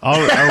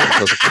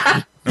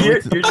 You're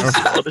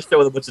just on the show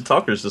with a bunch of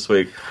talkers this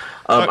week.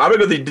 I'm going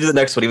to go do the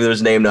next one, even though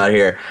there's a name not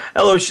here.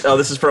 Hello,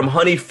 this is from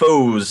Honey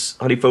Foes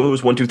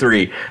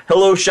 123.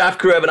 Hello, Shaft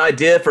Crew. I have an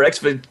idea for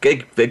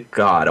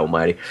God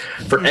almighty.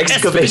 For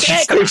excavation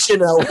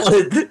station. I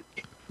wanted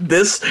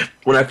this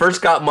when I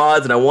first got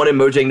mods, and I wanted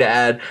Mojang to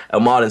add a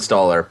mod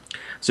installer.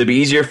 So it'd be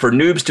easier for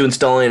noobs to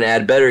install and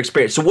add better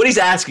experience. So what he's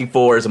asking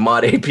for is a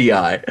mod API.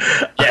 Yes.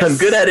 I'm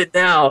good at it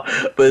now,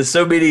 but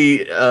so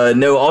many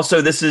know.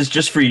 Also, this is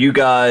just for you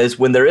guys.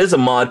 When there is a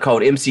mod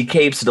called MC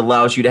Capes, it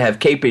allows you to have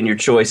cape in your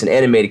choice and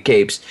animated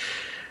capes.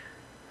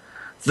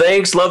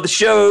 Thanks, love the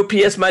show.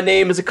 P.S. My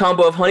name is a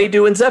combo of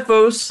Honeydew and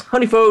Zephos.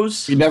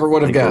 Honeyfoes. You never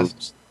would have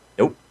guessed.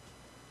 Nope.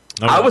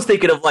 Oh. I was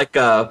thinking of like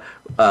the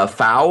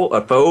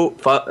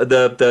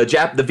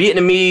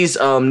Vietnamese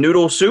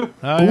noodle soup.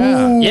 Oh,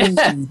 yeah.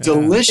 Yeah.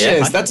 Delicious.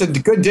 Yeah. That's a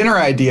good dinner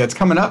idea. It's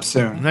coming up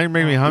soon. Now you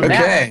make me hungry.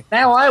 Okay.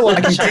 Now I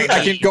want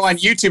I can go on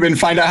YouTube and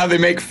find out how they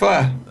make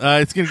pho.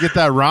 It's going to get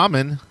that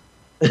ramen.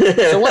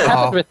 So what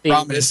happened with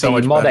ramen is so the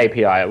much mod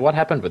better. API? What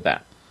happened with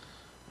that?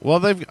 Well,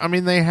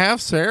 they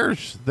have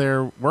Serge.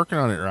 They're working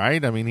on it,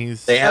 right? I mean,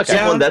 They have Okay.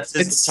 someone that's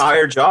his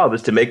entire job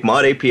is to make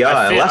mod API.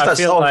 I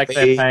feel like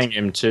they they're paying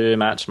him too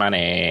much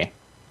money.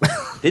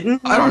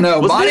 didn't. I don't know.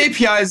 Wasn't Mod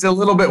it? API is a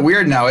little bit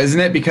weird now, isn't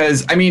it?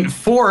 Because, I mean,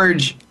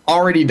 Forge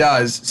already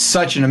does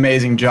such an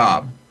amazing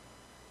job,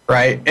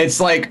 right? It's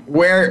like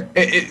where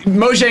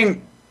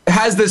Mojang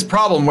has this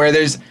problem where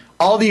there's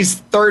all these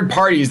third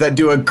parties that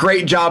do a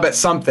great job at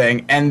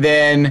something, and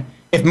then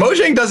if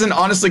Mojang doesn't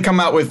honestly come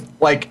out with,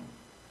 like,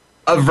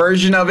 a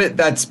version of it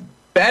that's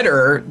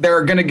better,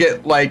 they're going to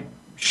get, like,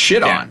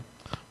 shit on.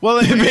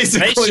 Well,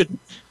 Basically.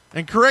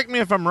 and correct me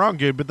if I'm wrong,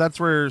 dude, but that's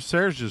where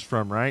Serge is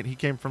from, right? He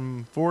came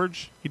from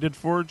Forge. He did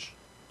Forge.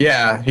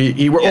 Yeah,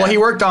 he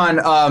worked on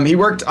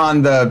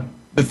the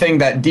thing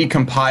that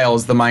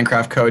decompiles the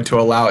Minecraft code to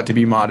allow it to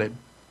be modded,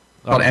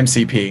 called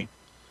MCP,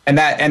 and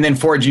then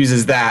Forge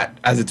uses that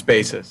as its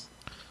basis.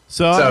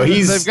 So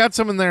he's they've got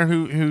someone there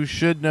who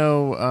should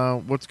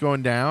know what's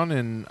going down,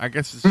 and I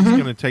guess it's just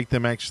going to take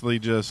them actually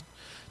just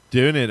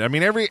doing it. I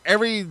mean,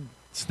 every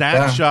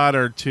snapshot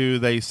or two,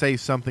 they say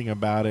something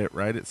about it,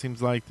 right? It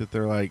seems like that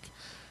they're like,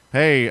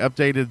 "Hey,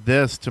 updated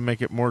this to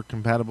make it more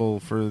compatible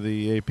for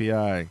the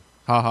API."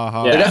 Ha ha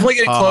ha. They're definitely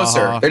getting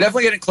closer. ha. They're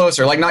definitely getting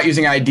closer, like not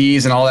using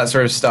IDs and all that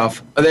sort of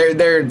stuff.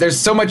 There's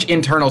so much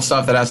internal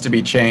stuff that has to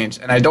be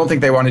changed, and I don't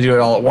think they want to do it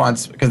all at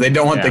once because they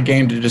don't want the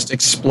game to just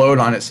explode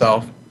on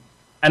itself.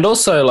 And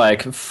also,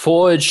 like,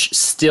 Forge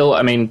still,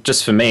 I mean,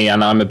 just for me,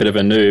 and I'm a bit of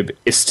a noob,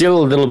 is still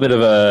a little bit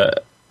of a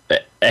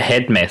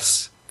head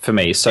mess for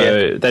me.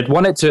 So they'd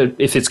want it to,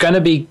 if it's going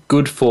to be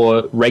good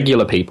for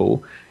regular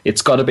people,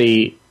 it's got to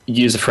be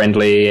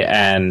user-friendly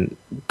and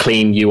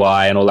clean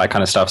UI and all that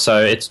kind of stuff.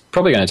 So it's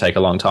probably going to take a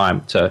long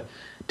time to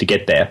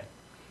get there.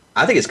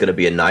 I think it's going to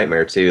be a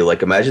nightmare too.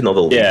 Like, imagine all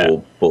the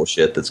legal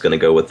bullshit that's going to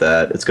go with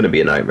that. It's going to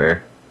be a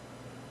nightmare.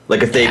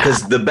 Like, if they,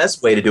 because the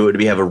best way to do it would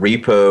be have a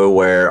repo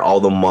where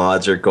all the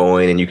mods are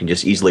going, and you can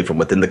just easily from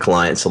within the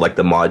client select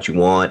the mods you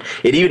want.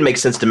 It even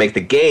makes sense to make the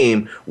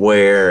game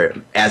where,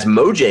 as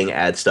Mojang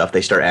adds stuff,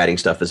 they start adding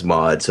stuff as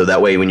mods. So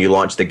that way, when you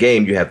launch the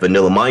game, you have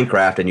vanilla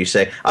Minecraft, and you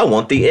say, "I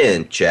want the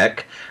end,"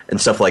 check,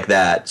 and stuff like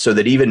that. So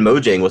that even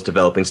Mojang was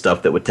developing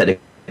stuff that would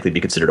technically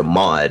be considered a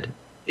mod.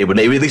 It would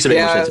at least make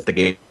more sense if the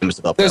game was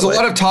developed. There's a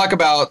lot of talk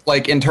about,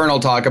 like, internal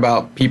talk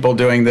about people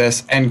doing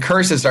this, and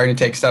Curse is starting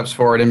to take steps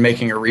forward in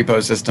making a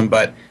repo system,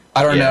 but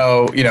I don't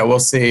know, you know, we'll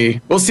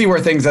see where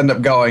things end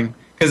up going,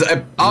 because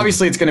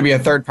obviously it's going to be a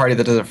third party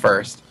that does it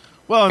first.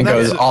 Well, and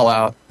goes all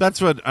out.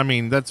 That's what I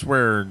mean. That's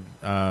where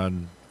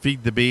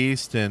Feed the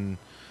Beast and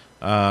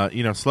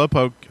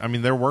Slowpoke. I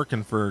mean, they're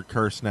working for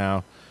Curse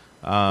now,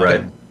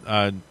 right?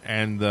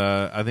 And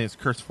I think it's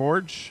Curse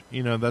Forge.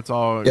 You know, that's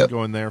all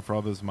going there for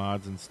all those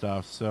mods and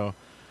stuff. So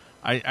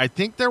I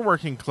think they're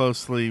working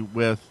closely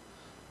with.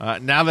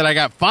 Now that I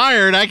got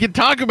fired, I can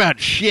talk about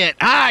shit.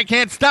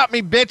 Can't stop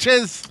me,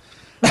 bitches.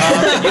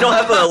 You don't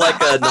have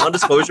a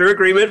non-disclosure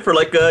agreement for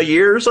like a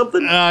year or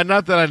something?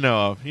 Not that I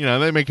know of. You know,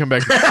 they may come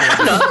back.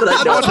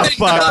 What the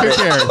fuck? Who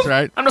cares,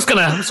 right? I'm just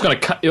gonna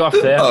cut you off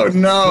there. Oh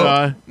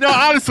no! No.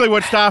 Honestly,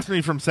 what stops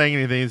me from saying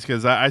anything is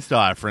because I still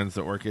have friends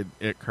that work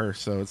at Curse,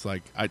 so it's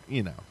like I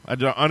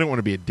don't want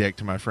to be a dick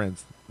to my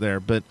friends there.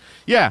 But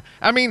yeah,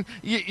 I mean,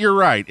 you're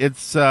right.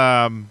 It's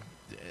some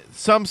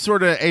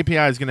sort of API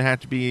is going to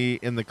have to be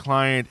in the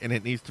client, and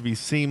it needs to be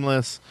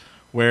seamless,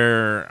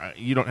 where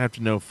you don't have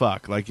to know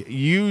fuck. Like,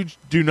 you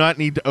do not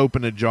need to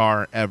open a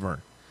jar ever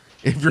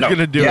if you're going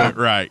to do it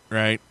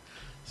right?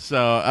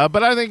 So,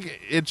 but I think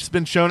it's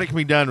been shown it can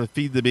be done with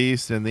Feed the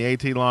Beast and the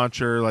AT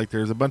launcher. Like,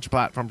 there's a bunch of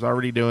platforms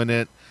already doing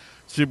it.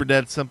 Super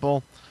dead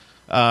simple.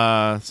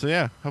 So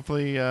yeah,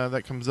 hopefully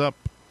that comes up.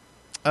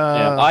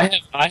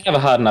 I have a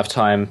hard enough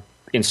time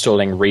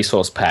installing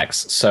resource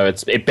packs, so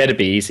it better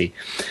be easy.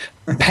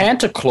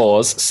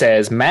 Pantaclaws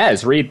says,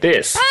 Maz, read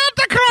this.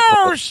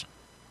 Pantaclaws!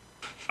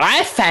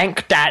 I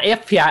think that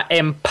if you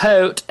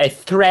import a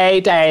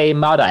 3D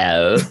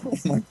model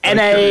and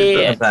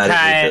a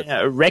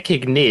can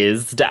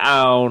recognized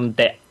on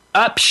the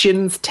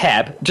options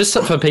tab, just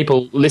for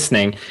people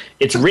listening,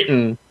 it's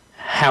written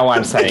how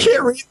I'm saying it. I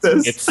can't read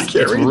this. It's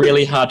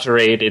really hard to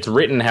read. It's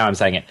written how I'm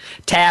saying it.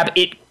 Tab,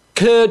 it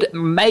could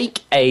make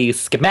a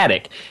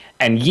schematic,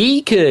 and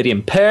ye could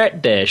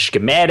import the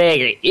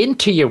schematic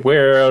into your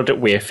world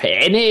with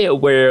any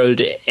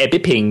world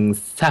editing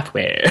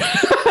software.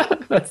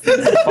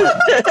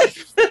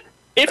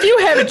 If you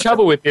having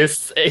trouble with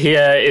this,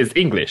 here is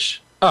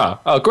English.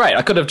 Oh, great.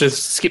 I could have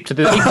just skipped to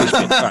the English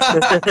bit.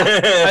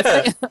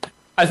 Right.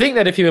 I think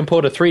that if you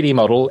import a 3D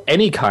model,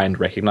 any kind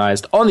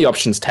recognized, on the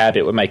Options tab,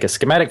 it would make a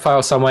schematic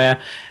file somewhere,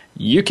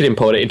 you could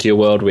import it into your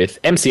world with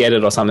MC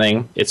Edit or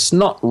something. It's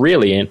not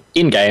really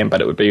in-game,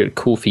 but it would be a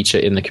cool feature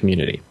in the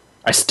community.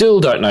 I still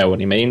don't know what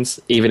he means,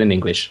 even in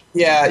English.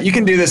 Yeah, you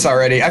can do this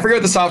already. I forget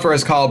what the software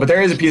is called, but there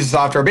is a piece of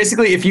software.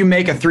 Basically, if you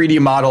make a 3D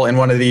model in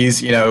one of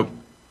these,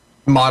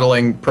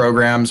 modeling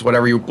programs,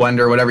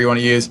 Blender, whatever you want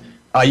to use,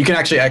 you can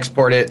actually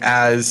export it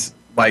as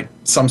like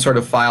some sort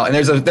of file. And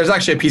there's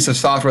actually a piece of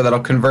software that'll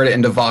convert it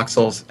into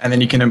voxels, and then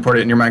you can import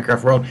it in your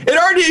Minecraft world. It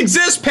already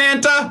exists,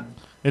 Panta!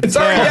 It's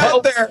already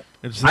out there!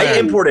 I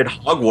imported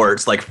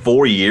Hogwarts like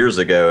 4 years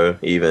ago,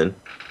 even.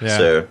 Yeah.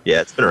 So,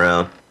 yeah, it's been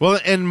around. Well,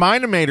 in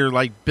Minimator,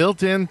 like,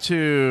 built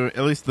into,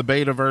 at least the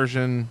beta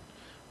version,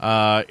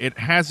 it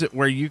has it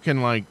where you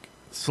can, like,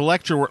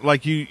 select your...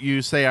 Like,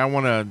 you say, I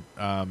want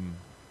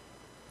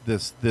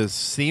this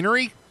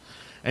scenery,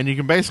 and you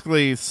can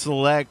basically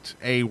select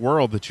a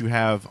world that you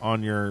have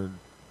on your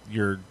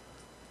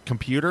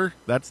computer.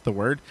 That's the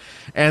word.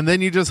 And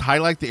then you just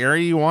highlight the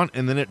area you want,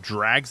 and then it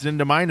drags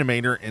into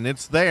Minimator, and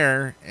it's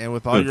there, and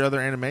with all your other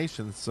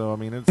animations. So, I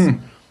mean, it's...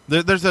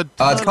 There's a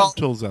ton of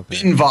tools out there.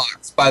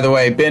 Binvox, by the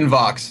way.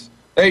 Binvox.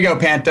 There you go,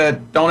 Panta.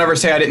 Don't ever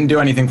say I didn't do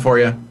anything for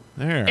you.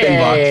 There.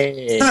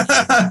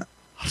 Binvox.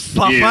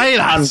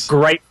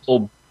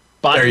 Ungrateful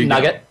butt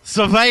nugget.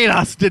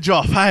 Sevadus did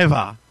your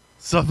favor.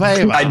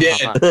 Sevadus. I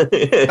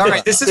did. All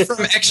right, this is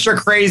from Extra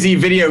Crazy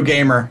Video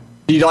Gamer.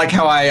 Do you like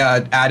how I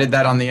added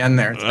that on the end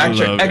there? It's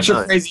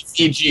extra Crazy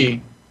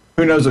VG.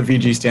 Who knows what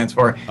VG stands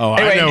for? Oh,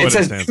 anyway, I know what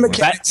it stands for.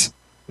 Mechanics.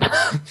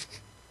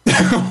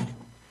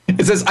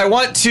 It says, I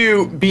want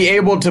to be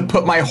able to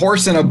put my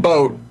horse in a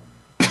boat,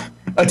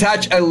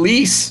 attach a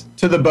leash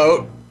to the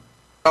boat.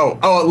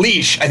 A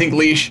leash. I think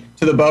leash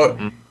to the boat,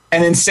 and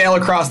then sail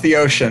across the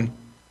ocean.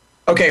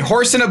 Okay,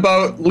 horse in a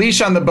boat,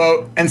 leash on the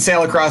boat, and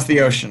sail across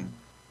the ocean.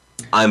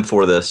 I'm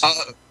for this.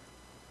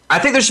 I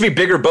think there should be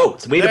bigger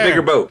boats. We need a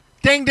bigger boat.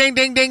 Ding, ding,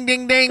 ding, ding,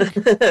 ding, ding.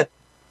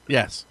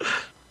 Yes.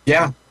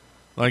 Yeah.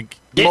 Like,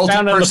 get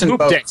down on the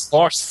poop deck,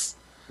 horse.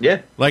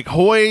 Yeah, like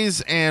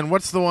Hoys and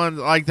what's the one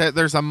like that?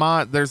 There's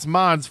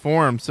mods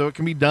for them, so it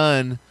can be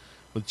done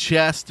with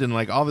chest and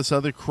like all this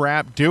other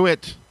crap. Do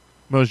it,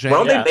 Mojang. Why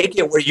don't they make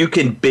it where you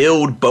can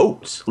build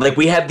boats? Like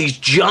we have these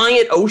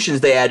giant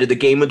oceans they add to the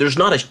game, and there's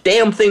not a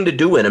damn thing to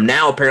do in them.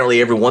 Now apparently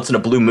every once in a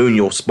blue moon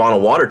you'll spawn a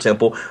water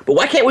temple, but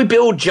why can't we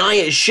build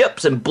giant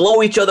ships and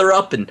blow each other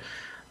up? And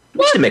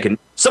we should make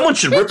someone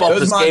should rip off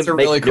this game. Those mods are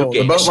really cool.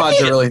 The boat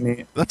mods are really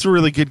neat. That's a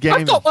really good game.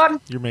 I've got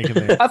one. You're making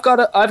there. I've got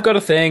a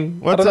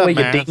thing. What's I don't up, know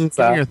where Matt? your dings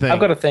Give me are. your thing. I've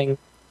got a thing.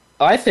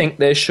 I think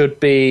there should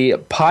be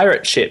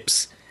pirate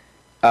ships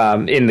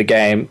in the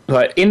game.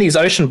 But in these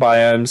ocean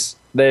biomes,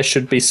 there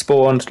should be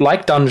spawned,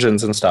 like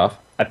dungeons and stuff,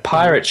 a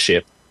pirate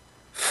ship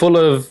full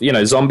of,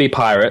 zombie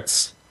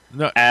pirates.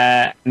 No.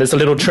 And there's a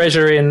little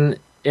treasure in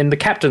the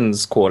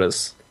captain's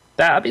quarters.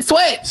 That'd be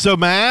sweet. So,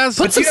 Maz,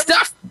 put some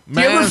stuff. Do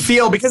you ever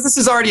feel, because this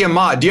is already a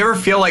mod, do you ever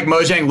feel like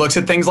Mojang looks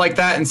at things like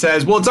that and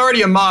says, well, it's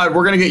already a mod,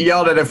 we're going to get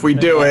yelled at if we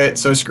do it,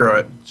 so screw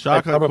it.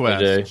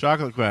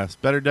 Chocolate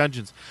Quest, better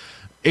dungeons.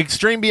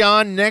 Extreme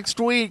Beyond next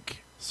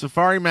week.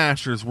 Safari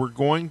Masters, we're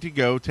going to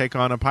go take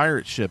on a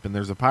pirate ship, and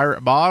there's a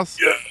pirate boss.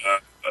 Yeah.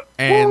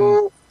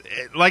 And,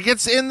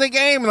 it's in the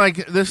game.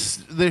 Like,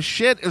 this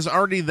shit is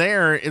already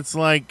there. It's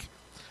like,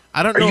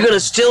 I don't know. Are you going to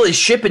steal his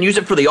ship and use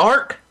it for the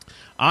Ark?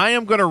 I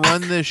am going to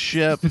run this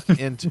ship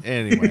into...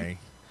 Anyway.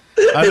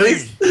 At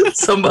least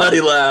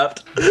somebody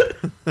laughed.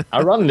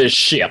 I run this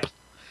ship.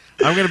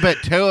 I'm going to bet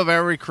 2 of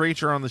every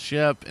creature on the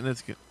ship, and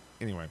it's...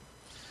 Anyway.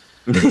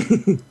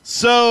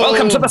 So...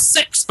 Welcome to the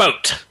 6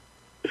 boat.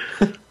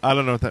 I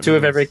don't know what that 2 means.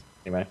 of every...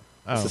 Anyway.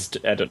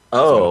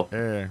 Oh.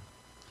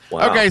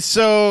 Wow. Okay,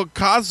 so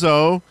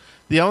Kazo,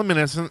 the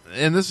Elementalist,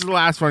 and this is the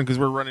last one because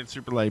we're running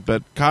super late,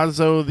 but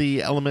Kazo, the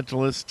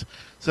Elementalist,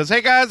 says,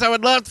 hey guys, I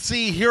would love to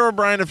see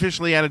Herobrine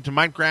officially added to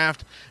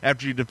Minecraft.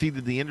 After you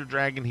defeated the Ender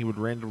Dragon, he would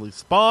randomly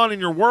spawn in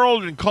your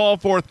world and call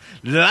forth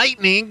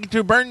lightning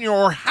to burn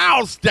your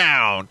house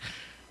down.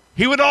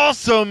 He would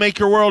also make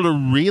your world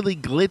really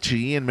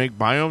glitchy and make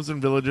biomes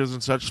and villages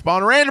and such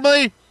spawn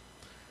randomly.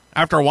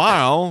 After a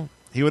while,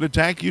 he would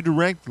attack you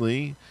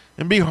directly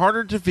and be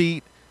harder to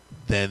defeat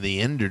than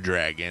the Ender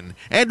Dragon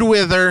and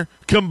Wither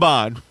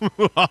combined.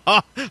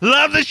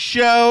 Love the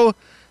show.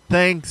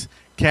 Thanks,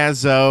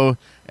 Kazo.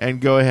 And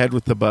go ahead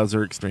with the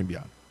buzzer, Extreme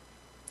Beyond.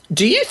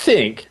 Do you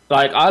think,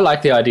 I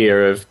like the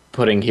idea of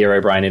putting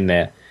Herobrine in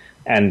there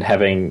and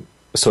having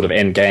a sort of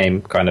end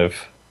game kind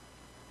of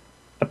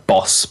a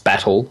boss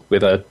battle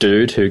with a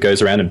dude who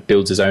goes around and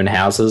builds his own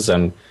houses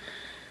and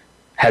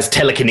has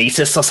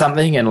telekinesis or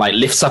something and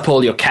lifts up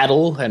all your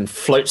cattle and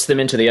floats them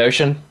into the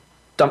ocean,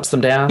 dumps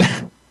them down.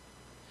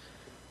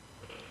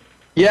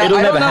 Yeah, It'll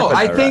I don't never know.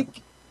 happen,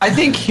 I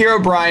think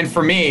Herobrine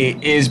for me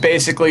is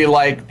basically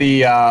like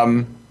the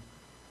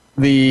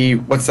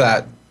what's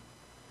that?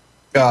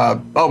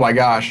 Oh my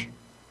gosh.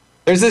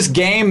 There's this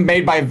game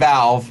made by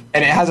Valve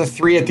and it has a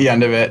 3 at the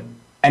end of it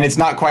and it's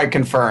not quite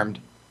confirmed.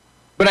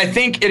 But I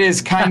think it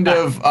is kind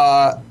of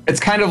it's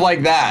kind of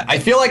like that. I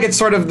feel like it's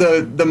sort of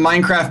the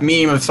Minecraft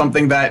meme of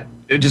something that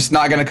is just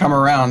not going to come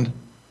around.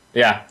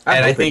 Yeah.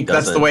 And I think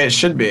that's the way it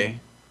should be.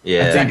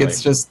 Yeah, I think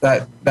it's just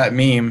that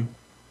meme.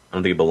 I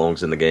don't think it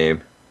belongs in the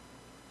game.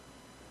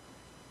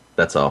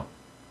 That's all.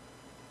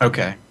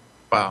 Okay.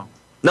 Wow.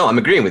 No, I'm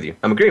agreeing with you.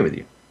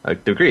 I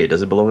agree. It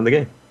doesn't belong in the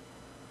game.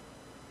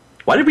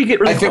 Why did we get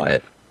really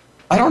quiet?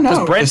 I don't know.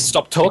 Because Brent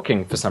stopped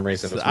talking for some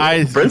reason.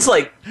 Brent's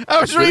like, I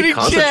was really reading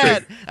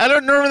chat. I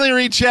don't normally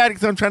read chat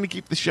because I'm trying to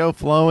keep the show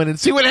flowing and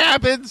see what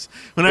happens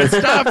when I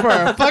stop for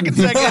a fucking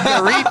second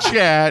to read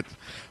chat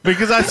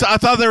because I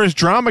thought there was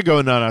drama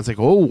going on. I was like,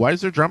 oh, why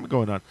is there drama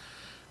going on?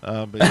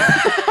 But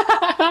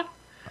I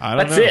don't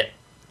That's know.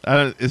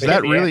 it. Is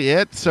that really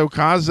it? So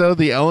Kazo,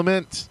 the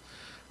element.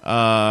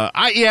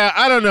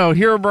 I don't know.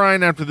 Hero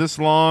Brian, after this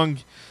long,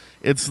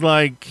 it's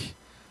like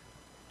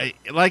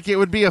it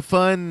would be a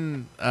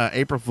fun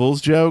April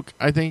Fool's joke,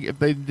 I think, if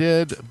they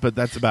did, but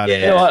that's about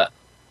it. You know what?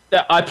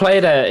 I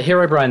played a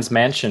Hero Brian's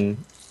Mansion,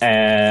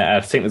 and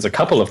I think there's a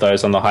couple of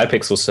those on the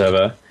Hypixel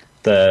server,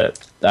 the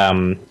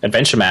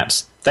adventure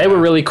maps. They were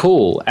really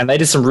cool, and they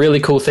did some really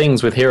cool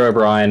things with Hero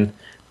Brian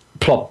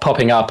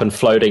popping up and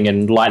floating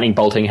and lightning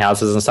bolting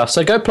houses and stuff.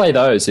 So go play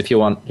those if you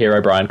want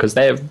Hero Brian, because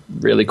they're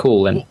really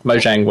cool, and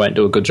Mojang won't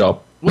do a good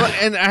job. Well,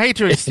 and I hate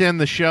to extend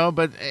the show,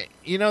 but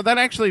that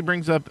actually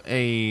brings up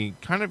a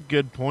kind of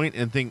good point.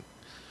 And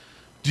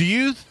do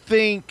you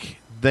think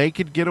they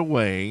could get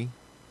away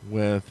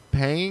with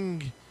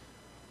paying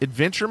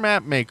adventure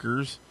map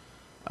makers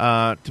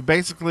to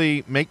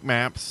basically make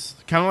maps,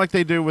 kind of like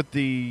they do with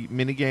the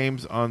mini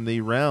games on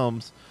the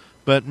Realms,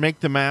 but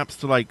make the maps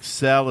to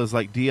sell as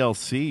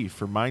DLC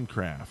for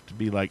Minecraft? To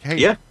be like,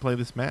 hey, play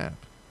this map.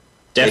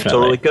 Definitely. They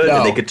totally could. No.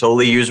 And they could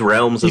totally use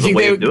Realms as a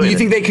way of doing it. You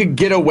think they could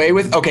get away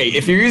with... Okay,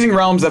 if you're using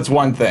Realms, that's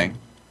one thing.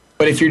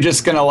 But if you're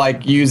just going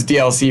to use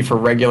DLC for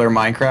regular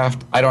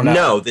Minecraft, I don't know.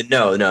 No.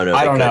 I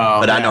don't know.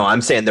 But I know.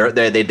 I'm saying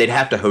they'd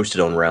have to host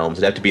it on Realms.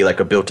 It'd have to be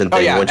a built-in thing.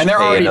 Oh, yeah, and they're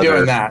already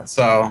doing that.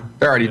 So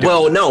they're already doing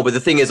Well, no, but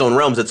the thing is, on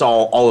Realms, it's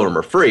all of them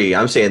are free.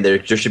 I'm saying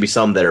there should be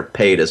some that are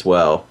paid as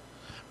well.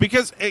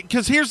 Because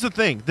here's the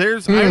thing.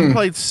 I've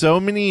played so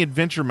many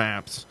adventure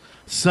maps.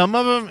 Some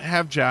of them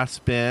have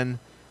just been...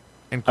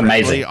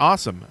 incredibly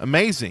awesome.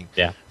 Amazing.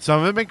 Yeah. Some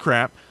of them have been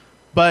crap,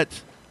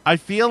 but I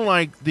feel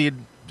like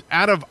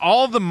out of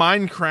all the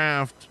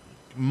Minecraft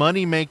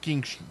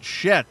money-making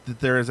shit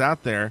that there is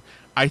out there,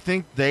 I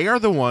think they are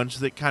the ones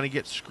that kind of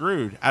get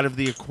screwed out of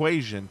the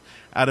equation,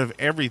 out of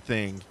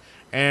everything.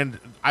 And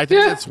I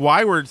think that's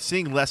why we're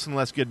seeing less and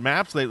less good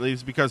maps lately,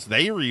 is because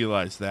they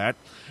realize that,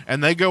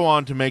 and they go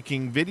on to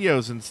making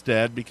videos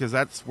instead, because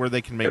that's where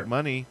they can make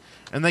money,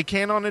 and they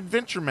can on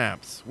adventure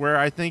maps, where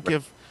I think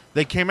if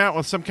they came out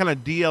with some kind of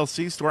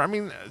DLC store. I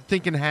mean,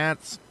 thinking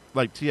hats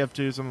like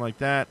TF2, something like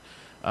that.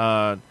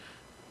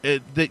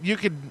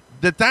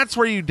 That's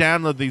where you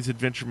download these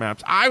adventure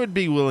maps. I would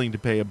be willing to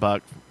pay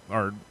 $1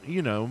 or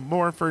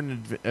more for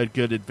a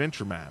good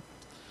adventure map.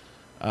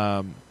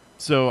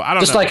 So I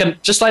don't know.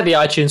 Just like the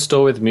iTunes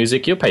store with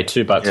music, you'll pay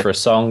 $2 for a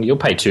song. You'll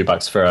pay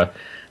 $2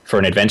 for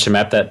an adventure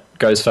map that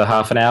goes for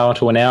half an hour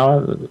to an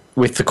hour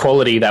with the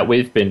quality that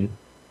we've been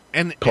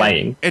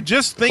playing. And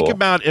just think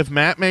about if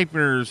map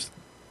makers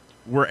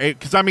were,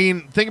 because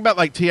think about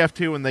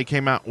TF2 when they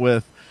came out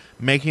with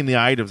making the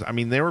items.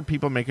 There were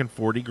people making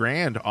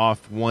 $40,000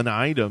 off one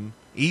item,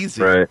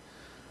 easy. Right.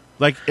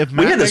 If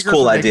we had this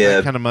cool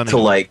idea kind of money,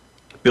 to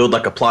build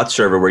a plot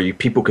server where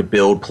people could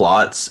build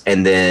plots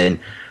and then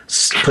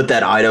put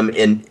that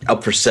item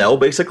up for sale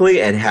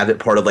basically, and have it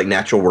part of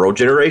natural world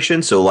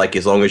generation. So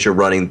as long as you're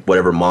running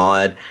whatever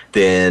mod,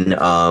 then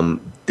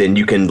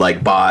you can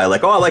buy I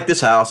like this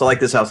house, I like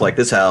this house, I like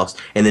this house,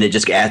 and then it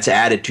just gets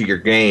added to your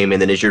game,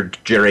 and then as you're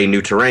generating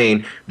new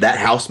terrain, that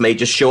house may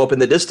just show up in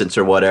the distance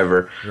or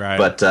whatever. Right.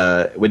 But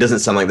it doesn't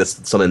sound like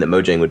that's something that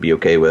Mojang would be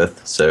okay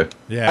with. So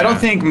I don't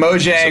think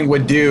Mojang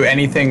would do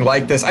anything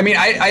like this.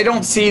 I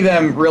don't see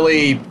them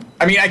really.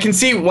 I can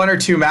see one or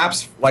two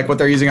maps like what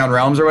they're using on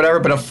Realms or whatever,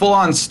 but a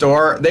full-on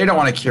store, they don't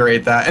want to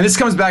curate that. And this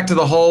comes back to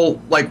the whole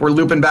we're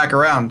looping back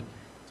around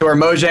to where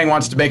Mojang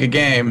wants to make a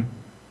game.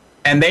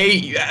 And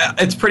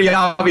it's pretty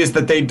obvious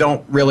that they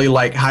don't really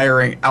like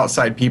hiring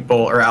outside people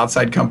or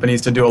outside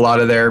companies to do a lot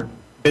of their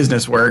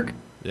business work.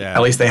 Yeah.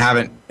 At least they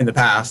haven't in the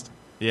past.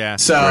 Yeah.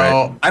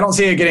 So I don't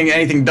see it getting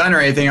anything done or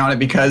anything on it,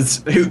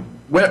 because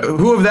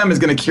who of them is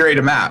going to curate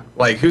a map?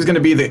 Who's going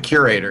to be the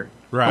curator?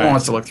 Right. No one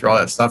wants to look through all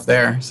that stuff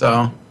there.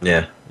 So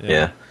yeah.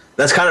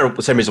 That's kind of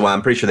the same reason why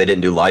I'm pretty sure they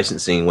didn't do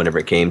licensing whenever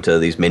it came to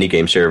these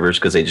minigame servers,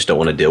 because they just don't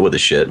want to deal with the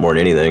shit more than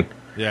anything.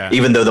 Yeah.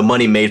 Even though the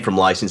money made from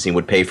licensing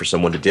would pay for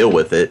someone to deal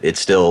with it, it's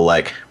still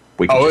it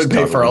would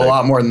pay for a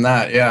lot more than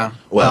that. Yeah.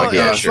 Well,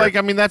 yeah, it's sure.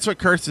 that's what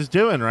Curse is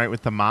doing, right?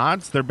 With the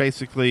mods, they're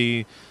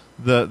basically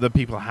the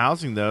people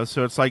housing those.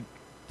 So it's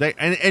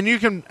and you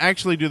can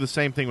actually do the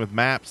same thing with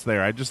maps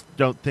there. I just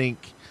don't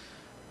think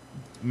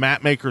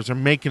map makers are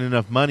making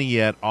enough money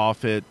yet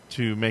off it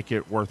to make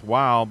it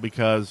worthwhile,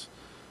 because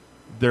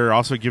they're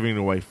also giving it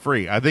away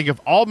free. I think if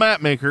all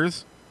map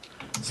makers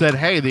said,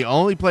 hey, the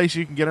only place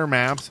you can get our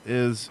maps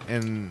is,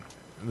 and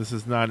this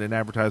is not an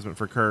advertisement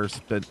for Curse,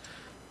 but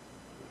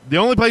the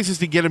only place is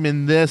to get them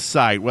in this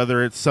site,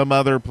 whether it's some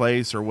other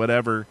place or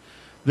whatever,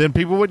 then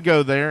people would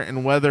go there,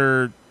 and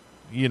whether,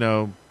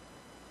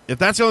 if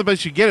that's the only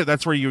place you get it,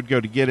 that's where you would go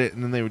to get it,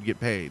 and then they would get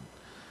paid.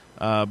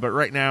 But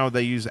right now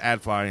they use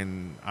AdFly,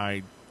 and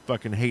I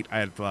fucking hate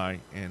AdFly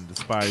and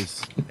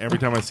despise every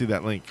time I see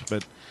that link.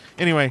 But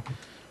anyway,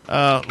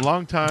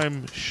 long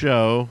time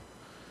show.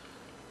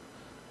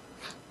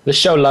 The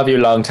show love you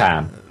long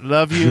time.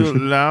 Love you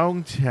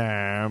long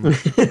time.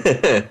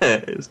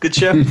 It was a good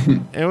show.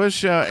 It was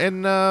show.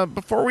 And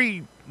before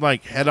we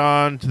head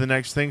on to the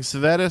next thing,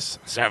 Sevadus.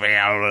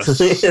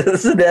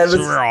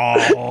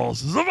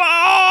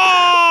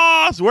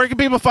 Where can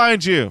people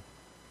find you?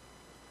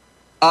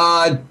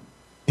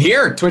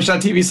 Here,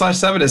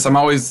 twitch.tv/Sevadus. I'm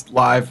always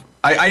live.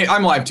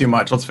 I'm live too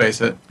much, let's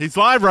face it. He's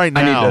live right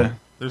now. I need to...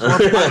 There's more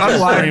people I'm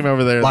live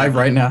over there. Live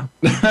right now.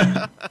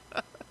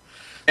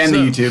 And the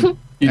YouTube.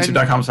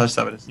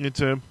 YouTube.com/Sevadus.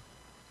 YouTube.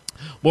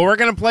 Well, we're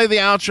going to play the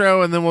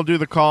outro, and then we'll do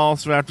the call.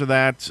 So after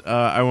that,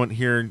 I won't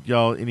hear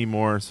y'all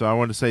anymore. So I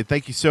want to say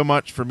thank you so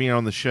much for being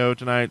on the show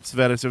tonight,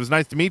 Sevadus. It was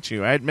nice to meet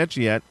you. I hadn't met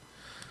you yet.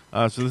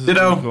 So this is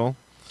really cool.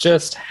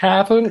 Just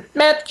haven't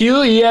met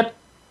you yet.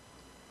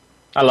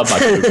 I love my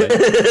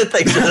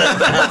Thanks for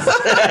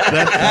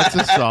that. That's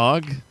a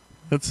song.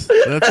 That's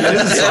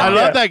I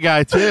love that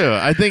guy, too.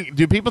 I think,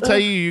 do people tell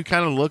you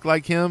kind of look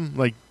like him,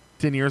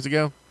 10 years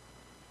ago?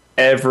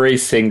 Every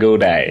single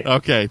day.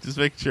 Okay, just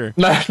make sure.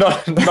 No,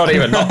 not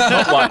even.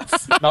 Not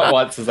once. Not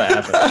once has that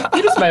happened.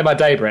 You just made my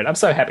day, Brent. I'm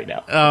so happy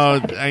now.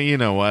 Oh, you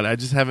know what? I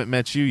just haven't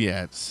met you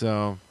yet,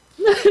 so...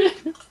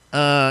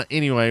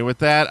 Anyway, with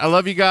that, I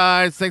love you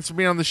guys. Thanks for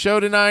being on the show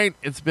tonight.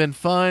 It's been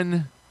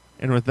fun.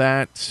 And with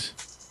that...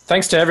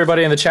 Thanks to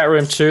everybody in the chat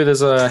room, too.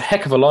 There's a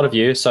heck of a lot of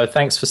you, so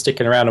thanks for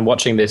sticking around and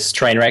watching this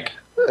train wreck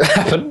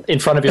happen in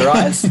front of your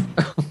eyes.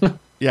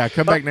 Yeah,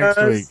 come back next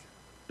week.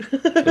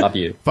 Love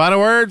you. Final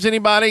words,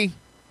 anybody?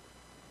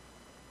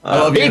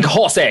 Big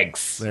horse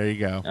eggs. There you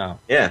go. Oh.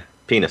 Yeah,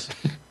 penis.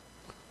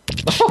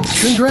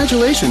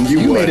 Congratulations,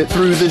 you made it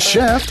through The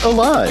Shaft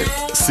alive.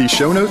 See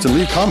show notes and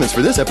leave comments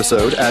for this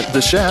episode at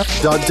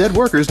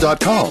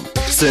theshaft.deadworkers.com.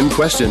 Send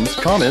questions,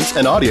 comments,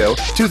 and audio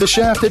to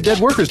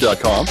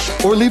theshaft@deadworkers.com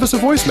or leave us a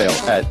voicemail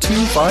at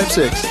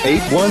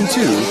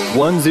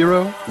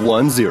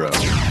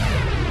 256-812-1010.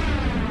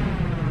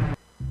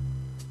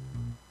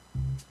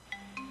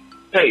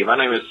 Hey, my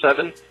name is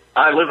Seven.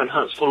 I live in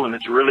Huntsville, and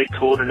it's really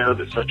cool to know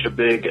that such a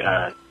big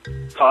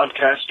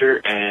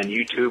podcaster and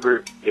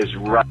YouTuber is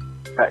right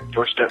at your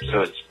doorstep,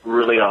 so it's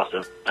really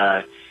awesome.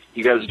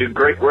 You guys do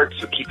great work,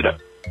 so keep it up.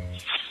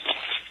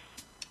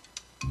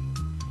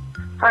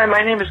 Hi,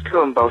 my name is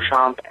Kuhn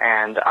Beauchamp,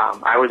 and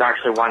I was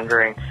actually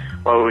wondering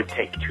what it would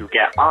take to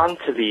get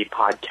onto the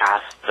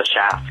podcast, The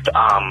Shaft.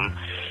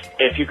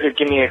 If you could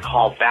give me a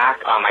call back,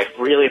 I'd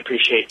really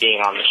appreciate being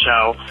on the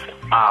show.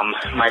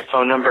 My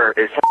phone number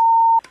is...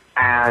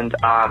 And,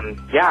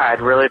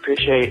 I'd really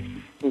appreciate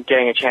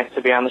getting a chance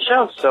to be on the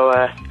show, so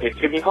please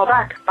give me a call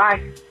back.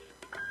 Bye.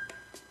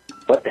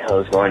 What the hell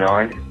is going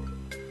on?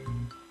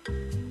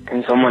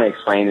 Can someone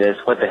explain this?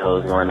 What the hell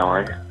is going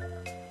on?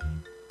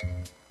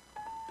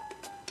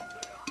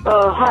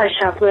 Hi,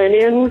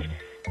 Shaftlandians.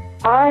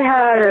 I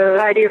had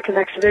an idea for the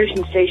next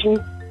observation station.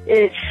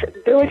 It's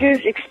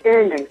villagers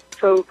expanding.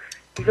 So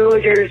the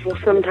villagers will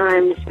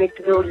sometimes make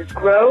the villages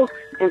grow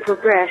and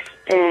progress,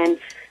 and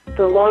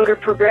the longer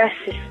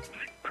progression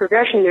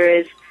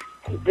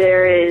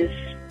there is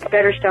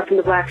better stuff in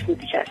the blacksmith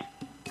chest.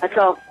 That's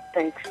all.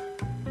 Thanks.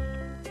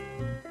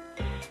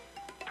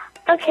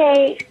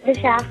 Okay, The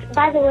Shaft.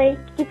 By the way,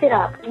 keep it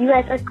up. You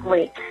guys are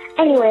great.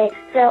 Anyway,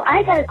 so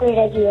I got a great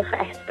idea for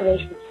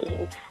exploration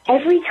scene.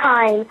 Every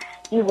time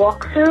you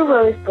walk through a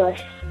rose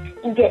bush,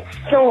 you get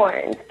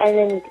thorns, and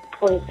then you get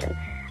poison.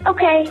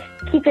 Okay,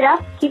 keep it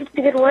up. Keep up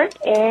the good work,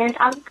 and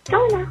I'm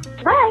going now.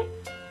 Bye.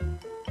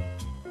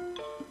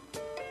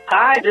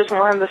 Hi, just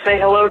wanted to say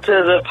hello to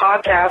the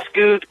podcast.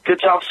 Good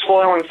job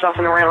spoiling stuff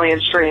in the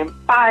Rallian stream.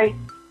 Bye.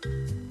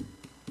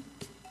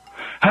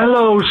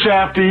 Hello,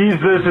 Shafties.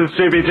 This is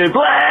JBJ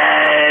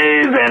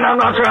Blaze, and I'm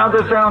not sure how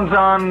this sounds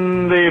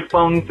on the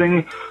phone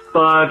thing,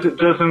 but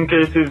just in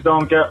case you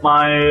don't get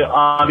my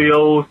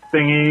audio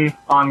thingy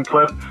on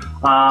clip,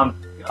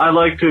 I'd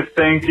like to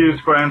thank you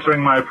for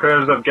answering my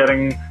prayers of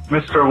getting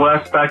Mr.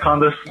 West back on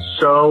this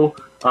show.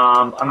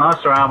 I'm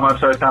not sure how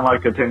much I sound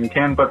like a tin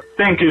can, but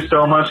thank you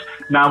so much.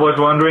 Now I was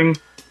wondering,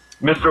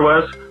 Mr.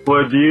 West,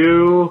 would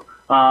you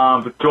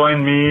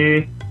join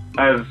me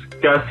as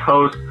guest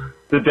host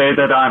the day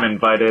that I'm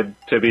invited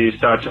to be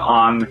such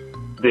on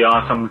the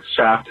awesome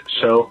Shaft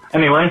show?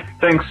 Anyway,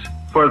 thanks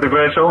for the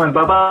great show, and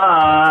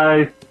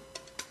bye-bye!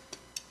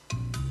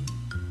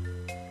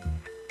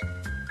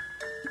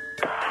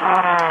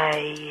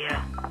 Hi.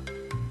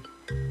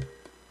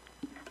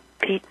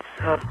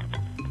 Pizza.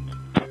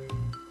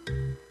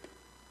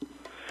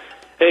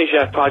 Hey,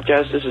 Shaft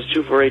Podcast, this is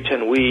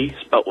 24810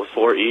 spelt with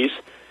 4 E's.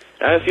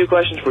 I have a few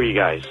questions for you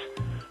guys.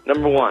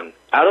 Number 1,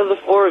 out of the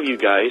 4 of you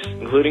guys,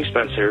 including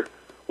Spencer,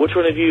 which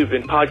one of you have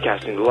been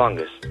podcasting the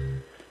longest?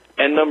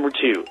 And number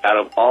 2, out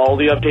of all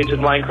the updates in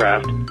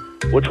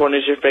Minecraft, which one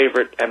is your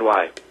favorite and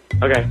why?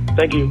 Okay,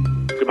 thank you.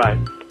 Goodbye.